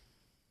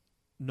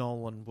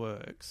Nolan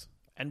works,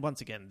 and once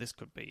again, this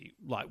could be,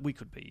 like,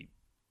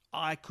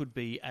 I could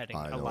be adding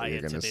a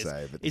layer to this.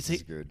 Say, but this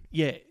is good.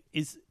 Yeah.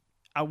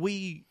 Are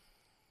we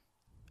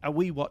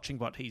watching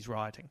what he's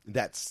writing?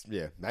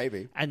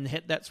 Maybe. And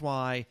that's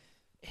why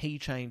he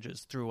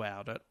changes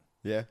throughout it.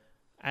 Yeah.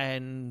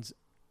 And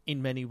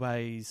in many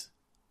ways,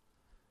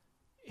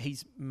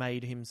 he's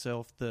made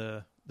himself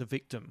the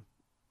victim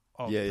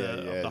of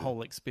the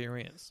whole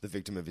experience. The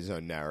victim of his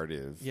own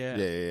narrative. Yeah.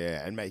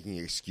 Yeah. And making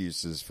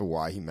excuses for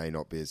why he may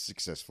not be as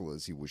successful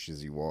as he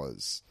wishes he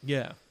was.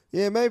 Yeah.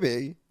 Yeah,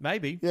 maybe.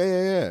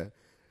 Yeah.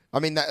 I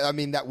mean,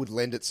 that would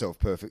lend itself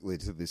perfectly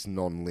to this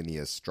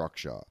non-linear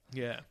structure.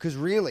 Yeah. Because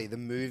really, the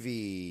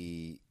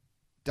movie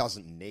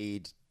doesn't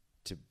need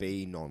to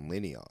be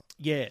non-linear.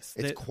 Yes.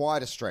 It's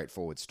quite a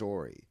straightforward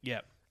story.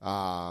 Yeah.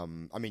 I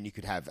mean, you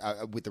could have,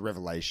 with the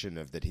revelation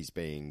of that he's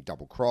being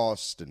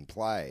double-crossed and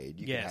played,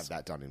 you could have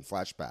that done in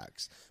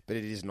flashbacks. But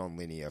it is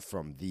non-linear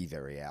from the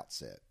very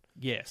outset.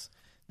 Yes.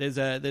 There's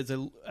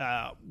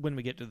when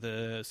we get to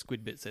the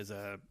squid bits, there's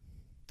a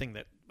thing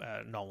that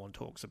Nolan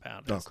talks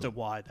about as to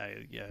why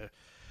they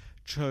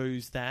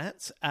chose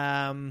that.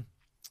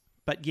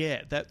 But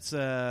yeah, that's,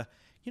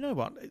 you know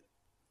what?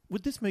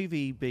 Would this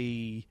movie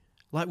be,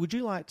 like, would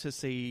you like to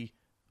see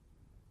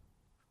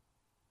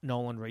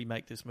Nolan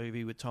remake this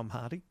movie with Tom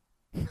Hardy?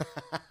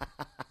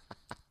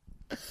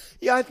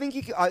 Yeah, I think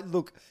you could.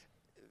 Look,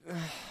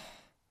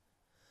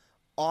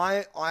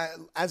 as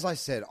I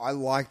said, I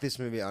like this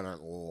movie. I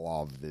don't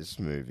love this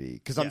movie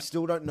because I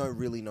still don't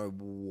really know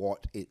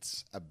what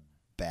it's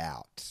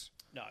about.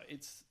 No,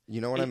 it's, you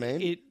know what I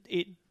mean?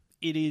 It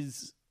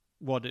is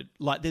what it,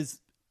 like, there's,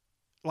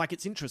 like,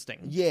 it's interesting.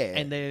 Yeah.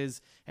 And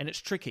it's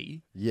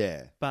tricky.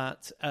 Yeah.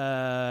 But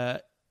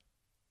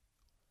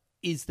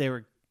is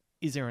there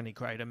any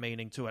greater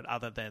meaning to it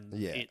other than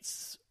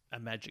it's a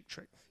magic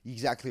trick?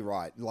 Exactly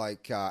right.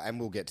 Like, and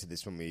we'll get to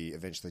this when we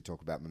eventually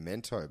talk about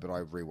Memento, but I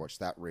rewatched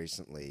that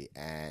recently,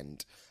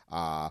 and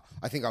I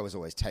think I was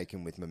always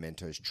taken with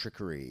Memento's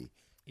trickery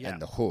and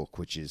the hook,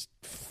 which is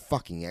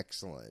fucking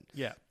excellent.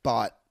 Yeah.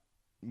 But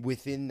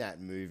within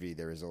that movie,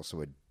 there is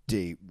also a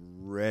deep,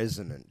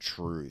 resonant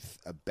truth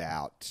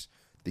about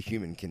the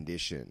human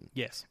condition.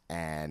 Yes.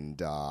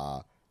 And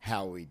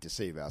how we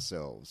deceive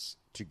ourselves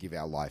to give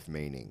our life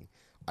meaning.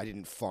 I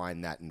didn't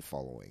find that in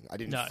Following. I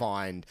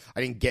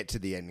didn't get to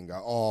the end and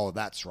go, oh,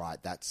 that's right.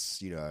 That's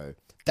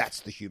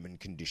the human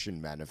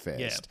condition manifest.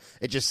 Yeah.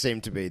 It just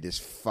seemed to be this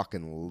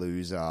fucking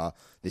loser,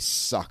 this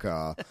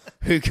sucker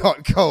who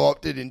got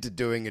co-opted into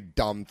doing a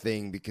dumb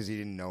thing because he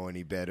didn't know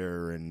any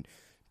better and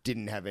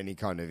didn't have any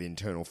kind of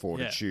internal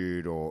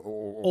fortitude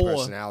or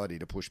personality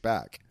to push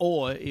back.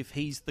 Or if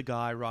he's the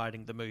guy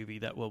writing the movie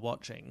that we're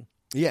watching,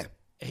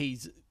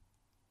 he's,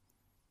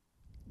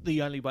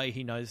 the only way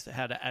he knows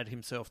how to add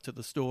himself to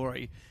the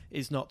story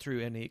is not through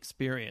any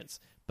experience,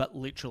 but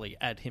literally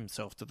add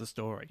himself to the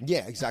story.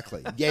 Yeah,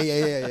 exactly.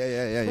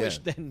 Yeah.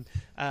 Which then,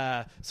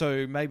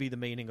 so maybe the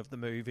meaning of the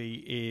movie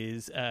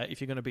is,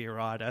 if you're going to be a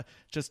writer,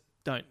 just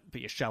don't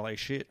be a shallow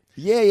shit.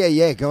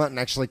 Yeah. Go out and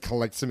actually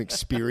collect some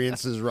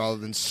experiences rather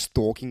than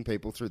stalking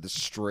people through the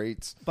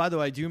streets. By the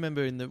way, do you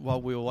remember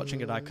while we were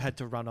watching it, I had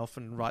to run off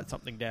and write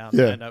something down,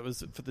 and it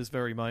was for this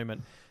very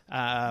moment.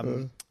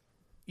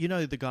 You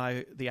know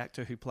the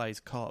actor who plays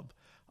Cobb?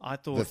 I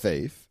thought the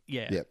thief.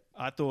 Yeah. Yep.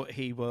 I thought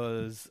he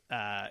was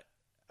the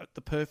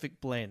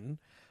perfect blend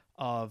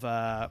of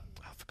I've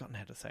forgotten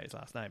how to say his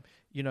last name.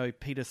 You know,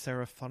 Peter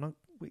Serafinowicz.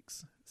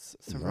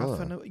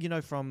 You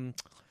know, from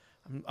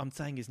I'm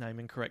saying his name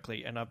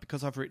incorrectly, and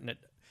because I've written it.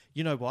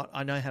 You know what?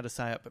 I know how to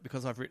say it, but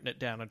because I've written it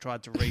down and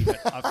tried to read it,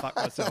 I fucked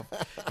myself.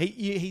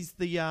 He's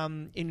the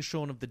in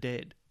Shaun of the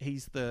Dead.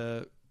 He's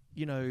the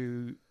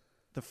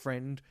the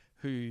friend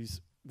who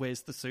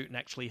wears the suit and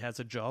actually has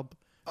a job.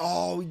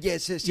 Oh,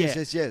 yes.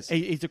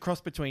 He's a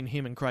cross between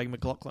him and Craig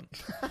McLachlan.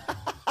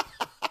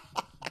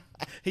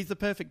 He's the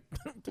perfect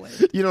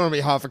blend. You don't want to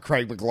be half a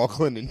Craig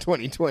McLachlan in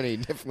 2020.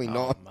 Definitely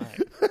not.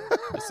 Mate.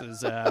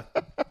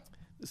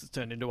 This has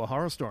turned into a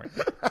horror story.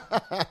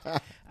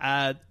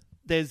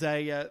 There's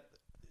a...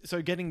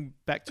 So getting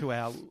back to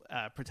our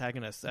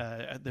protagonist,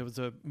 there was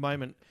a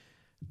moment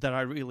that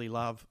I really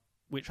love,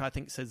 which I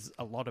think says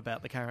a lot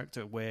about the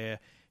character, where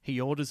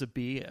he orders a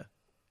beer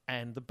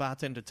and the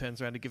bartender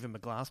turns around to give him a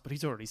glass, but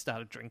he's already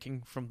started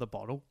drinking from the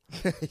bottle.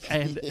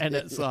 And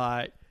it's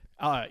like,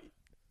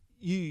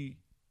 you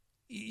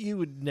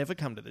would never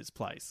come to this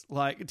place.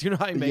 Like, do you know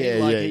what I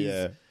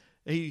mean?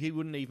 He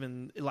wouldn't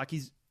even... Like,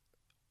 he's...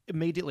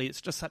 Immediately,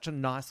 it's just such a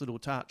nice little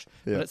touch.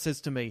 Yeah. But it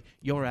says to me,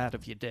 you're out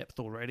of your depth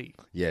already.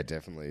 Yeah,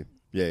 definitely.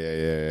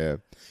 Yeah.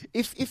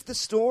 If the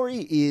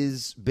story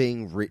is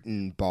being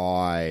written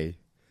by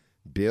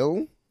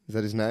Bill, is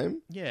that his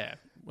name? Yeah.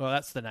 Well,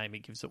 that's the name he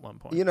gives at one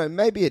point. You know,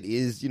 maybe it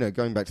is,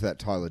 going back to that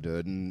Tyler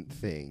Durden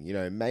thing,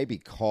 maybe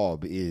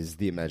Cobb is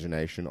the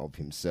imagination of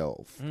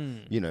himself.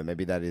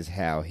 Maybe that is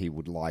how he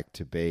would like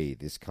to be,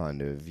 this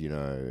kind of,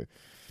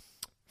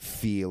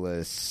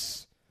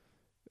 fearless...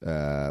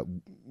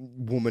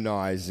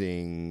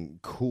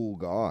 womanizing, cool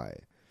guy.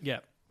 Yeah.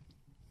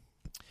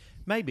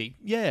 Maybe.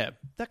 Yeah.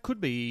 That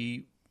could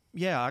be...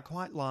 Yeah, I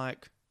quite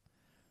like...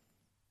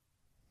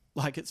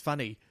 Like, it's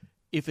funny.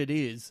 If it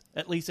is,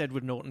 at least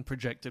Edward Norton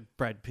projected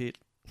Brad Pitt.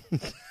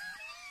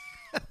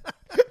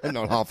 And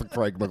not half a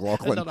Craig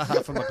McLachlan. And not a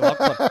half a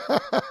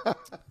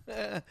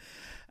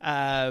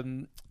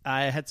McLachlan.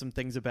 I had some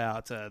things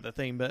about the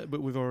theme, but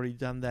we've already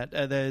done that.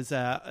 There's...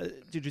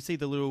 did you see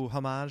the little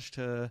homage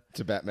to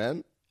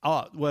Batman?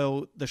 Oh,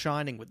 well, The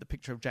Shining with the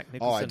picture of Jack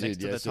Nicholson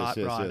next to the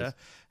typewriter. Yes.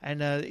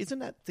 And isn't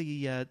that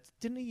the...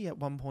 didn't he at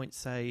one point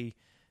say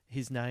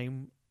his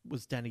name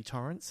was Danny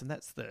Torrance? And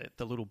that's the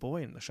little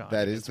boy in The Shining.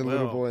 That is the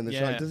little boy in The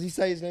Shining. Does he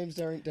say his name's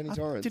Danny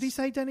Torrance? Did he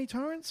say Danny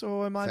Torrance,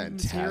 or am I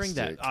mishearing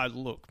that?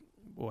 Look,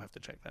 we'll have to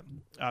check that.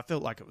 I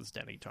felt like it was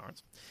Danny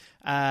Torrance.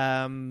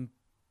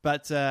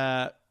 But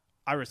I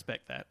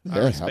respect that. I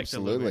respect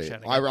absolutely.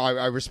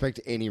 I respect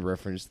any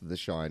reference to The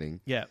Shining.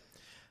 Yeah.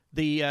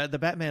 The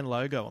Batman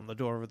logo on the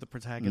door of the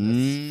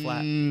protagonist's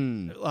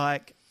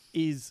flat,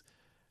 is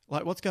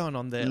what's going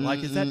on there?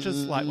 Like, is that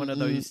just like one of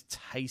those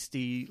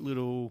tasty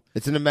little?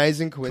 It's an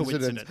amazing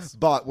coincidence.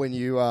 But when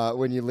you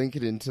link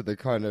it into the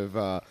kind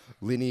of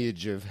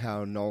lineage of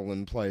how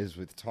Nolan plays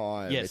with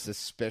time, it's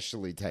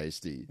especially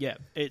tasty. Yeah,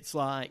 it's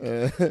like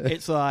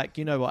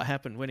you know what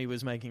happened when he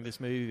was making this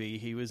movie?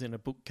 He was in a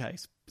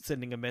bookcase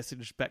sending a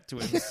message back to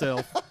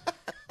himself.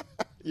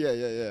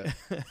 Yeah.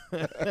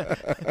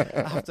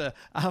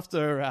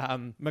 After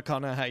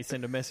McConaughey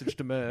sent a message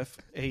to Murph,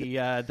 he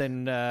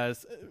then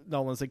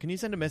Nolan said, "Can you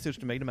send a message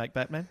to me to make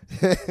Batman?"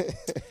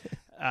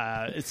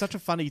 It's such a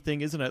funny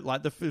thing, isn't it?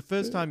 Like the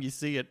first time you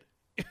see it,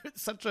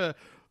 it's such a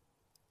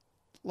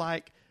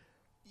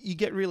you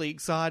get really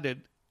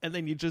excited, and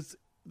then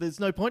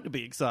there's no point to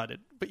be excited,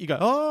 but you go,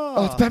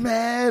 oh, it's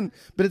Batman!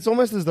 But it's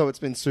almost as though it's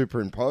been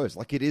superimposed.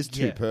 Like, it is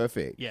too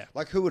perfect. Yeah.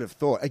 Like, who would have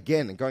thought?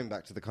 Again, going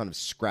back to the kind of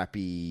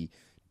scrappy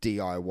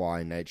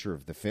DIY nature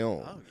of the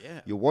film. Oh,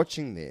 yeah. You're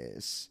watching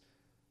this.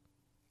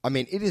 I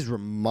mean, it is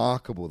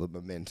remarkable that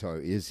Memento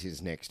is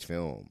his next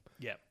film.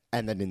 Yeah.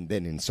 And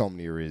then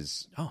Insomnia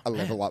is a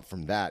level up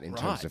from that in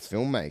terms of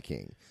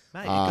filmmaking.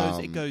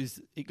 Mate, it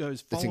goes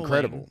following, it's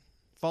incredible.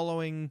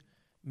 Following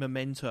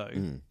Memento,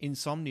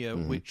 Insomnia,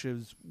 which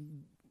is,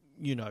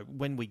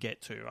 when we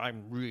get to,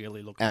 I'm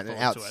really looking forward to it.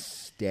 An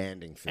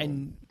outstanding film.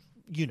 And,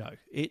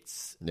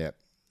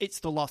 it's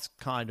the lost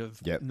kind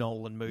of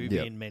Nolan movie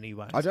in many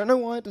ways. I don't know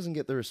why it doesn't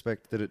get the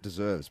respect that it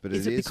deserves, but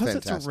is it is because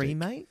fantastic. It's a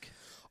remake?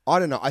 I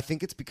don't know. I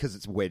think it's because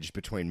it's wedged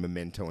between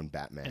Memento and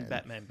Batman. And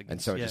Batman Begins,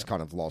 and so it just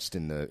kind of lost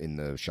in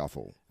the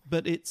shuffle.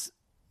 But it's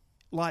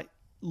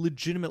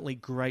legitimately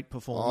great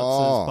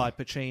performances by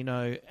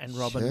Pacino and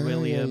Robin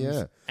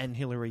Williams and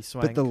Hilary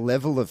Swank. But the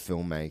level of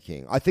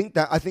filmmaking,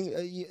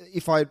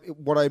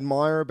 what I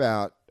admire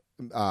about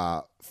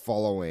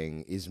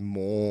Following is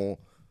more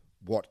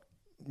what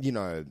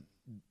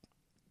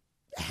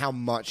how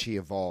much he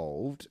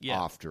evolved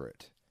after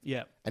it,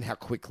 and how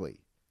quickly.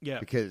 Yeah,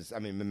 because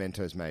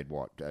Memento's made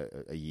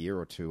a year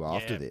or two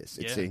after this.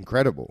 It's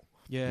incredible.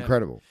 Yeah,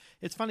 incredible.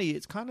 It's funny.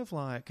 It's kind of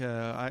like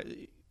I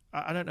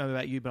don't know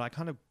about you, but I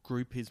kind of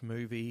group his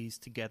movies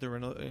together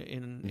in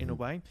a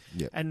way.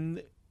 Yeah.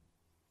 And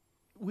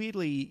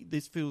weirdly,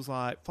 this feels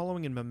like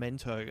Following in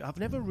Memento. I've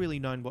never really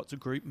known what to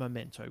group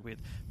Memento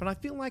with, but I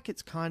feel like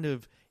it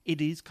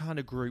is kind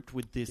of grouped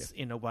with this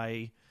in a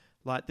way.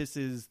 Like, this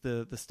is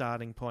the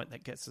starting point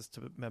that gets us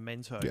to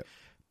Memento. Yeah.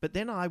 But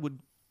then I would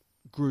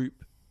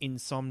group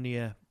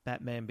Insomnia,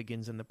 Batman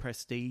Begins, and The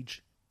Prestige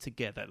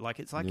together.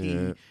 Like, it's like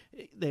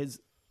there's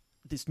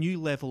this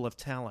new level of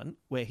talent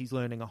where he's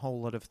learning a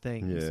whole lot of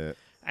things. Yeah.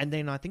 And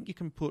then I think you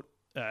can put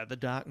The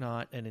Dark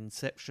Knight and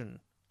Inception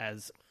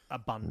as a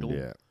bundle.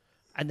 Yeah.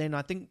 And then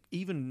I think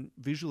even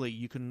visually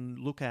you can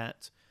look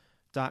at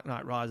Dark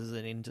Knight Rises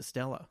and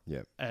Interstellar.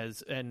 Yeah.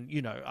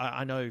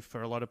 I know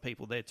for a lot of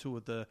people, they're two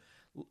of the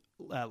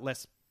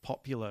less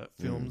popular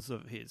films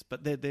of his,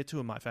 but they're two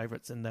of my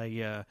favourites, and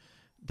they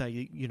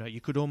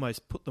you could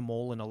almost put them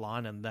all in a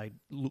line and they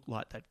look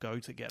like they'd go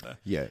together.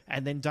 Yeah.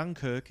 And then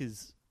Dunkirk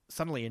is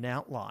suddenly an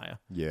outlier.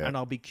 Yeah. And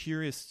I'll be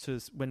curious to,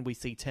 when we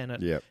see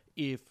Tenet,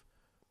 if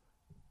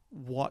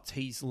what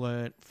he's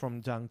learnt from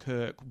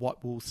Dunkirk,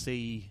 what we'll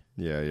see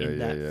in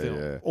that film.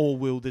 Yeah. Or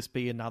will this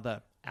be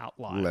another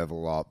outlier?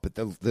 Level up. But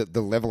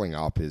the leveling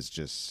up is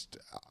just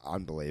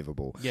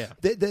unbelievable. Yeah.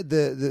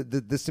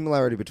 The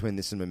similarity between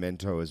this and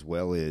Memento as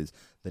well is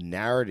the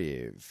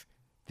narrative,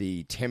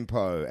 the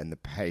tempo and the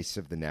pace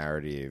of the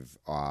narrative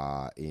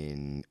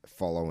in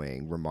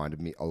Following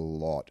reminded me a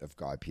lot of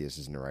Guy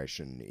Pearce's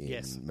narration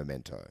in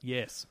Memento.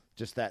 Yes.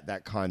 Just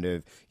that kind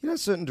of,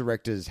 certain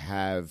directors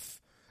have,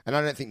 and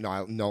I don't think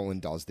Nolan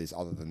does this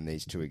other than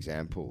these two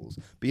examples,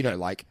 but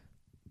like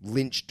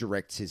Lynch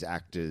directs his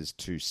actors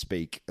to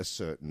speak a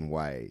certain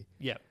way.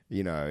 Yeah.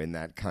 In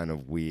that kind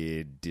of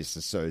weird,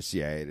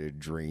 disassociated,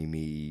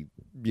 dreamy,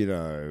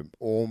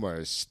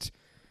 almost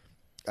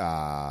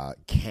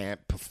camp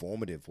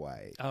performative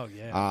way. Oh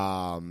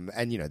yeah.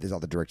 And there's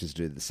other directors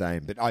who do the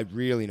same, but I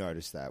really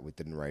noticed that with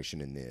the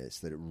narration in this,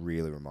 that it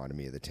really reminded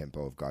me of the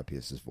tempo of Guy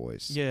Pearce's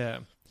voice. Yeah.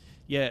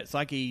 Yeah, it's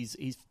like he's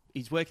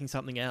working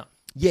something out.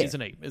 Yeah.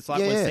 Isn't he? It's like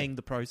we're seeing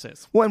the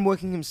process. Well, and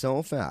working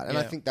himself out. And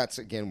I think that's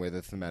again where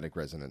the thematic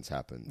resonance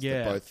happens.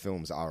 Yeah. That both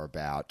films are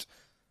about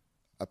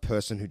a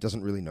person who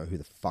doesn't really know who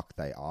the fuck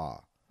they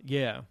are.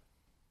 Yeah.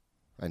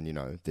 And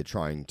they're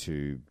trying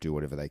to do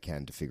whatever they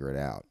can to figure it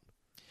out.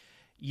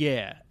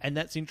 Yeah, and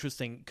that's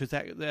interesting because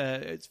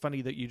it's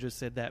funny that you just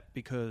said that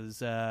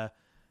because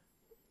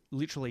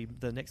literally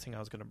the next thing I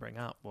was going to bring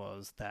up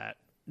was that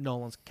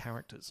Nolan's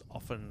characters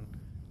often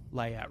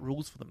lay out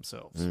rules for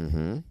themselves,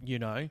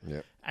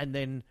 Yep. and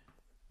then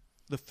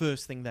the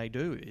first thing they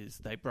do is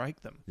they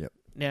break them. Yep.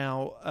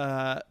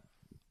 Now,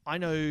 I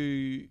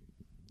know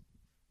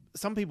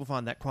some people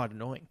find that quite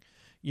annoying.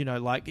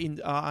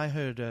 I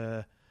heard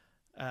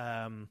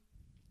I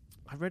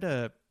read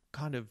a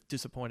kind of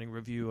disappointing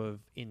review of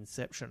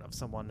Inception of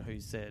someone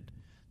who said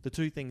the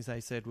two things they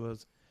said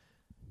was,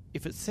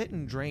 if it's set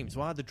in dreams,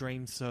 why are the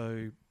dreams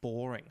so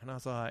boring? And I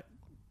was like,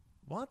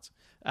 what?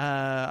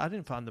 I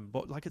didn't find them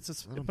but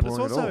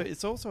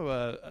it's also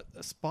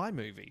a spy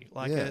movie.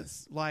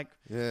 It's like,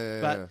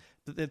 but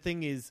the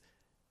thing is,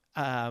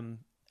 and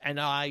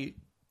I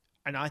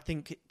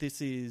think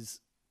this is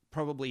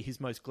probably his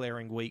most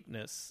glaring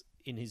weakness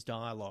in his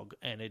dialogue,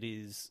 and it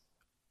is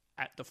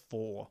at the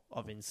fore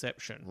of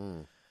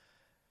Inception.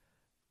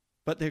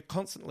 But they're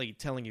constantly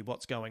telling you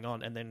what's going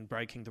on and then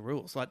breaking the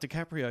rules. Like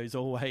DiCaprio's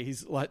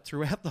always,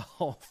 throughout the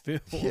whole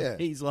film,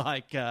 he's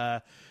like,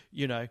 hey,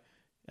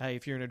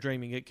 if you're in a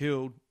dream and get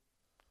killed,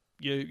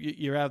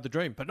 you're out of the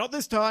dream, but not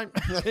this time.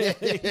 Does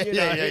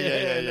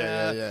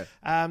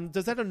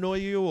that annoy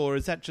you, or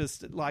is that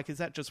just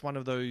one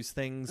of those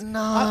things?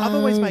 No, I've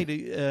always made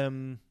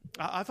it.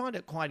 I find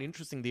it quite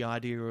interesting, the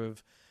idea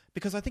of,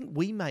 because I think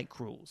we make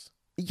rules.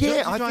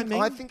 Yeah,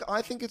 I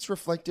think it's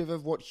reflective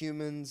of what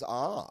humans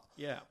are.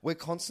 Yeah. We're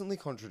constantly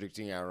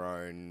contradicting our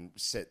own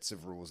sets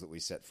of rules that we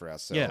set for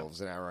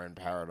ourselves and our own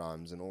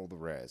paradigms and all the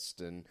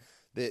rest. And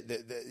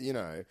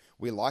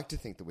we like to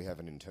think that we have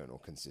an internal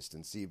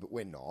consistency, but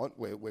we're not.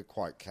 We're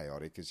quite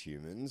chaotic as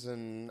humans,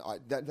 and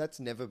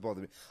that's never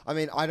bothered me. I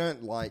mean,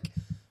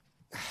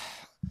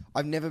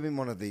 I've never been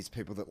one of these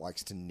people that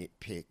likes to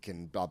nitpick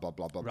and blah blah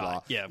blah blah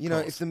blah. Yeah,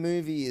 if the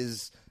movie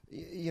is,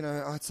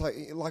 it's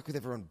like with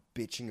everyone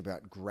bitching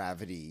about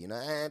Gravity.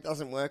 It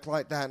doesn't work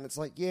like that, and it's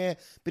like, yeah,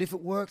 but if it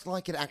worked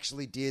like it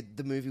actually did,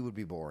 the movie would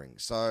be boring.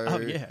 So,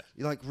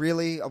 you're like,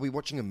 really, are we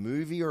watching a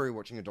movie or are we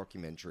watching a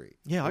documentary?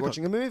 Yeah, we're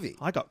watching a movie.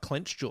 I got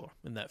clenched jaw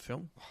in that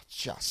film.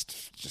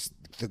 Just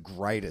the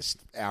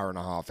greatest hour and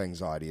a half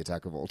anxiety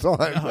attack of all time.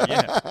 Oh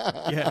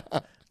yeah.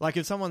 Like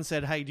if someone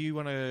said, "Hey, do you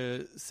want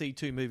to see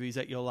two movies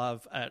that you'll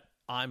love at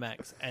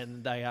IMAX?"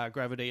 and they are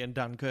Gravity and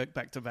Dunkirk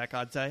back to back,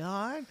 I'd say,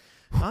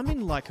 I'm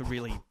in a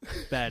really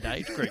bad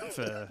age group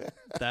for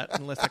that,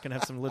 unless I can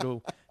have some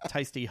little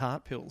tasty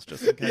heart pills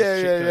just in case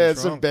shit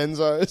goes wrong. Some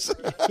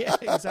benzos. Yeah,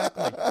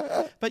 exactly.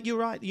 But you're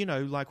right,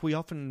 we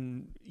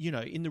often,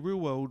 in the real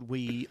world,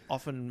 we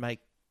often make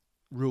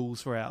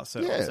rules for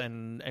ourselves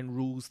and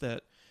rules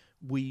that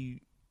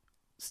we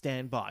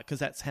stand by, because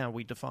that's how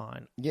we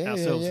define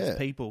ourselves as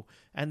people.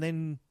 And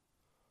then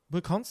we're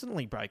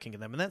constantly breaking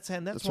them, and that's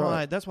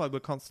why we're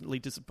constantly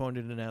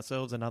disappointed in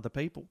ourselves and other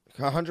people.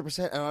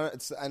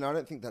 100%, and I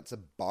don't think that's a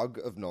bug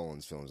of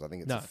Nolan's films. I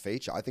think it's a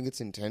feature. I think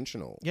it's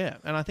intentional. Yeah,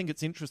 and I think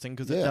it's interesting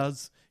because it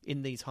does,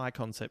 in these high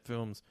concept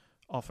films,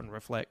 often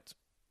reflect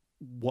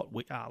what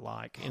we are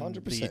like.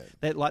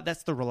 100%.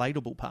 That's the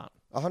relatable part.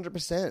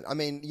 100%. I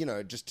mean,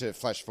 just to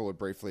flash forward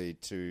briefly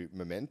to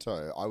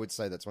Memento, I would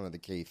say that's one of the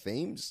key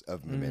themes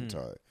of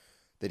Memento,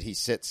 that he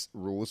sets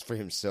rules for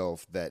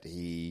himself that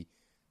he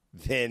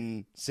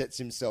then sets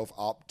himself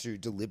up to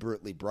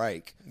deliberately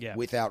break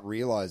without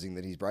realizing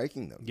that he's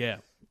breaking them. Yeah.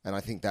 And I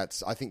think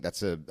that's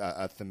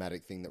a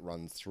thematic thing that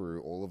runs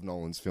through all of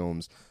Nolan's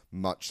films,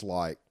 much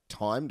like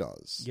time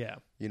does. Yeah.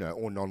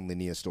 Or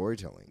non-linear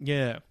storytelling.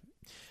 Yeah.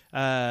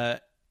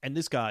 And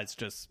this guy's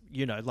just,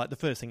 like the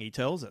first thing he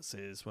tells us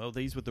is, well,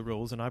 these were the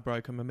rules and I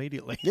broke them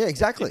immediately. Yeah,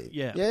 exactly.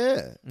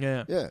 Yeah.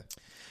 Yeah.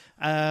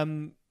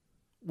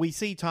 We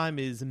see time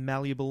is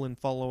malleable in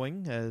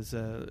following,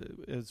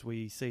 as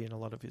we see in a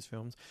lot of his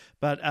films.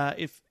 But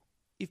if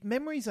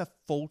memories are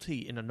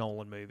faulty in a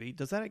Nolan movie,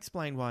 does that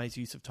explain why his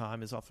use of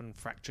time is often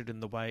fractured in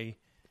the way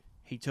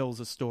he tells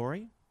a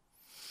story?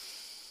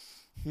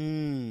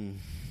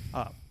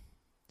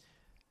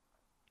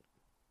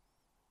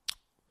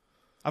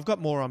 I've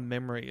got more on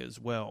memory as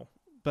well.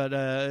 But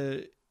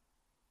do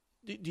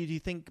you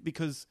think,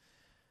 because,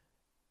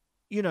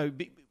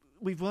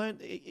 we've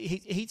learned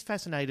he's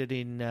fascinated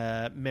in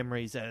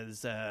memories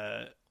as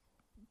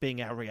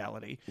being our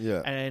reality.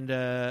 Yeah.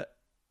 And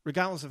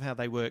regardless of how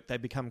they work, they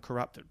become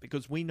corrupted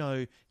because we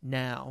know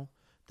now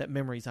that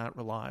memories aren't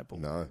reliable.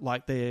 No.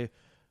 Like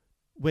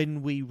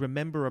when we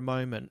remember a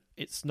moment,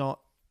 it's not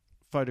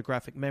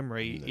photographic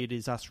memory. No. It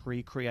is us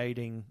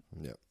recreating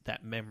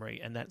that memory,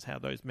 and that's how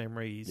those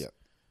memories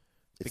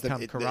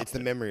become corrupted. It's the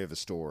memory of a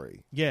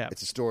story. Yeah.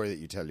 It's a story that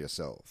you tell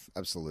yourself.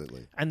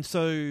 Absolutely. And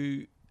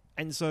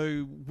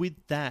so with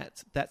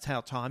that, that's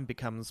how time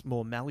becomes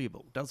more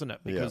malleable, doesn't it?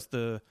 Because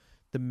the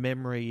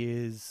memory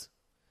is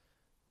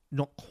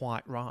not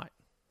quite right.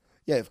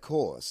 Yeah, of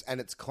course. And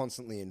it's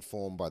constantly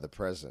informed by the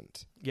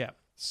present. Yeah.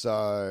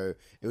 So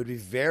it would be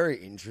very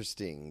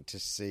interesting to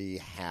see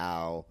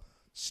how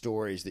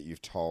stories that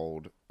you've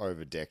told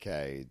over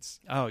decades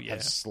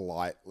have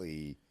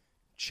slightly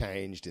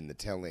changed in the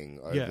telling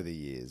over the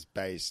years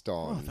based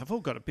on... they've all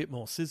got a bit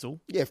more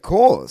sizzle. Yeah, of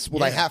course. Well,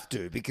 they have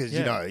to because,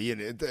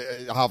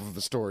 half of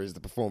the story is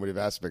the performative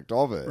aspect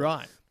of it.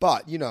 Right.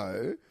 But,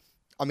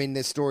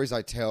 there's stories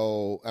I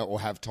tell or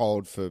have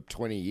told for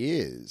 20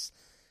 years,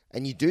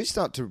 and you do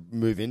start to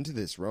move into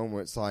this realm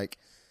where it's like,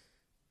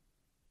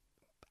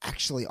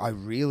 actually,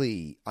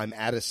 I'm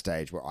at a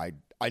stage where I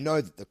know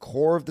that the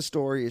core of the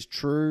story is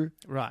true.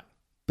 Right.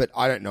 But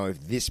I don't know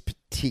if this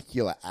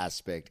particular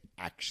aspect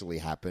actually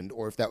happened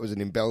or if that was an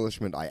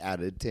embellishment I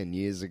added 10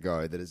 years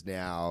ago that is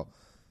now,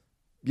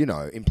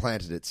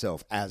 implanted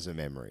itself as a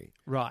memory.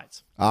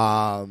 Right.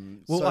 I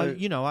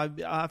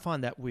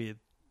find that with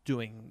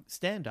doing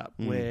stand-up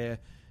where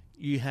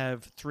you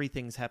have 3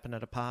 things happen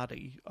at a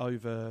party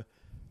over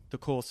the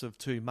course of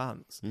 2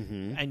 months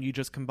and you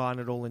just combine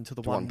it all into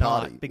the one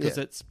party night because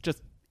it's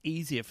just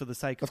easier for the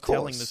sake of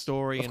telling the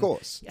story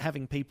and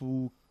having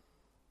people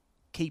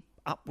keep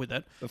up with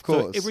it. Of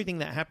course. So everything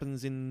that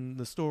happens in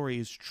the story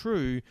is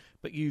true,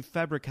 but you've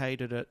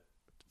fabricated it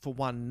for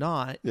one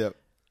night. Yep.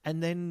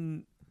 And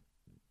then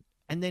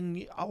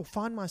I'll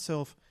find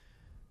myself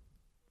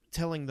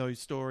telling those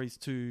stories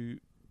to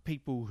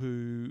people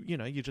who,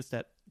 you're just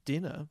at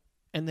dinner,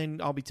 and then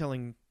I'll be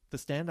telling the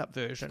stand-up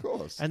version. Of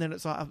course. And then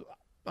it's like,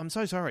 I'm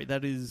so sorry,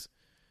 that is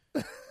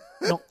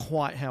not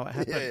quite how it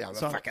happened. Yeah, I'm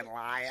a fucking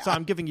liar. So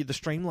I'm giving you the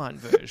streamlined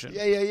version.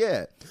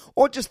 Yeah.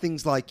 Or just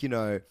things like,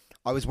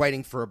 I was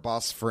waiting for a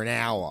bus for an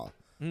hour.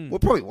 Well,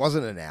 it probably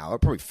wasn't an hour.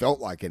 It probably felt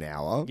like an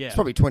hour. Yeah. It's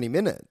probably 20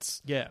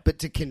 minutes. Yeah. But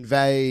to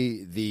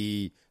convey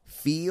the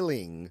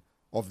feeling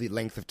of the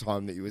length of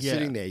time that you were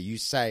sitting there, you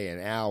say an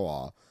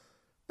hour,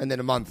 and then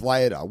a month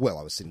later, well,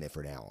 I was sitting there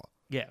for an hour.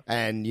 Yeah.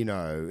 And,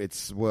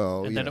 it's,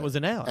 well... And then it was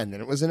an hour. And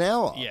then it was an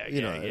hour. Yeah,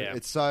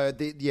 It's so...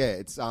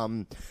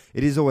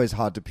 it is always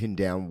hard to pin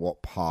down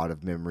what part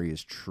of memory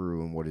is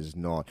true and what is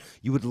not.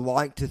 You would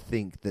like to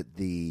think that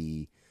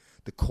the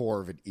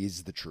core of it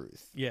is the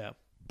truth. Yeah.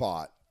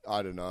 But...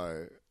 I don't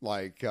know.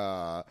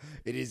 It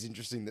is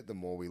interesting that the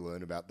more we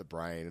learn about the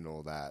brain and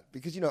all that,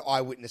 because,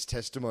 eyewitness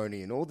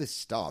testimony and all this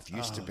stuff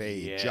used to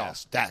be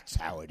just, that's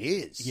how it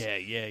is. Yeah.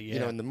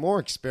 And the more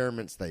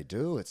experiments they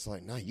do, it's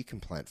like, no, you can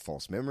plant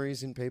false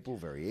memories in people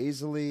very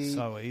easily.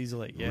 So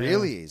easily, yeah.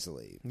 Really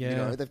easily.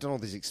 Yeah. They've done all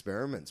these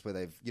experiments where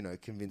they've,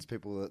 convinced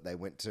people that they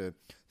went to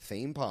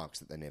theme parks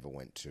that they never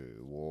went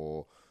to,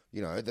 or...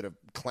 that a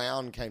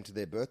clown came to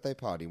their birthday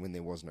party when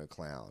there was no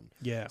clown.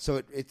 Yeah.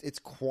 So it's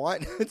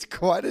quite a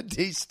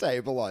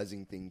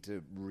destabilizing thing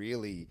to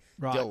really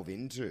delve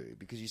into,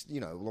 because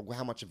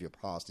how much of your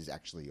past is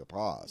actually your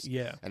past.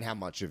 Yeah. And how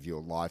much of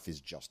your life is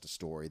just a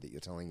story that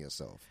you're telling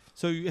yourself.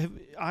 So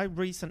I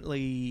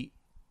recently,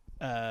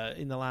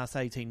 in the last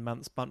 18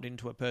 months, bumped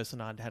into a person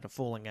I'd had a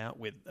falling out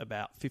with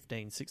about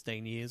 15,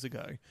 16 years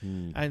ago.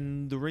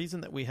 And the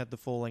reason that we had the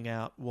falling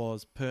out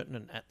was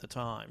pertinent at the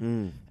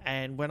time.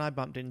 And when I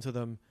bumped into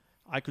them,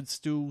 I could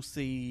still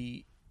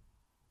see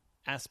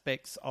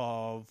aspects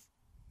of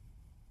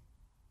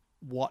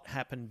what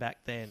happened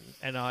back then.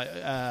 And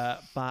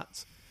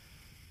but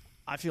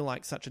I feel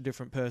like such a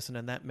different person,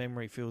 and that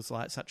memory feels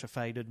like such a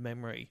faded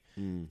memory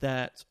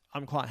that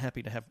I'm quite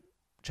happy to have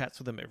chats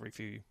with them every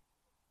few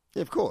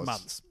of course.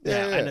 months.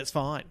 Yeah. And it's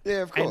fine.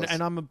 Yeah, of course.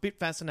 And I'm a bit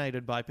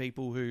fascinated by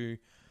people who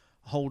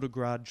hold a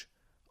grudge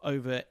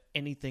over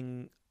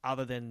anything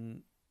other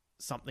than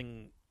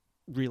something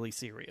really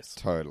serious.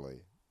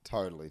 Totally.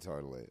 Totally.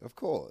 Of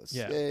course.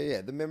 Yeah.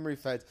 Yeah. The memory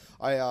fades.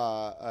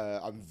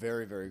 I'm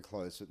very, very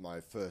close with my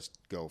first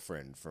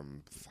girlfriend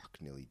from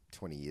nearly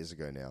 20 years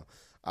ago now.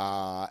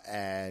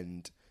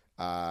 And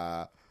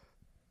a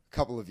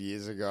couple of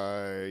years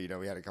ago,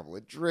 we had a couple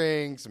of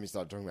drinks and we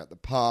started talking about the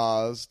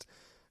past.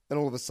 And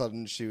all of a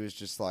sudden she was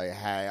just like,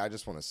 hey, I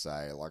just want to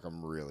say, like,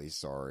 I'm really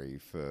sorry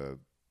for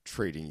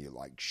treating you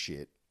like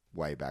shit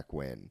way back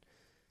when.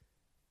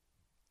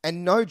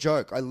 And no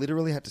joke, I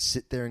literally had to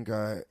sit there and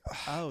go,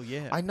 oh,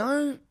 yeah. I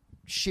know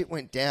shit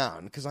went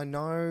down because I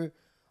know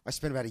I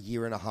spent about a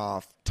year and a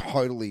half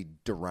totally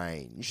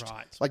deranged.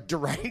 Right. Like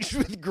deranged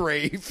with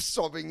grief,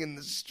 sobbing in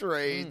the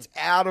streets,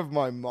 out of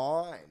my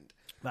mind.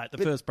 Mate, the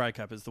first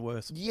breakup is the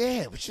worst.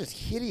 Yeah, which is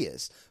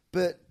hideous.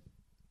 But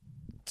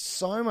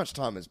so much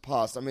time has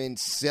passed. I mean,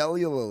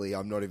 cellularly,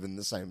 I'm not even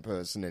the same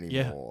person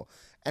anymore. Yeah.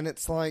 And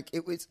it's like,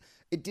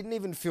 it didn't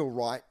even feel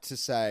right to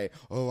say,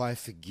 oh, I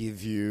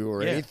forgive you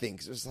or anything.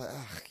 Because it was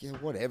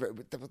like, whatever.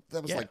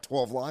 That was like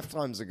 12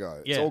 lifetimes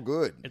ago. It's all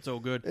good. It's all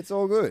good. It's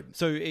all good.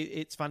 So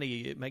it's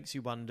funny. It makes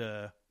you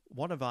wonder,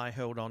 what have I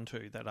held on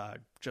to that I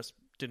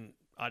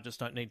just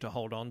don't need to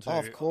hold on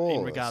to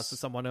in regards to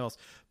someone else.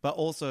 But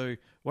also,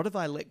 what have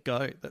I let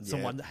go that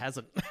someone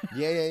hasn't?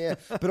 Yeah.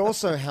 But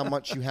also how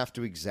much you have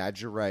to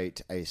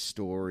exaggerate a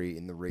story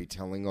in the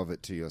retelling of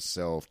it to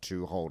yourself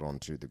to hold on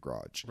to the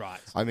grudge. Right.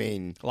 I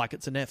mean... like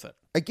it's an effort.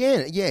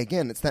 Again,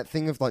 it's that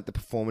thing of like the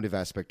performative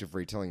aspect of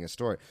retelling a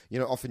story.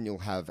 Often you'll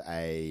have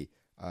a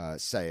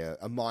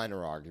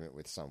minor argument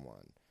with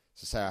someone.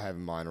 So say I have a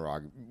minor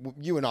argument.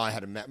 You and I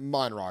had a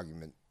minor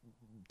argument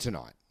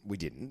tonight. We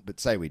didn't,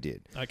 but say we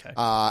did. Okay.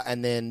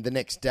 And then the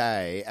next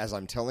day, as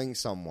I'm telling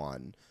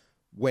someone,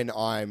 when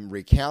I'm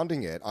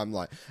recounting it, I'm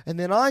like, and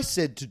then I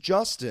said to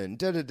Justin,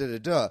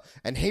 da-da-da-da-da,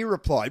 and he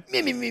replied, me.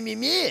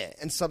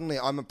 And suddenly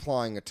I'm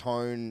applying a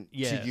tone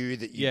to you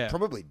that you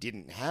probably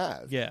didn't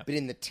have. Yeah. But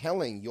in the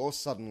telling, you're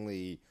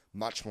suddenly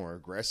much more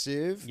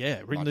aggressive.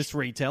 Yeah, in this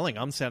retelling,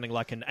 I'm sounding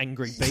like an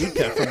angry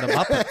beaker from the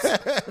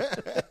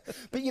Muppets.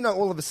 But,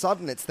 all of a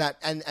sudden it's that,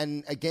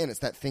 and again, it's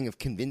that thing of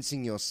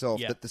convincing yourself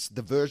that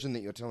the version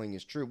that you're telling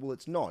is true. Well,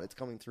 it's not. It's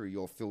coming through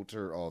your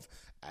filter of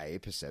A,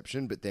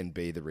 perception, but then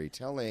B, the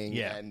retelling.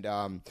 Yeah. And,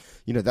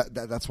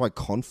 that's why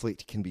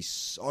conflict can be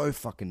so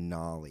fucking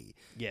gnarly.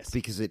 Yes.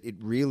 Because it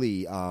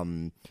really,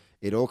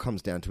 it all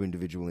comes down to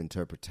individual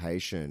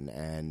interpretation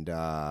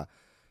and,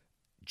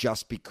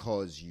 just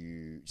because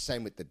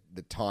same with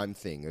the time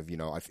thing of,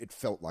 it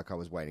felt like I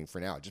was waiting for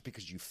an hour. Just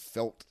because you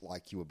felt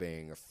like you were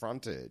being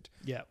affronted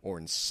or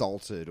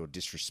insulted or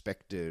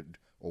disrespected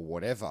or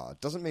whatever,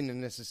 doesn't mean that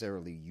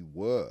necessarily you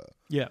were.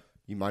 Yeah.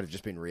 You might have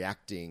just been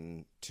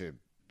reacting to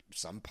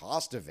some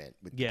past event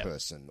with the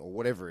person or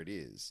whatever it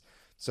is.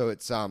 So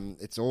it's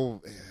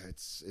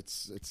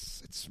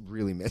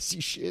really messy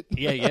shit.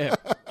 Yeah.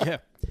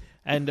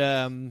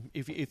 And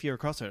if you're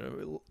across it,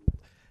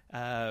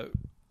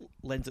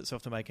 lends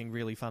itself to making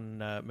really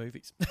fun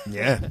movies.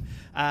 Yeah.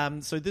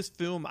 So this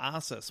film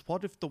asks us,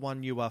 what if the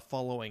one you are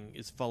following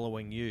is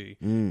following you?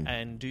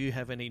 And do you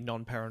have any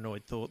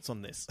non-paranoid thoughts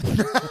on this?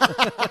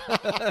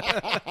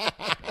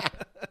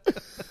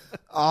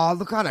 Oh,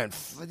 look, I don't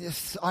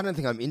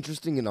think I'm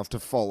interesting enough to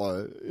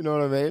follow. You know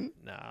what I mean?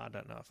 No, I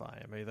don't know if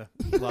I am either.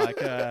 Like,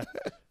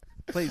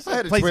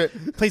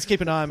 please keep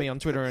an eye on me on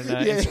Twitter and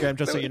Instagram,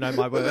 just so you know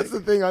my work. That's the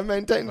thing. I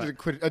maintained a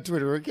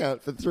Twitter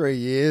account for 3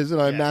 years,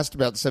 and I amassed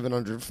about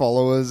 700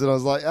 followers. And I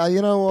was like, oh,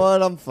 you know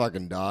what? I'm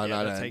fucking done. Yeah,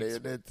 I don't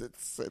need it.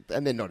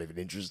 And they're not even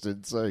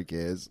interested, so who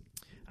cares?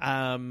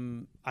 I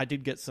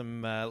did get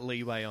some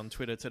leeway on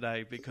Twitter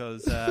today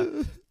because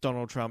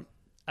Donald Trump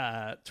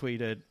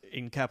tweeted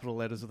in capital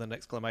letters with an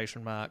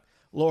exclamation mark,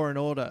 "Law and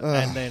Order,"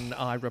 and then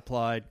I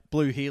replied,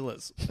 "Blue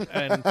Heelers."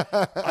 And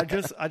I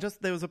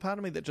just there was a part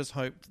of me that just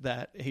hoped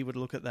that he would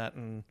look at that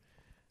and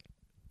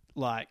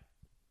like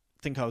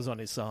think I was on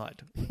his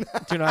side. Do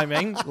you know what I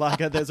mean? Like,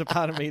 there's a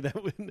part of me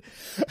that would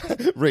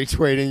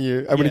retweeting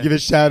you. I'm going to give a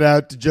shout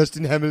out to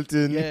Justin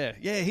Hamilton.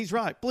 Yeah, he's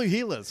right. Blue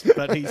Heelers,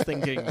 but he's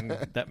thinking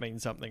that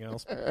means something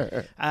else.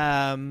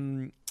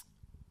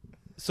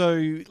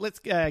 So let's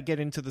get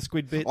into the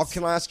squid bits. Oh,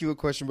 can I ask you a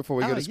question before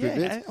we go to squid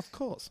bits? Yeah, of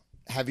course.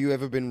 Have you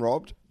ever been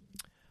robbed?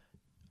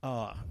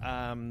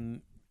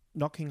 Knocking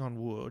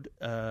on wood.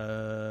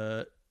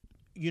 I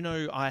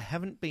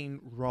haven't been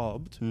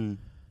robbed.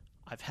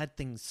 I've had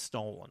things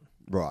stolen.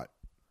 Right.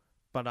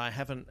 But I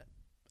haven't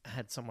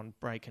had someone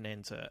break and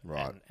enter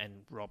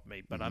and rob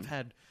me. But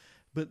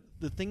but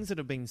the things that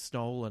have been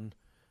stolen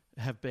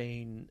have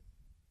been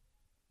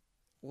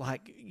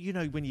like,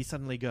 when you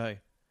suddenly go,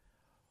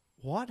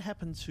 what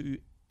happened to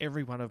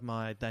every one of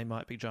my They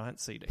Might Be Giant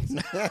CDs?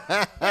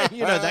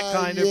 That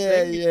kind of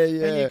thing.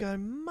 Yeah. And you go,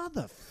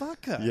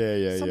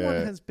 motherfucker.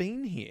 Someone has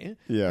been here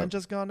and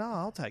just gone,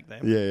 I'll take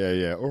them.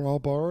 Yeah. Or I'll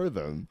borrow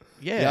them.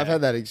 Yeah, I've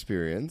had that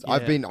experience. Yeah.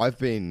 I've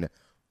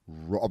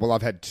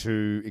had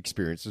 2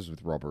 experiences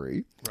with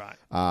robbery. Right.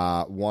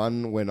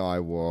 One when I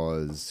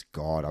was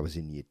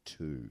in year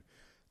 2.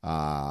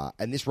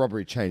 And this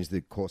robbery changed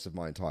the course of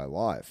my entire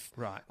life.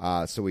 Right.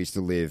 So we used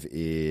to live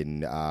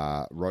in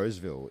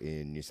Roseville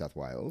in New South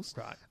Wales.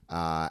 Right.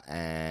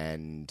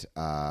 And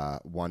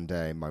one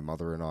day my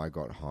mother and I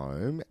got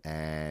home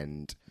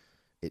and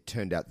it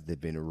turned out that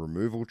there'd been a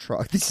removal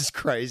truck. This is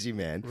crazy,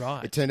 man.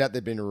 Right. It turned out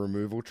there'd been a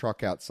removal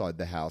truck outside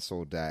the house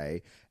all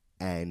day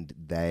and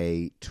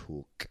they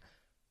took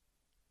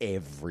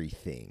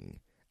everything.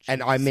 Jesus.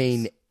 And I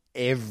mean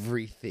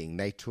everything.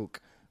 They took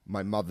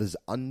my mother's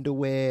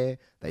underwear.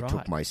 They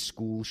took my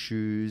school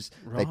shoes.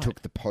 They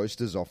took the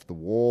posters off the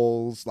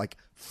walls. Like,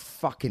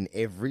 fucking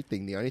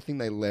everything. The only thing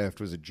they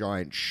left was a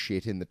giant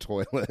shit in the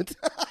toilet.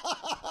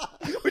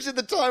 Which at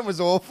the time was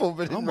awful,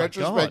 but in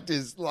retrospect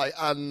is like,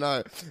 I don't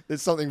know.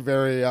 There's something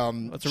very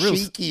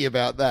cheeky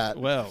about that.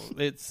 Well,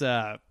 it's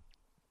a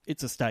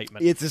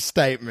statement. It's a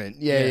statement.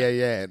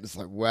 Yeah. It's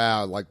like,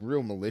 wow, like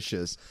real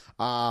malicious.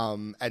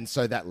 And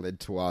so that led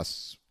to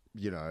us,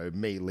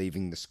 me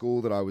leaving the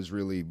school that I was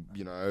really,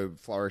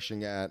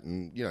 flourishing at.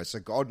 And, so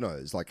God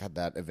knows, like, had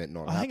that event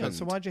not happened. Hang on,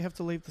 so why'd you have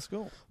to leave the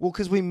school? Well,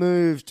 because we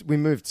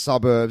moved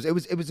suburbs. It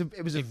was a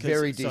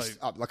very,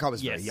 I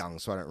was very young,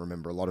 so I don't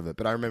remember a lot of it.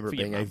 But I remember it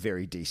being a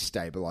very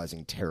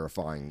destabilizing,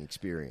 terrifying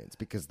experience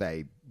because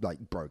they, like,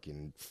 broke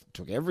in,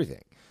 took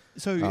everything.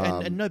 So,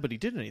 and nobody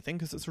did anything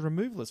because it's a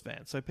removalist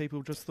van. So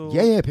people just thought...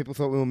 Yeah, people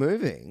thought we were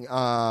moving.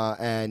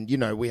 And,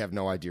 we have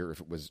no idea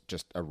if it was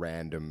just a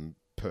random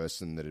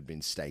person that had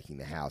been staking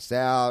the house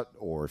out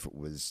or if it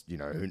was,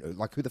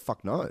 who the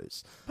fuck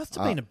knows? Must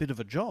have been a bit of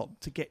a job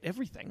to get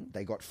everything.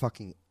 They got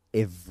fucking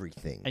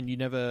everything. And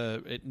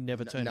it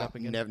never turned up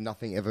again?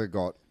 Nothing ever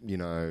got,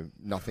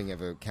 nothing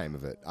ever came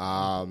of it.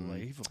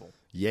 Unbelievable.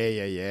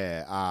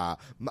 Yeah.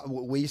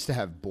 We used to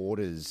have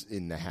boarders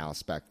in the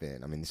house back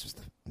then. I mean, this was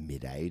the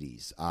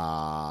mid-'80s.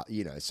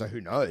 So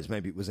who knows?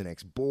 Maybe it was an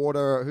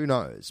ex-boarder. Who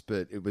knows?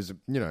 But it was,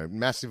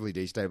 massively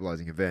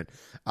destabilizing event.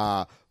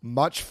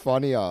 Much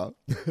funnier.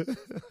 I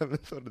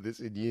haven't thought of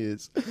this in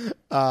years.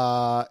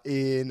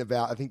 In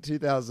about, I think,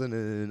 2000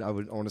 and I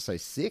want to say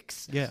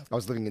 6. Yeah. I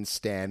was living in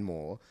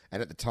Stanmore,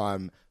 and at the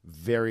time,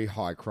 very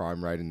high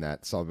crime rate in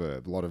that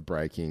suburb. A lot of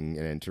breaking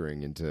and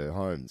entering into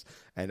homes.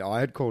 And I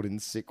had called in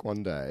sick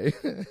one day,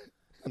 and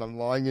I'm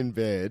lying in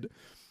bed,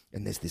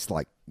 and there's this,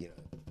 like,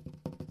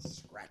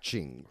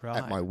 scratching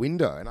at my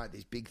window, and I had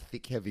these big,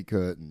 thick, heavy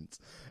curtains.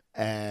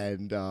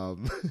 And,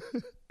 and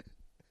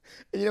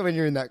when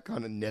you're in that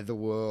kind of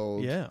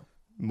netherworld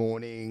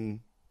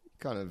morning,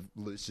 kind of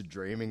lucid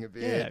dreaming a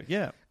bit.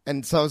 Yeah.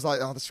 And so I was like,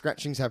 the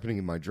scratching's happening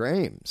in my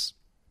dreams.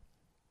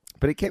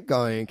 But it kept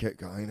going.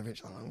 And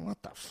eventually I'm like,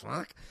 what the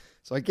fuck?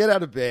 So I get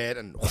out of bed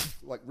and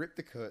like rip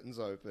the curtains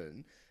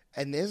open.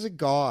 And there's a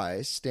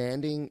guy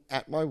standing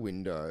at my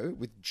window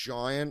with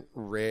giant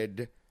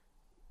red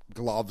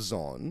gloves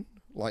on,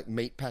 like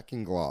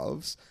meatpacking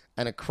gloves,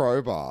 and a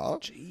crowbar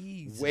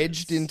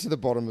wedged into the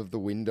bottom of the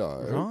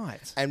window.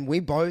 Right. And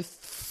we both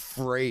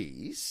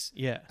freeze.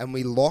 Yeah. And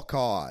we lock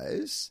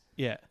eyes.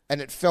 Yeah.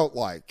 And it felt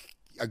like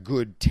a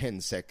good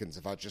 10 seconds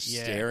of us just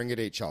staring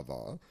at each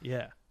other.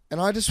 Yeah. And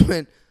I just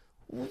went,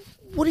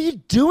 what are you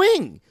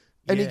doing?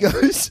 And he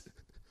goes,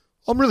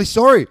 I'm really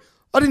sorry.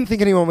 I didn't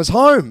think anyone was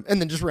home.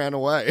 And then just ran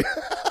away.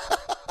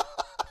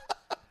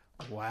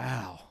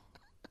 Wow.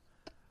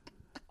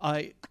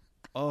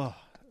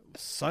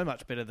 So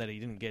much better that he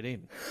didn't get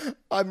in.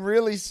 I'm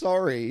really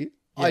sorry.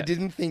 Yeah. I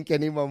didn't think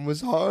anyone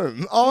was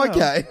home. Oh,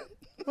 okay.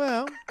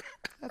 Well,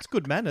 that's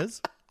good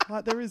manners.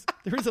 Like there is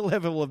a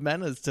level of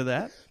manners to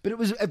that. But it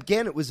was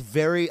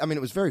very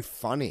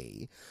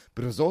funny,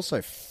 but it was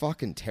also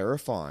fucking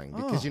terrifying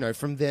because,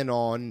 from then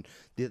on,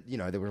 there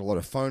were a lot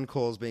of phone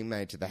calls being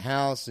made to the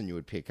house and you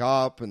would pick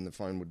up and the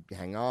phone would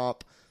hang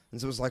up.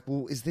 And so it was like,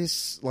 well, is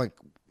this going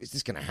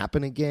to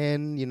happen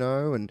again?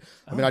 And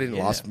I mean, I didn't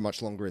last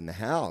much longer in the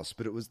house,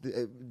 but it was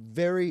the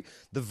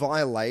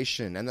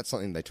violation. And that's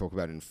something they talk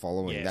about in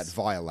Following, that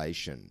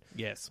violation.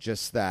 Yes.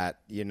 Just that,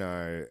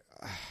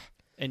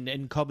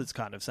 And Cobb is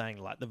kind of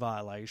saying, like, the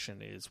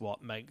violation is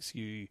what makes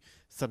you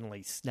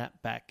suddenly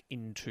snap back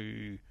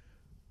into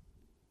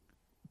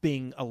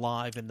being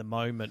alive in the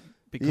moment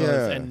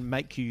and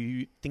make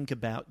you think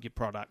about your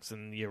products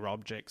and your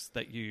objects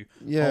that you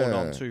hold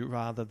on to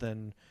rather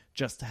than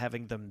just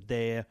having them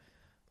there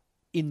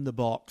in the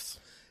box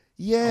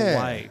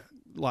away.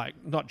 Like,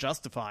 not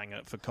justifying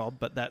it for Cobb,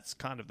 but that's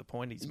kind of the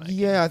point he's making.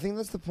 Yeah, I think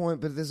that's the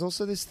point, but there's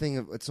also this thing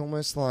of, it's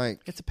almost like...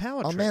 It's a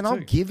power trip, man, I'll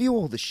give you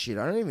all the shit.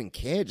 I don't even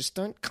care. Just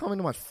don't come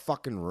into my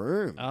fucking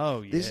room.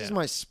 Oh, yeah. This is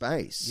my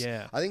space.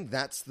 Yeah. I think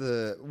that's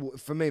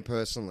for me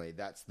personally,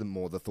 that's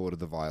more the thought of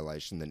the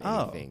violation than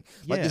anything.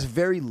 Like, there's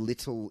very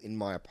little in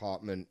my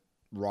apartment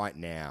right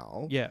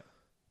now. Yeah.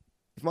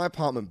 If my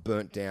apartment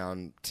burnt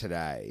down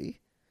today,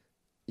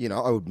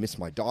 I would miss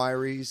my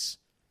diaries.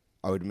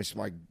 I would miss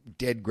my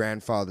dead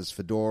grandfather's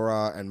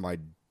fedora and my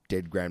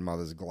dead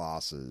grandmother's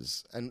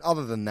glasses. And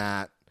other than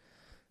that,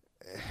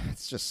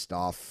 it's just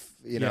stuff,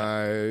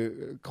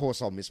 Of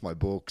course, I'll miss my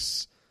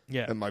books.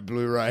 and my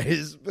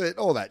Blu-rays, but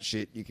all that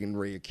shit you can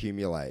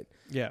reaccumulate.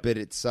 Yeah. But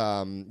it's,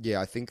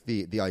 I think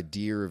the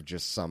idea of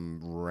just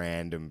some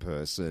random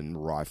person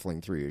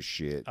rifling through your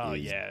shit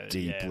is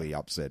deeply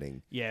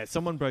upsetting. Yeah,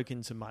 someone broke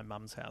into my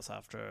mum's house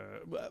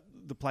after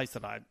the place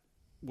that I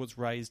was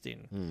raised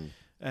in.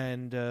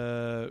 And,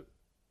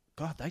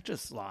 God, they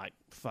just, like,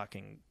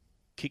 fucking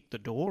kicked the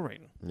door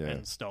in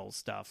and stole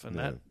stuff. And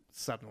that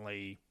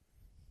suddenly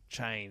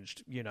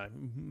changed. You know,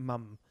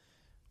 Mum...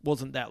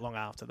 wasn't that long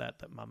after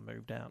that Mum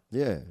moved out.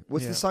 Yeah,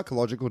 with the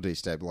psychological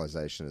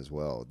destabilization as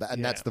well,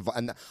 that's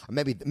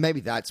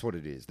maybe that's what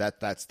it is.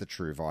 That's the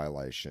true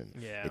violation.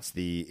 Yeah,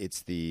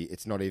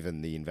 it's not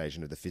even the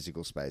invasion of the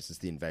physical space; it's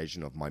the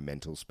invasion of my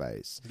mental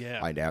space.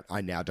 Yeah,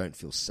 I now don't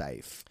feel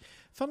safe.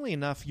 Funnily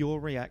enough, your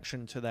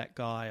reaction to that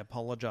guy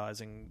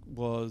apologizing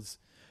was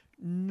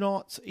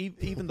not,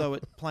 even though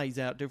it plays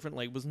out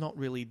differently, was not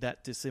really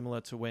that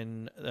dissimilar to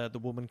when the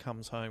woman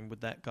comes home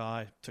with that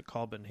guy to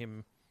Cobb and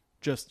him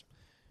just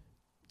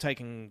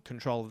taking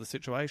control of the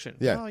situation.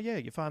 Yeah. Oh, yeah,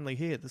 you're finally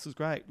here. This is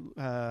great.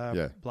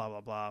 Blah,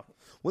 blah, blah.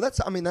 Well, that's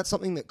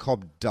something that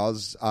Cobb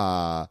does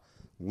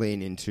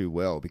lean into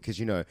well, because,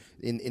 you know,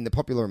 in the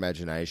popular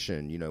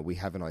imagination, you know, we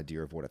have an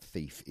idea of what a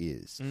thief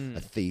is. A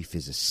thief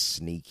is a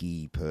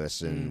sneaky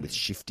person with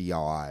shifty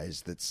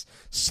eyes that's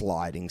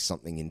sliding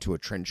something into a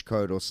trench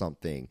coat or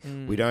something.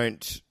 We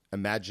don't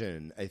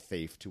imagine a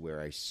thief to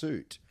wear a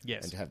suit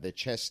and to have their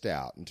chest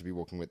out and to be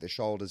walking with their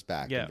shoulders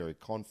back and very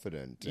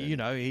confident. And... You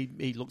know,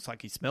 he looks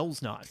like he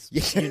smells nice.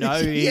 Yeah. You know,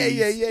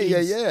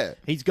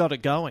 he's got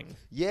it going.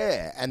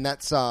 Yeah, and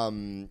that's,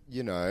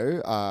 you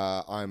know,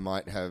 I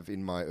might have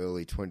in my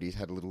early 20s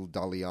had a little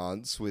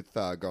dalliance with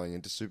going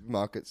into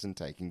supermarkets and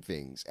taking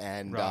things.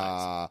 And,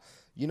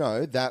 you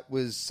know, that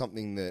was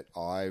something that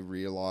I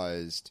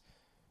realised...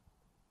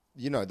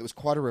 You know, there was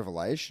quite a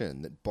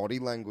revelation that body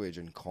language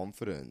and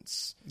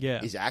confidence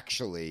is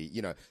actually,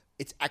 you know,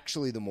 it's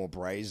actually the more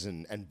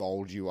brazen and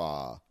bold you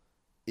are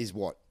is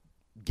what,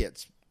 you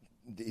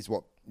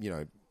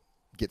know,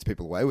 gets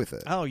people away with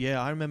it. Oh,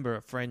 yeah. I remember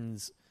a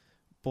friend's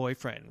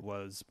boyfriend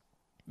was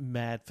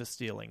mad for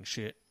stealing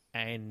shit,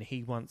 and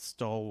he once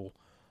stole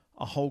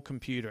a whole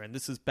computer. And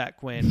this is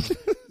back when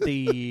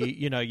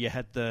you know, you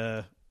had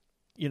the...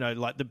 You know,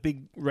 like the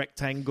big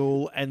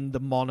rectangle and the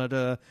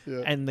monitor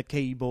and the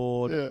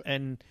keyboard. Yeah.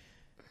 And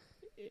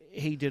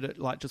he did it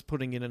like just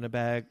putting it in a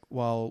bag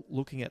while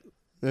looking at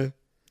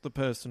the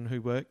person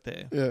who worked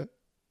there. Yeah.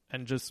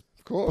 And just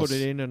put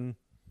it in and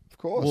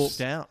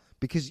walked out.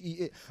 Because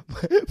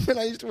when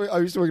I used to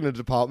work in a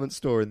department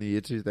store in the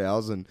year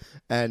 2000,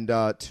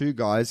 and two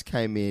guys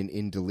came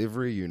in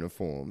delivery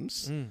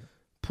uniforms,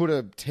 put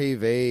a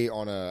TV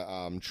on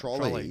a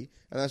trolley,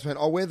 and that's when,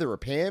 we're the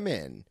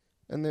repairmen.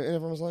 And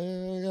everyone was like,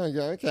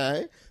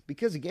 okay.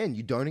 Because, again,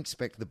 you don't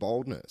expect the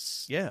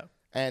boldness. Yeah.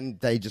 And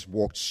they just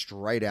walked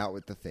straight out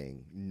with the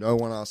thing. No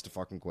one asked a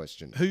fucking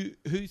question.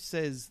 Who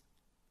says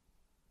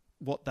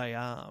what they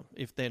are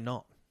if they're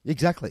not?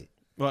 Exactly.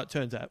 Well, it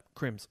turns out,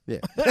 crims.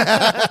 Yeah.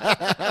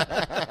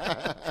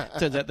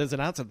 Turns out there's an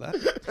answer to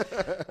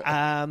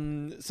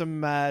that.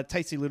 Some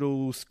tasty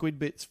little squid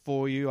bits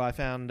for you. I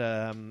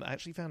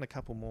actually found a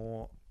couple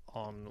more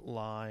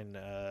online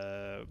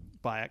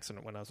by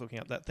accident when I was looking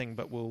up that thing,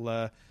 but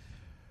we'll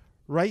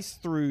race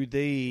through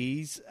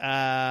these.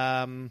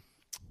 The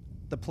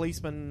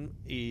policeman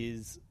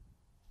is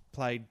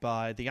played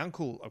by the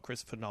uncle of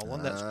Christopher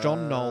Nolan. That's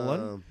John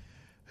Nolan,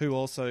 who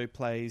also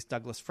plays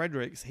Douglas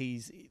Fredericks.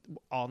 He's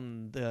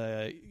on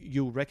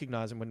you'll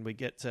recognise him when we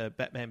get to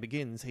Batman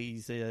Begins.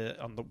 He's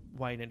on the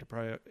Wayne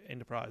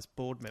Enterprise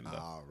board member.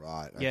 Oh,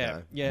 right.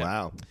 Okay. Yeah.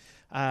 Wow.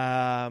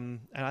 And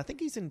I think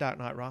he's in Dark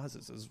Knight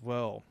Rises as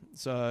well.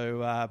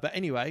 So, but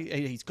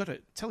anyway, he's got to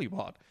tell you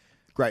what,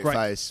 great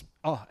face.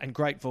 Oh, and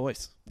great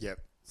voice. Yep.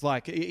 It's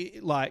like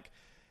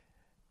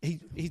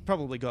he's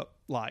probably got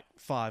like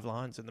 5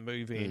 lines in the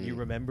movie, and you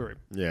remember him.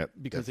 Yeah,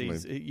 because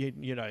definitely. he's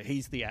you know,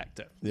 he's the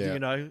actor. Yeah. You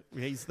know,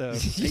 he's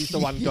the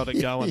one got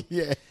it going.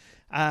 Yeah.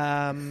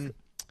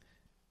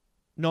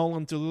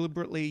 Nolan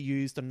deliberately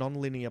used a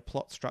non-linear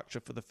plot structure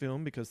for the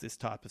film because this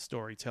type of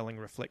storytelling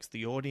reflects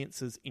the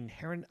audience's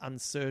inherent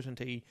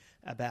uncertainty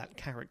about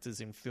characters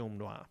in film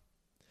noir.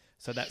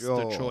 So that's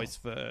the choice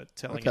for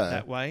telling it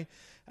that way.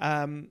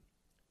 By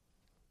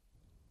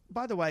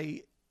the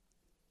way,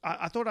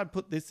 I thought I'd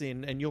put this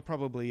in, and you're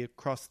probably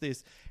across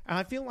this. And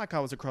I feel like I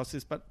was across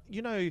this, but,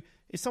 you know,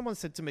 if someone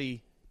said to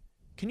me,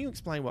 can you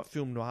explain what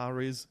film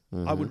noir is?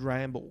 I would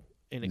ramble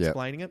in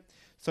explaining it.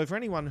 So for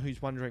anyone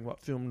who's wondering what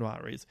film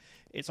noir is,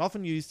 it's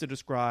often used to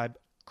describe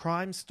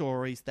crime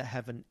stories that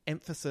have an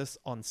emphasis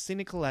on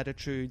cynical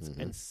attitudes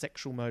and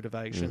sexual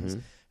motivations.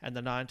 And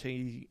the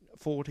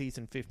 1940s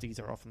and 50s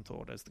are often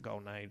thought as the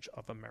golden age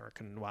of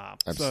American noir.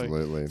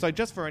 Absolutely. So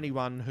just for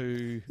anyone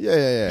who...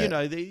 Yeah. You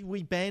know,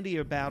 we bandy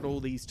about all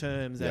these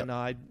terms, and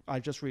I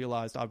just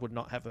realised I would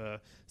not have a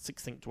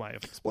succinct way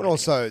of explaining Well,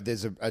 also,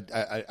 there's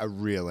a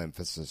real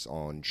emphasis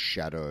on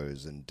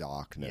shadows and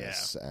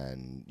darkness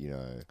and, you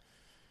know...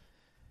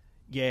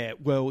 Yeah,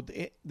 well,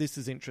 this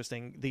is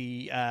interesting.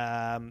 The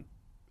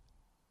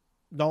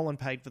Nolan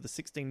paid for the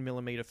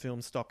 16mm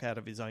film stock out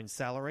of his own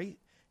salary,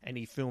 and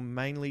he filmed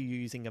mainly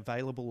using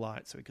available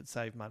light so he could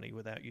save money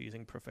without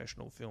using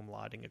professional film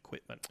lighting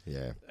equipment.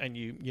 Yeah. And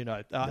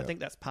I think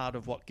that's part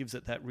of what gives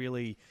it that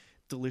really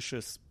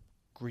delicious,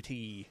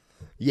 gritty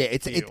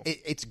feel.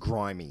 It's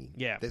grimy.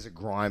 Yeah. There's a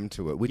grime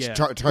to it, which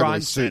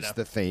totally suits better.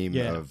 the theme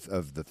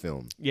of the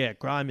film. Yeah,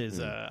 grime is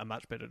a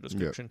much better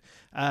description.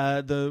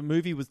 Yep. The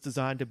movie was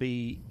designed to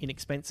be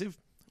inexpensive,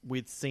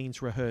 with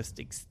scenes rehearsed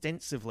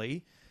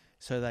extensively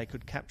so they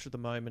could capture the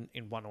moment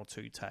in 1 or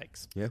 2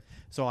 takes. Yeah.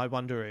 So I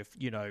wonder if,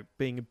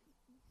 being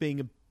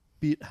a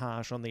bit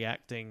harsh on the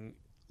acting,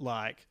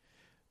 like,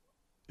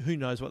 who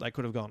knows what they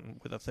could have gone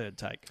with a 3rd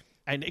take.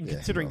 And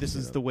considering this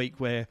is the week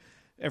where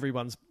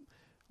everyone's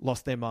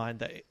lost their mind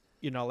that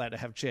you're not allowed to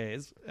have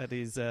chairs at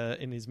his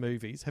in his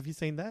movies. Have you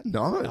seen that?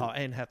 No. Oh,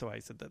 Anne Hathaway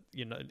said that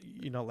you're not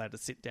allowed to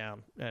sit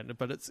down,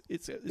 but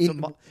it's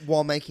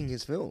while making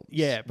his film.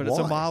 Yeah, but it's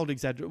a mild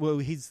exaggeration. Well,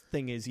 his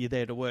thing is you're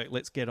there to work.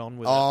 Let's get on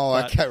with it.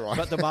 Oh, okay, right.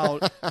 But the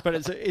mild, but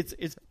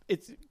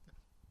it's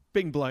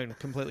being blown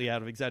completely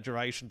out of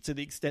exaggeration to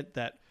the extent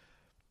that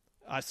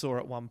I saw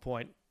at one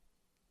point.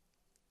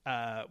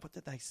 What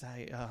did they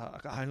say?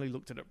 I only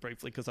looked at it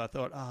briefly because I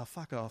thought,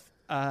 fuck off.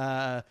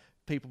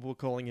 People were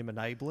calling him an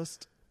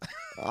ableist.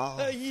 Oh,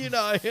 and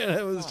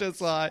it was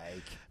just like,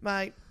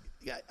 mate,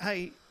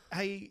 hey,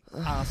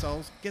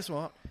 arseholes, guess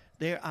what?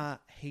 There are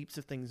heaps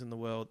of things in the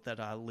world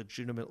that are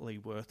legitimately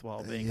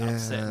worthwhile being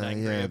upset and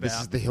angry about. This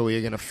is the hill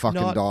you're going to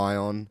fucking die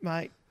on.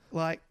 Mate,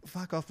 like,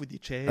 fuck off with your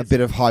chairs. A bit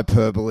of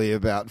hyperbole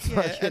about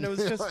fucking... and it was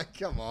just... like,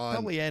 come on.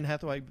 Probably Anne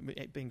Hathaway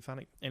being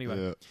funny.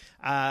 Anyway,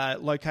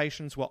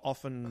 locations were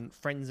often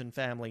friends and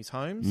families'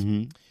 homes.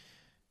 Mm-hmm.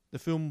 The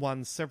film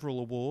won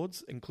several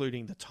awards,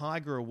 including the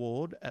Tiger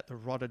Award at the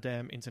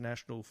Rotterdam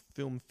International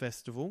Film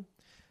Festival.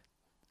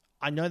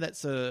 I know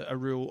that's a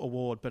real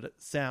award, but it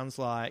sounds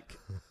like,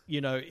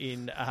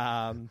 in...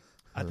 I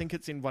think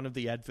it's in one of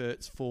the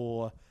adverts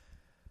for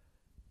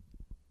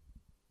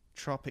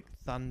Tropic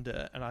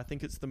Thunder, and I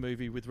think it's the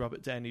movie with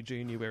Robert Downey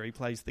Jr. where he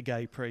plays the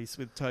gay priest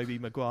with Tobey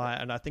Maguire,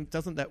 and I think,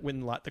 doesn't that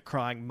win, like, the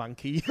Crying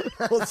Monkey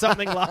or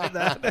something like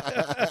that?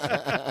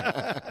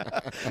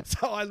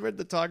 So I read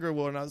the Tiger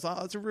Award, and I was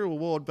like, it's a real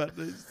award, but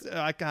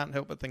I can't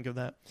help but think of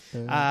that.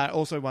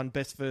 Also won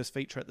Best First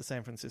Feature at the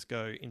San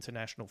Francisco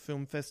International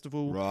Film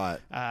Festival. Right.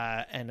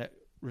 And it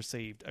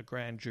received a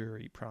Grand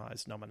Jury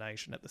Prize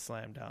nomination at the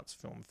Slamdance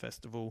Film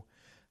Festival.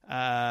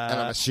 And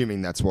I'm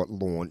assuming that's what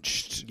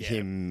launched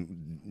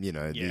him,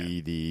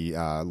 the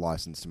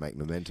license to make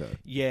Memento.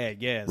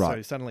 Yeah. Right.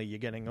 So suddenly you're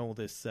getting all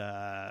this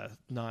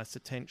nice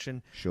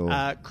attention.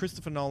 Sure.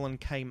 Christopher Nolan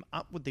came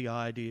up with the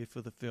idea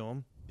for the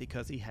film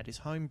because he had his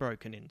home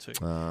broken into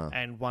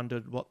and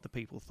wondered what the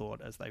people thought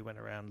as they went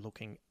around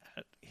looking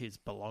at his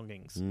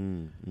belongings.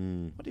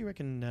 What do you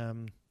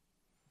reckon?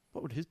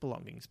 What would his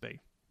belongings be?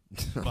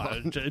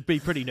 It'd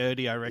be pretty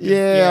nerdy, I reckon.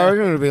 Yeah, I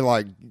reckon it'd be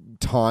like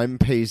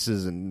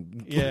timepieces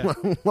and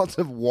lots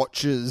of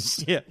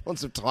watches,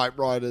 lots of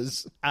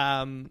typewriters.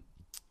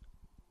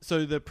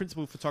 So the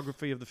principal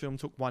photography of the film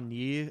took 1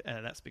 year,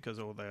 and that's because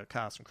all the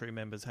cast and crew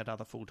members had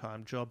other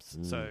full-time jobs,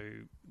 so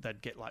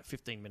they'd get like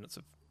 15 minutes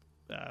of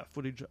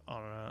footage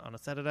on a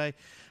Saturday.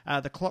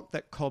 The clock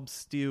that Cobb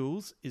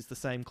steals is the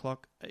same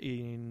clock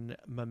in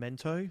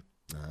Memento.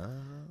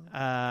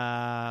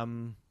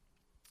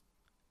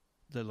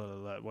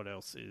 What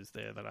else is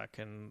there that I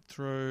can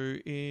throw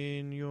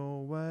in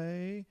your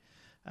way?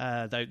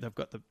 They've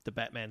got the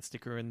Batman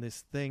sticker in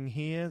this thing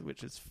here,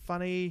 which is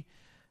funny.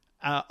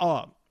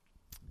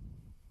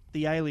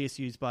 The alias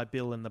used by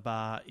Bill in the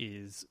bar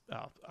is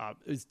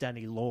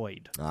Danny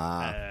Lloyd.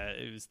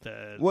 It was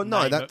the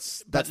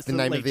that's the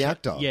name of the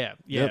actor. Yeah.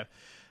 Yep.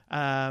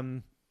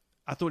 I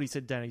thought he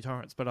said Danny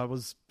Torrance, but I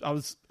was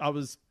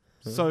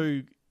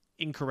so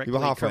incorrectly you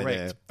were halfway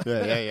correct.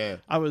 There. Yeah.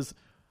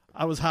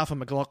 I was half a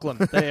McLaughlin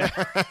there.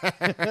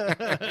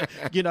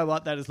 You know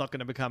what? That is not going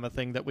to become a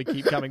thing that we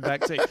keep coming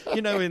back to.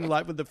 In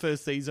like with the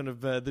first season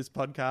of this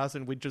podcast,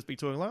 and we'd just be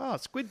talking like,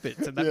 squid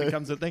bits, and that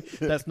becomes a thing.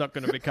 That's not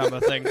going to become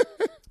a thing.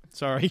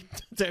 Sorry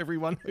to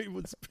everyone who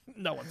was.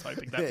 No one's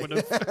hoping that would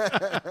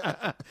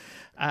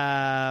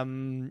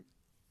have.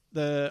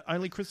 The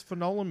only Christopher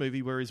Nolan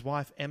movie where his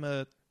wife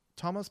Emma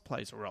Thomas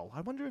plays a role.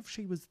 I wonder if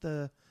she was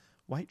the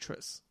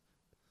waitress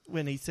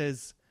when he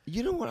says.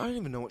 You know what? I don't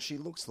even know what she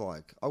looks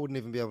like. I wouldn't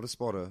even be able to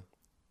spot her.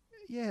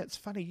 Yeah, it's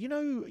funny. You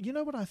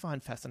know what I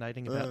find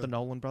fascinating about the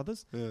Nolan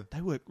brothers? Yeah. They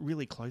work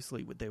really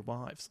closely with their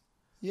wives.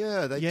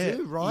 Yeah, they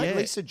do, right? Yeah.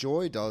 Lisa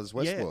Joy does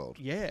Westworld.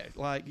 Yeah.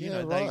 Like,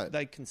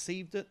 they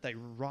conceived it. They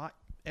write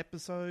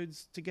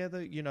episodes together,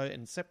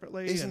 and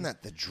separately. Isn't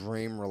that the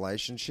dream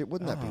relationship?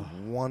 Wouldn't that be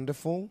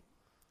wonderful?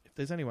 If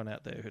there's anyone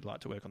out there who'd like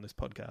to work on this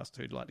podcast,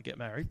 who'd like to get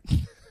married...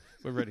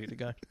 We're ready to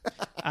go.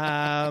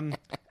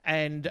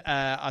 And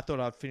I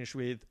thought I'd finish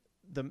with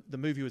the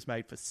movie was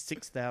made for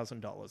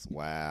 $6,000.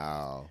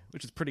 Wow.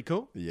 Which is pretty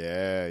cool.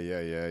 Yeah.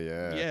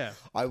 Yeah.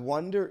 I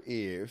wonder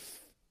if,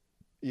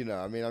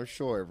 I'm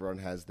sure everyone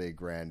has their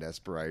grand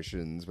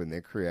aspirations when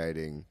they're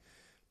creating,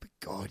 but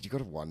God, you got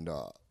to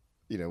wonder,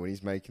 you know, when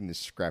he's making this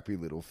scrappy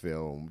little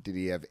film, did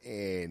he have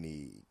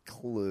any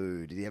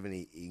clue? Did he have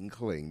any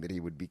inkling that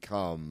he would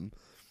become,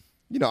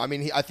 you know, I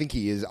mean, I think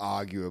he is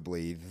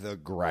arguably the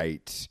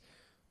great,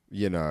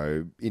 you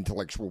know,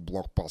 intellectual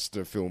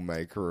blockbuster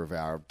filmmaker of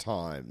our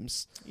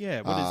times.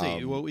 Yeah, what is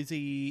he? Well, is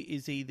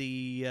he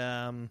the,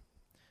 I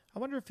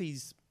wonder if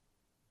he's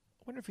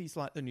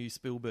like the new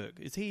Spielberg.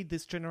 Is he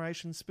this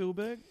generation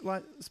Spielberg?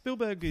 Like,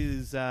 Spielberg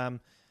is,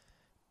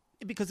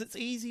 because it's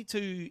easy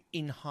to,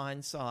 in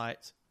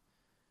hindsight,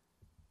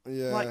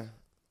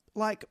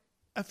 like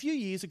a few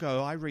years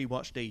ago, I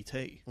rewatched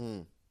E.T.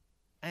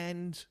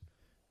 And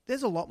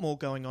there's a lot more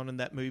going on in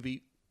that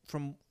movie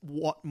from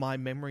what my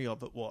memory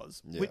of it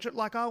was, which,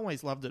 like, I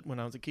always loved it when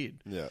I was a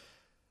kid. Yeah.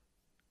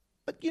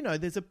 But, you know,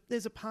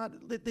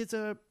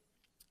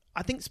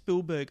 I think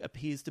Spielberg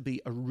appears to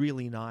be a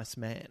really nice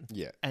man.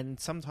 Yeah. And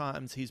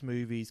sometimes his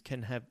movies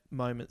can have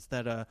moments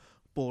that are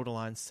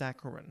borderline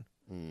saccharine.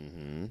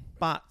 Mm-hmm.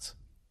 But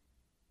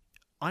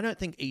I don't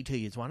think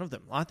E.T. is one of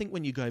them. I think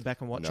when you go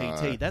back and watch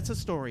E.T., that's a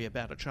story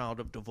about a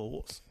child of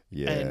divorce.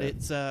 Yeah. And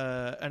it's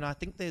and I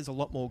think there's a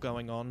lot more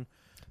going on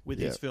with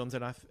his films,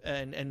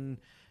 and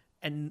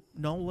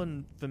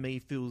Nolan for me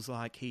feels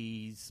like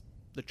he's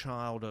the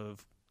child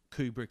of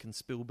Kubrick and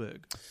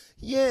Spielberg.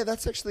 Yeah,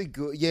 that's actually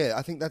good. Yeah,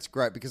 I think that's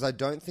great because I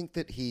don't think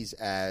that he's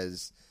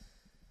as...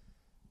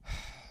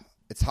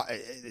 This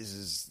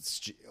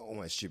is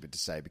almost stupid to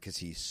say because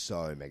he's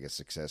so mega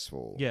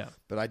successful. Yeah.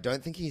 But I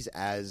don't think he's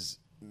as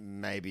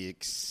maybe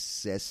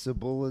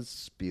accessible as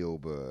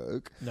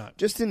Spielberg. No.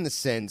 Just in the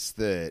sense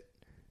that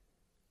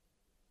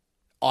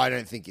I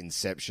don't think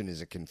Inception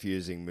is a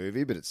confusing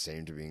movie, but it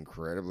seemed to be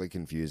incredibly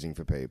confusing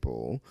for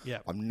people. Yeah.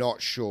 I'm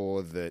not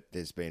sure that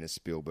there's been a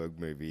Spielberg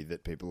movie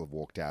that people have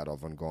walked out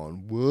of and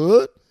gone,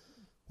 what?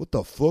 What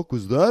the fuck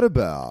was that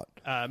about?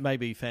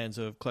 Maybe fans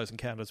of Close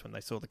Encounters when they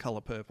saw The Colour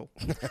Purple.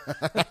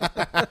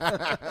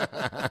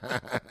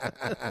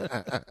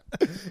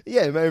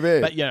 Yeah, maybe.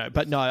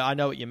 But no, I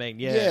know what you mean.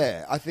 Yeah.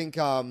 Yeah, I think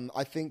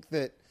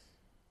that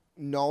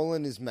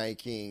Nolan is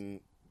making...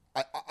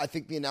 I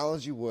think the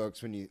analogy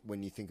works when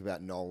you think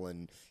about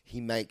Nolan. He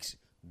makes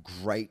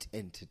great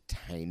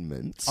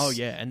entertainments. Oh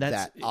yeah, and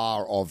that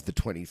are of the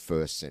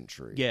 21st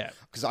century. Yeah,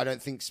 because I don't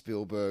think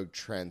Spielberg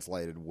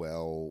translated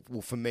well.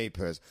 Well, for me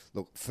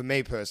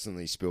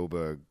personally,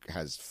 Spielberg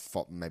has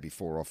maybe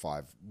 4 or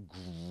 5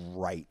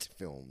 great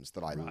films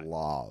that I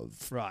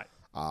love. Right.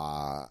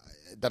 That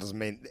doesn't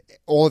mean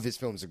all of his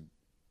films are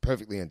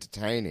perfectly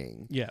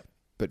entertaining. Yeah.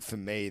 But for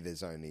me,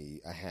 there's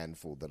only a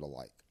handful that are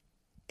like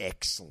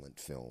excellent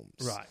films.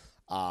 Right.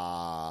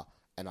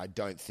 And I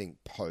don't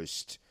think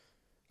post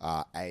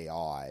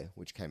AI,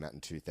 which came out in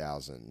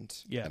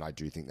 2000, and I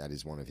do think that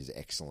is one of his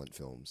excellent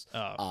films.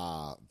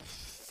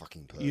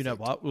 Fucking perfect. You know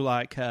what?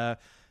 Like,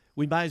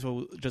 we may as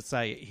well just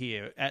say it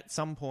here. At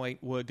some point,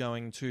 we're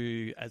going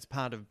to, as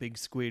part of Big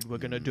Squid, we're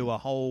going to do a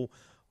whole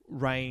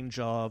range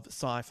of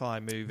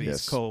sci-fi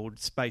movies called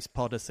Space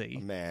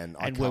Podyssey. Man,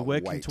 I and can't we're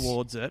working wait.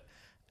 towards it.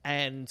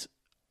 And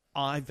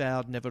I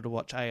vowed never to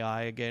watch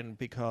AI again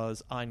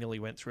because I nearly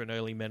went through an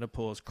early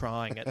menopause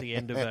crying at the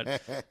end of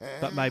it.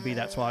 But maybe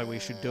that's why we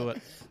should do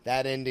it.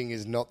 That ending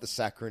is not the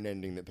saccharine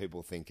ending that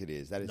people think it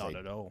is. That is not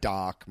at all.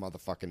 Dark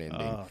motherfucking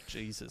ending. Oh,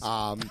 Jesus.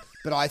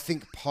 But I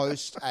think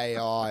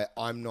post-AI,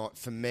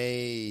 for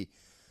me,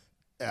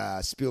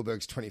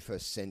 Spielberg's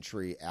 21st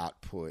century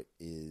output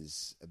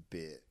is a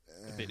bit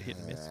hit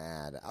and miss.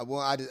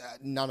 Well,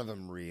 none of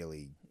them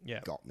really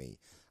got me.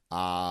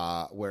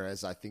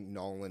 Whereas I think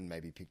Nolan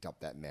maybe picked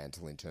up that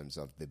mantle in terms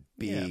of the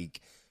big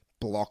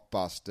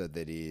blockbuster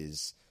that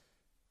is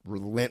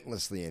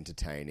relentlessly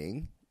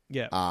entertaining,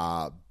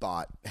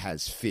 but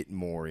has fit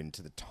more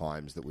into the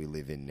times that we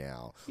live in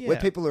now, where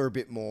people are a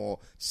bit more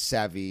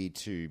savvy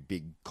to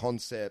big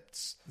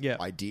concepts,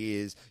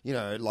 ideas. You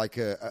know, like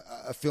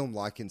a film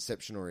like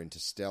Inception or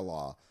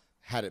Interstellar,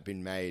 had it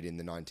been made in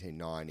the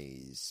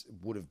 1990s,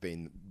 would have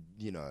been,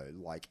 you know,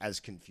 like as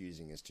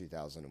confusing as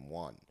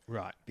 2001.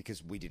 Right.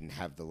 Because we didn't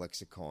have the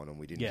lexicon and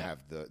we didn't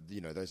have the,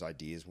 you know, those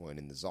ideas weren't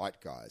in the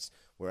zeitgeist.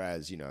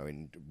 Whereas, you know,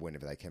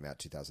 whenever they came out,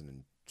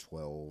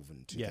 2012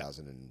 and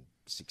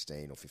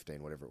 2016 or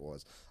 15, whatever it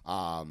was,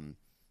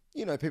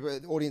 you know,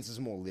 audiences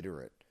are more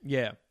literate.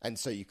 Yeah. And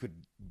so you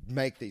could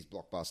make these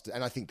blockbusters.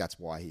 And I think that's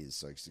why he is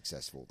so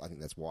successful. I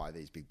think that's why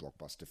these big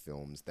blockbuster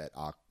films that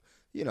are,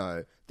 you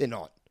know, they're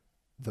not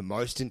the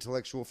most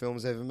intellectual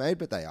films ever made,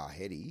 but they are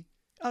heady.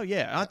 Oh,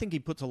 yeah. I think he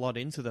puts a lot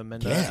into them.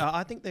 And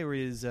I think there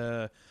is,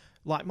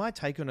 like, my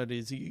take on it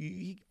is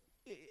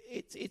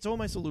it's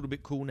almost a little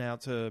bit cool now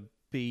to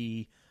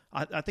be...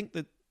 I think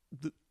that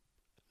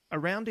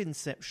around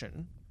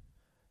Inception,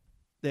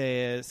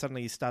 there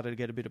suddenly started to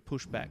get a bit of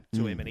pushback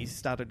to him, and he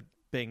started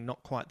being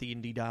not quite the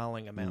indie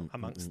darling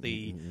amongst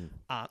the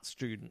art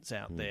students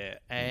out there.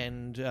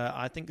 And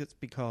I think it's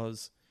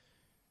because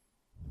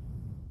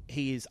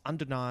he is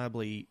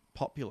undeniably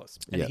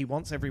populist, and he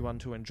wants everyone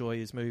to enjoy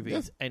his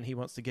movies, and he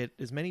wants to get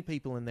as many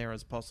people in there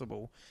as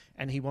possible,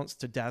 and he wants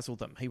to dazzle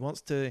them. He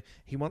wants to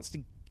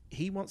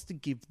he wants to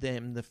give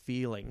them the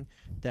feeling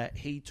that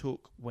he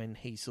took when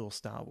he saw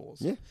Star Wars.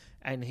 Yeah.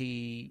 And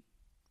he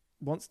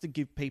wants to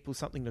give people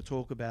something to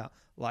talk about,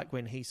 like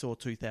when he saw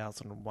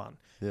 2001.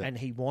 Yeah. And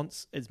he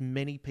wants as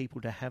many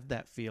people to have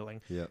that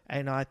feeling. Yeah.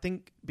 And I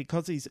think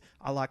because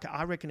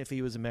I reckon if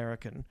he was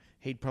American,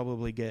 he'd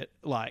probably get,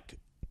 like,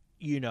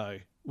 you know,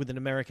 with an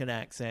American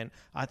accent,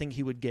 I think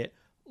he would get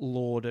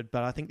lauded.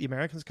 But I think the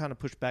Americans kind of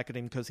push back at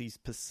him because he's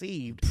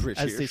perceived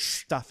as this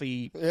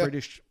stuffy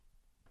British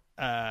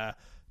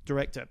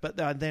director. But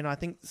then I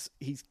think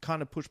he's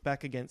kind of pushed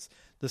back against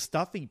the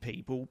stuffy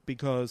people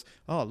because,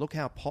 oh, look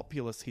how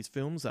populous his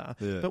films are.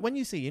 Yeah. But when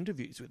you see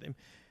interviews with him,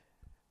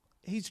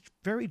 he's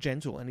very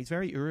gentle and he's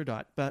very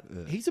erudite, but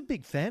he's a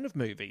big fan of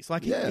movies.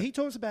 Like, he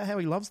talks about how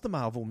he loves the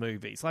Marvel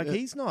movies. Like,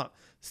 he's not...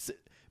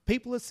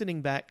 People are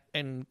sitting back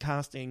and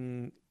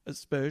casting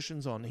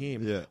aspersions on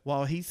him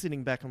while he's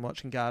sitting back and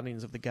watching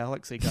Guardians of the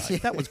Galaxy. Guys,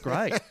 that was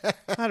great. I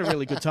had a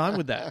really good time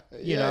with that.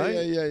 You know?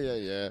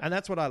 Yeah. And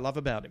that's what I love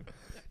about him.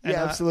 And,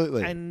 yeah,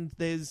 absolutely. And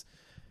there's,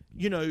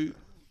 you know,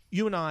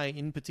 you and I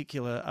in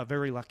particular are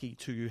very lucky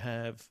to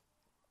have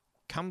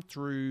come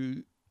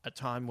through a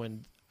time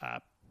when,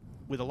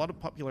 with a lot of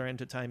popular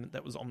entertainment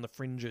that was on the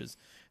fringes,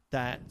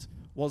 that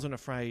wasn't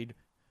afraid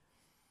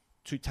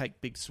to take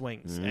big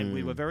swings. And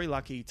we were very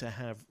lucky to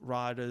have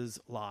writers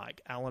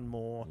like Alan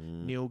Moore,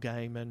 Neil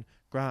Gaiman,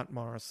 Grant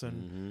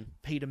Morrison,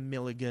 Peter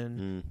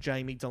Milligan,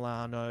 Jamie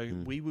Delano.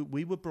 We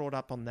were brought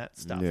up on that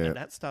stuff. And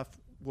that stuff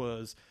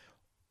was,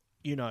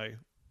 you know,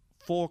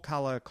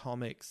 4-color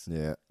comics.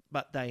 Yeah.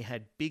 But they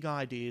had big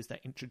ideas that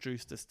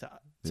introduced us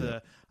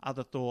to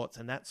other thoughts.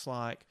 And that's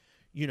like,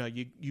 you know,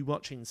 you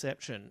watch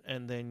Inception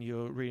and then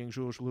you're reading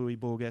Georges Louis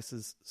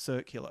Borges's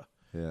Circular.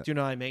 Yeah. Do you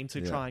know what I mean? To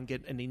try and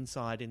get an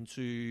insight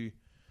into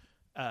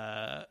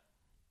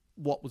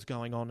what was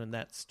going on in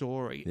that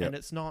story. Yep. And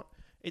it's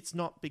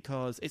not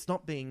because it's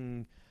not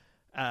being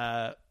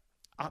up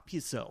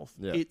yourself.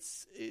 Yep.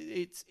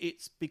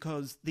 It's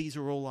because these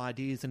are all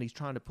ideas and he's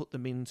trying to put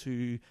them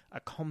into a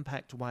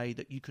compact way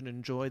that you can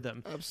enjoy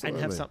them and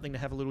have something to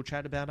have a little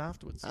chat about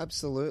afterwards.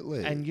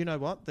 Absolutely. And you know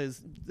what?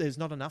 There's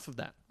not enough of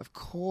that. Of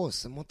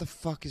course. And what the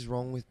fuck is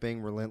wrong with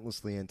being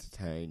relentlessly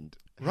entertained?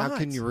 Right. How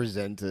can you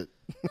resent it?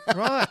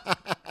 Right.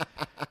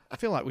 I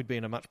feel like we'd be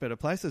in a much better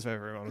place if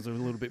everyone was a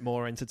little bit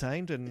more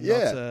entertained and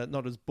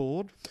not as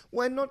bored.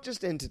 Well, not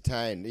just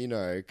entertained, you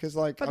know, because,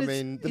 like,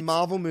 the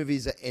Marvel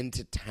movies are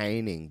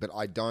entertaining, but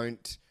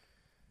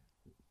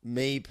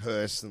me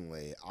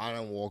personally, I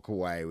don't walk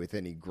away with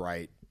any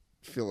great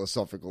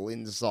philosophical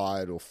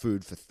insight or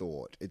food for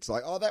thought. It's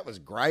like, oh, that was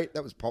great.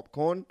 That was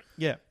popcorn.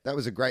 Yeah. That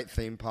was a great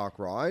theme park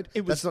ride.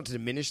 That's not to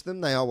diminish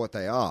them. They are what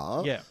they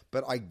are. Yeah.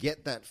 But I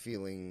get that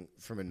feeling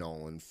from a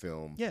Nolan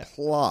film. Yeah.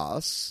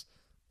 Plus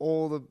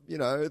all the, you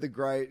know, the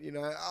great, you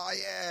know, oh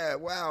yeah,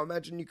 wow,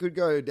 imagine you could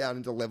go down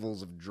into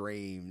levels of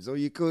dreams, or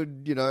you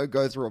could, you know,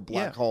 go through a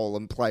black hole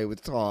and play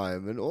with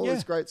time and all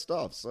this great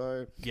stuff.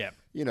 So,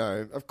 you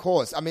know, of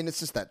course, I mean, it's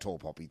just that tall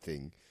poppy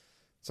thing.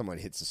 Someone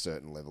hits a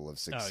certain level of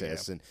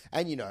success, and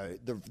you know,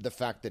 the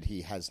fact that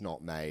he has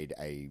not made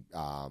a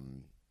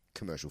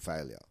commercial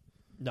failure.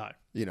 No.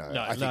 You know,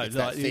 I think it's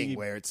that thing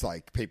where it's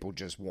like people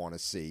just want to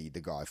see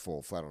the guy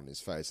fall flat on his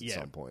face at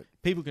some point.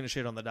 People can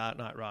shit on The Dark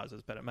Knight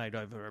Rises, but it made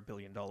over $1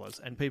 billion.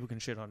 And people can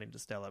shit on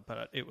Interstellar,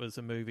 but it was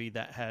a movie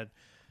that had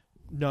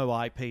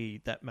no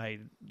IP that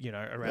made, you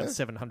know, around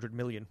 $700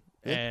 million.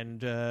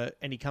 Yeah.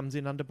 And he comes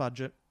in under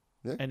budget.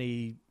 Yeah. And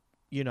he,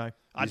 you know...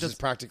 uses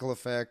practical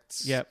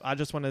effects. Yeah, I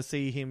just want to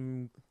see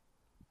him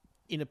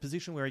in a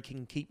position where he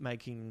can keep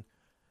making...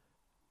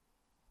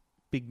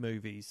 big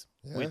movies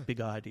with big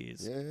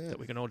ideas that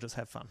we can all just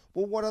have fun.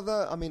 Well,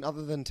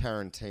 other than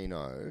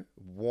Tarantino,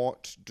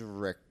 what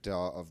director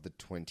of the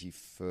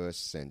 21st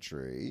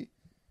century,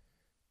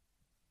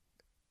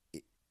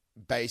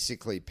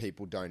 basically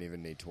people don't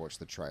even need to watch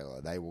the trailer.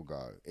 They will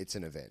go. It's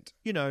an event.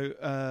 You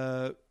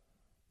know,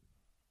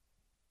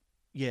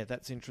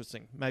 that's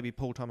interesting. Maybe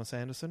Paul Thomas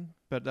Anderson,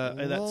 but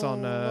that's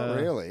on...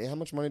 really? How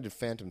much money did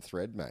Phantom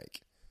Thread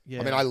make?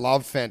 Yeah. I mean, I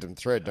love Phantom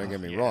Thread, don't get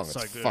me wrong.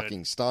 So it's good.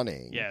 fucking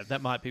stunning. Yeah,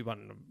 that might be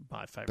one of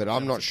my favourite. But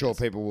I'm not sure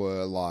people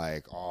were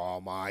like,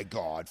 oh my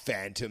God,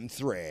 Phantom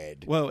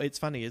Thread. Well, it's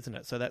funny, isn't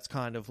it? So that's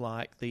kind of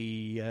like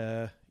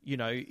the, you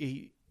know,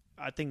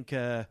 I think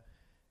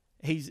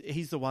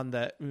he's the one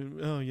that,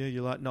 oh yeah,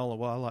 you like Nolan,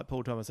 well, I like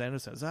Paul Thomas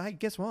Anderson. So, hey,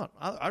 guess what?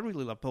 I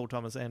really love Paul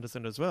Thomas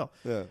Anderson as well.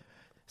 Yeah.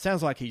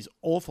 Sounds like he's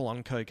awful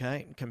on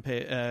cocaine. Have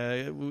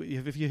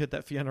you heard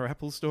that Fiona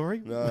Apple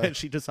story? No. When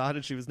she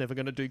decided she was never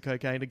going to do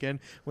cocaine again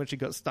when she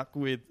got stuck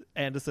with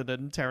Anderson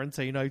and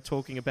Tarantino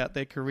talking about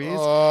their careers?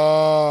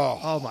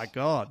 Oh my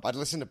God. I'd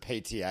listen to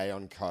PTA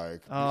on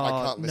coke. Oh,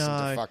 I can't listen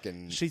to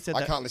fucking... She said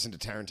I can't listen to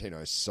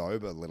Tarantino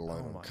sober, let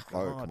alone on coke.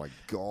 God. Oh my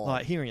God.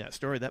 Like, hearing that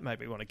story, that made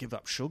me want to give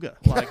up sugar.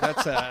 Like,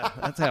 that's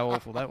how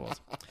awful that was.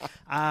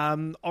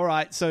 All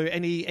right, so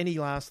any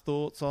last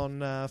thoughts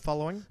on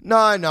Following?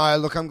 No.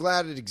 Look, I'm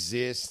glad it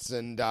exists,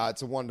 and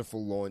it's a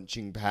wonderful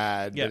launching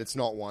pad, but it's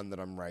not one that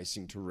I'm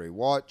racing to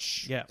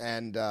rewatch. Yeah.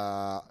 And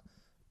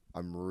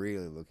I'm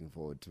really looking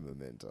forward to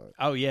Memento.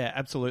 Oh, yeah,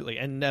 absolutely.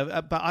 And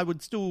but I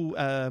would still,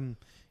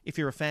 if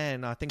you're a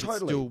fan, I think it's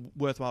still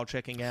worthwhile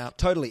checking out.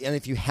 Totally. And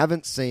if you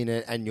haven't seen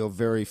it and you're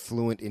very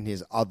fluent in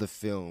his other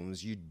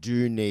films, you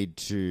do need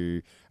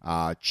to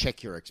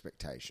check your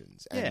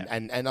expectations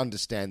and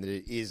understand that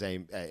it is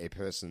a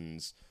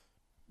person's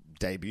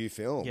debut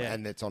film,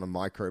 and it's on a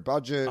micro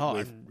budget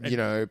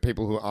with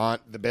people who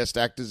aren't the best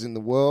actors in the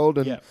world,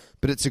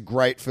 but it's a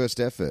great first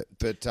effort.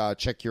 But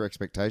check your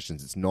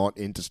expectations; it's not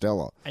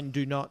Interstellar. And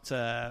do not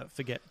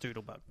forget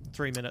Doodlebug.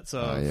 3 minutes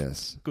of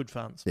good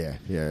fun.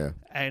 Yeah.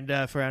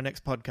 And for our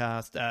next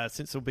podcast,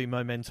 since it'll be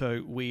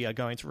Memento, we are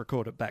going to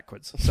record it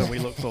backwards, so we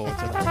look forward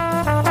to that.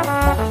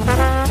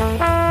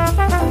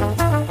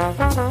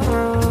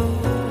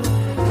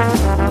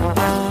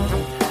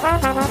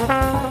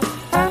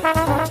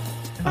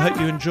 I hope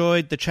you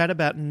enjoyed the chat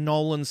about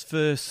Nolan's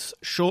first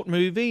short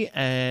movie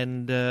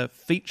and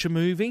feature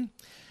movie.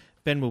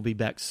 Ben will be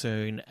back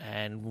soon,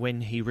 and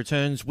when he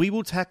returns, we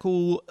will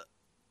tackle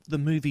the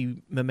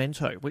movie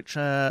Memento, which,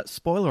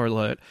 spoiler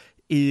alert,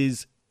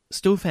 is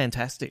still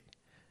fantastic.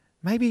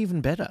 Maybe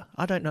even better.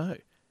 I don't know.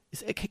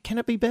 Can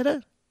it be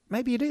better?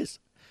 Maybe it is.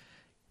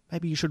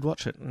 Maybe you should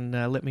watch it and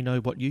let me know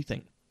what you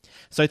think.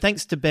 So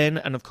thanks to Ben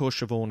and, of course,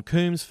 Siobhan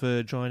Coombs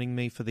for joining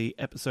me for the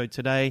episode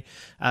today.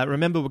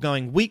 Remember, we're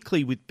going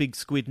weekly with Big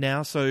Squid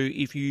now, so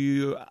if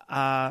you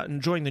are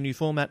enjoying the new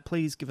format,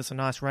 please give us a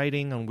nice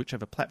rating on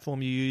whichever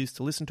platform you use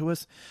to listen to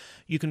us.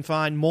 You can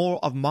find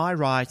more of my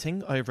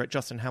writing over at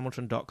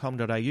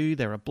justinhamilton.com.au.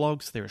 There are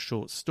blogs, there are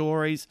short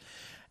stories.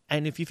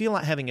 And if you feel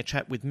like having a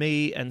chat with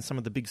me and some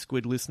of the Big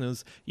Squid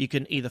listeners, you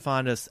can either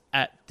find us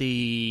at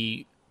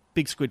the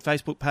Big Squid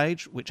Facebook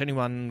page, which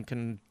anyone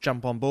can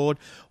jump on board,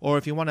 or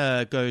if you want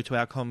to go to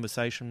our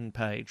conversation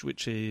page,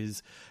 which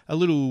is a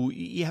little,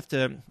 you have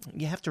to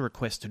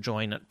request to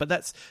join it, but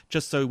that's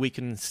just so we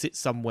can sit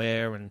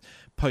somewhere and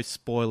post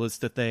spoilers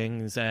to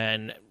things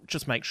and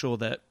just make sure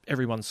that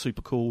everyone's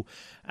super cool.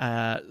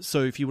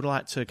 So if you would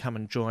like to come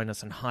and join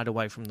us and hide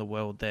away from the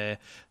world there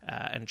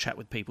and chat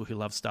with people who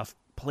love stuff,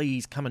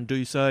 please come and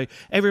do so.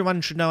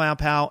 Everyone should know our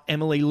pal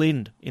Emily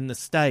Lind in the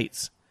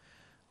States.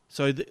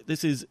 So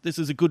this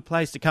is a good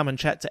place to come and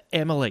chat to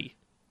Emily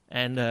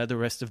and the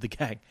rest of the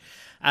gang.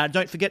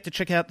 Don't forget to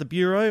check out The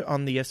Bureau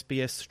on the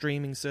SBS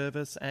streaming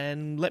service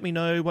and let me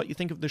know what you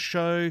think of the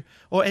show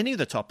or any of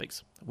the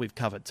topics we've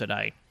covered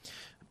today.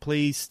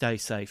 Please stay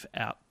safe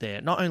out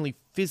there, not only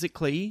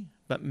physically,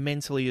 but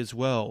mentally as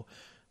well.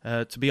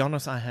 To be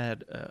honest, I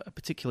had a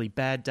particularly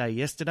bad day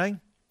yesterday.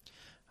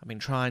 I've been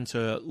trying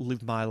to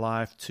live my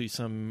life to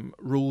some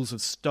rules of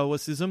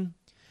stoicism.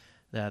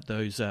 That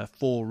those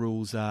 4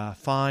 rules are: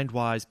 find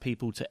wise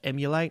people to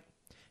emulate.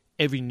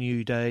 Every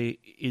new day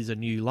is a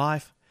new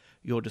life.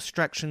 Your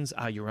distractions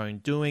are your own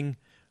doing.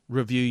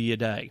 Review your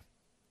day.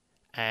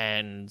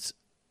 And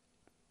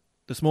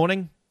this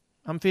morning,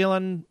 I'm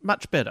feeling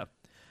much better.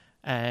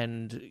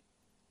 And,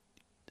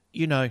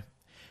 you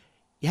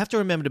have to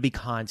remember to be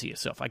kind to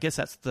yourself. I guess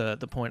that's the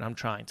point I'm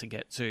trying to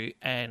get to.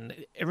 And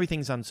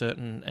everything's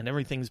uncertain and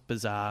everything's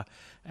bizarre.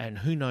 And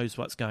who knows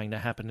what's going to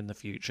happen in the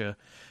future.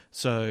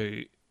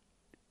 So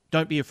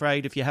don't be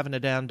afraid if you're having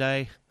a down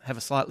day, have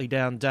a slightly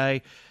down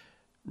day,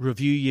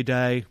 review your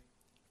day,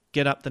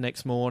 get up the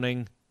next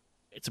morning,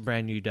 it's a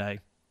brand new day,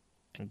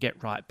 and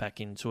get right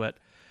back into it.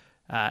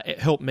 It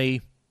helped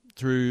me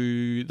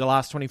through the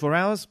last 24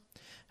 hours,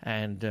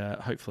 and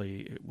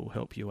hopefully it will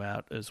help you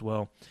out as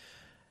well.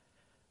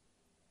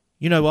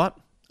 You know what?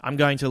 I'm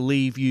going to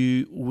leave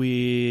you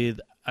with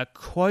a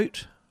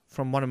quote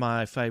from one of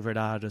my favourite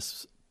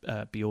artists,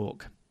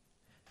 Bjork.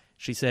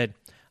 She said,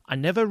 "I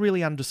never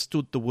really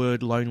understood the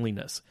word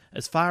loneliness.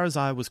 As far as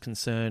I was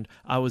concerned,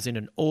 I was in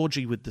an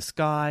orgy with the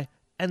sky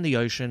and the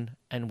ocean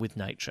and with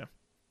nature."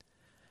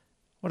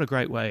 What a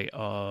great way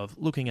of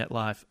looking at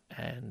life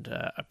and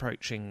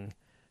approaching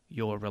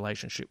your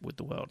relationship with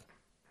the world.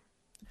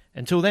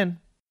 Until then.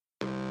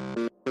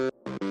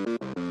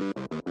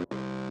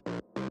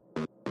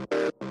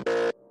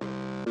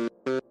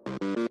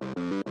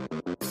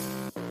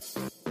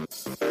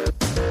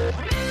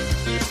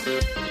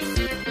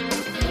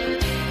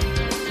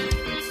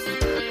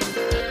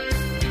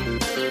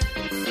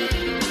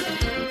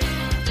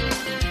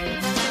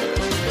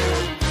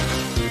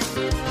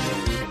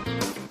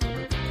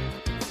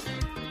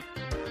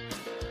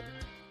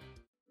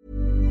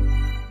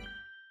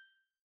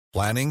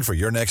 Planning for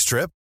your next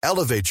trip?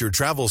 Elevate your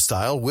travel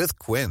style with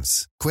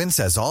Quince. Quince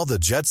has all the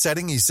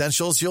jet-setting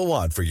essentials you'll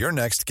want for your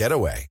next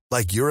getaway,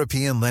 like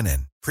European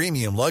linen,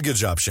 premium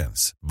luggage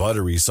options,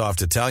 buttery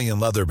soft Italian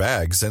leather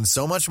bags, and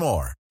so much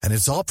more. And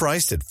it's all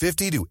priced at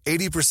 50 to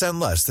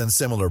 80% less than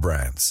similar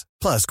brands.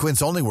 Plus,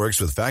 Quince only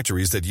works with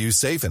factories that use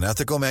safe and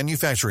ethical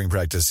manufacturing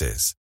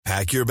practices.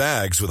 Pack your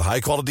bags with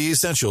high-quality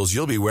essentials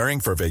you'll be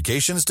wearing for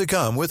vacations to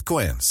come with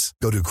Quince.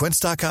 Go to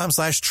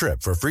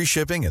quince.com/trip for free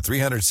shipping and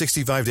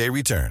 365-day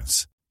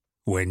returns.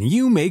 When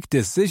you make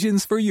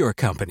decisions for your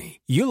company,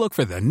 you look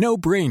for the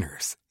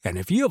no-brainers. And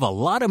if you have a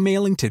lot of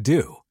mailing to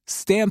do,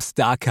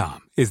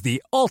 Stamps.com is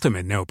the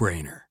ultimate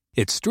no-brainer.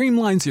 It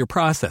streamlines your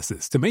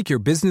processes to make your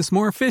business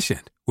more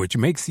efficient, which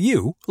makes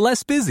you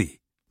less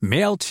busy.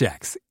 Mail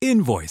checks,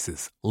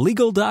 invoices,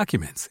 legal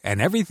documents,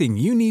 and everything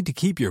you need to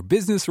keep your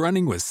business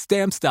running with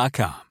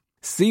Stamps.com.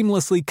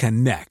 Seamlessly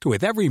connect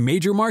with every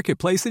major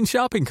marketplace and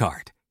shopping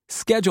cart.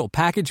 Schedule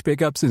package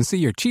pickups and see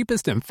your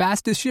cheapest and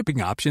fastest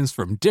shipping options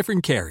from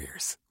different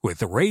carriers,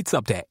 with rates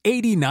up to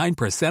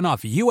 89%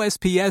 off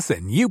USPS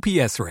and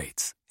UPS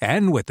rates.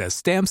 And with the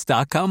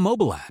Stamps.com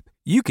mobile app,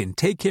 you can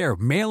take care of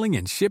mailing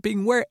and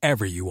shipping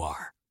wherever you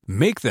are.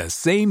 Make the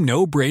same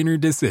no-brainer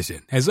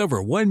decision as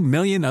over 1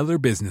 million other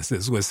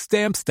businesses with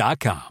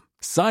Stamps.com.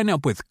 Sign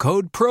up with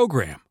code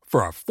PROGRAM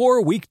for a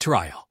 4-week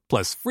trial,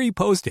 plus free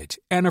postage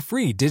and a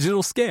free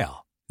digital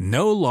scale.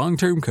 No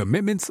long-term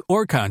commitments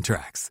or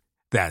contracts.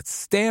 That's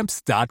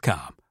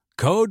Stamps.com.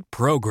 Code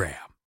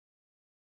PROGRAM.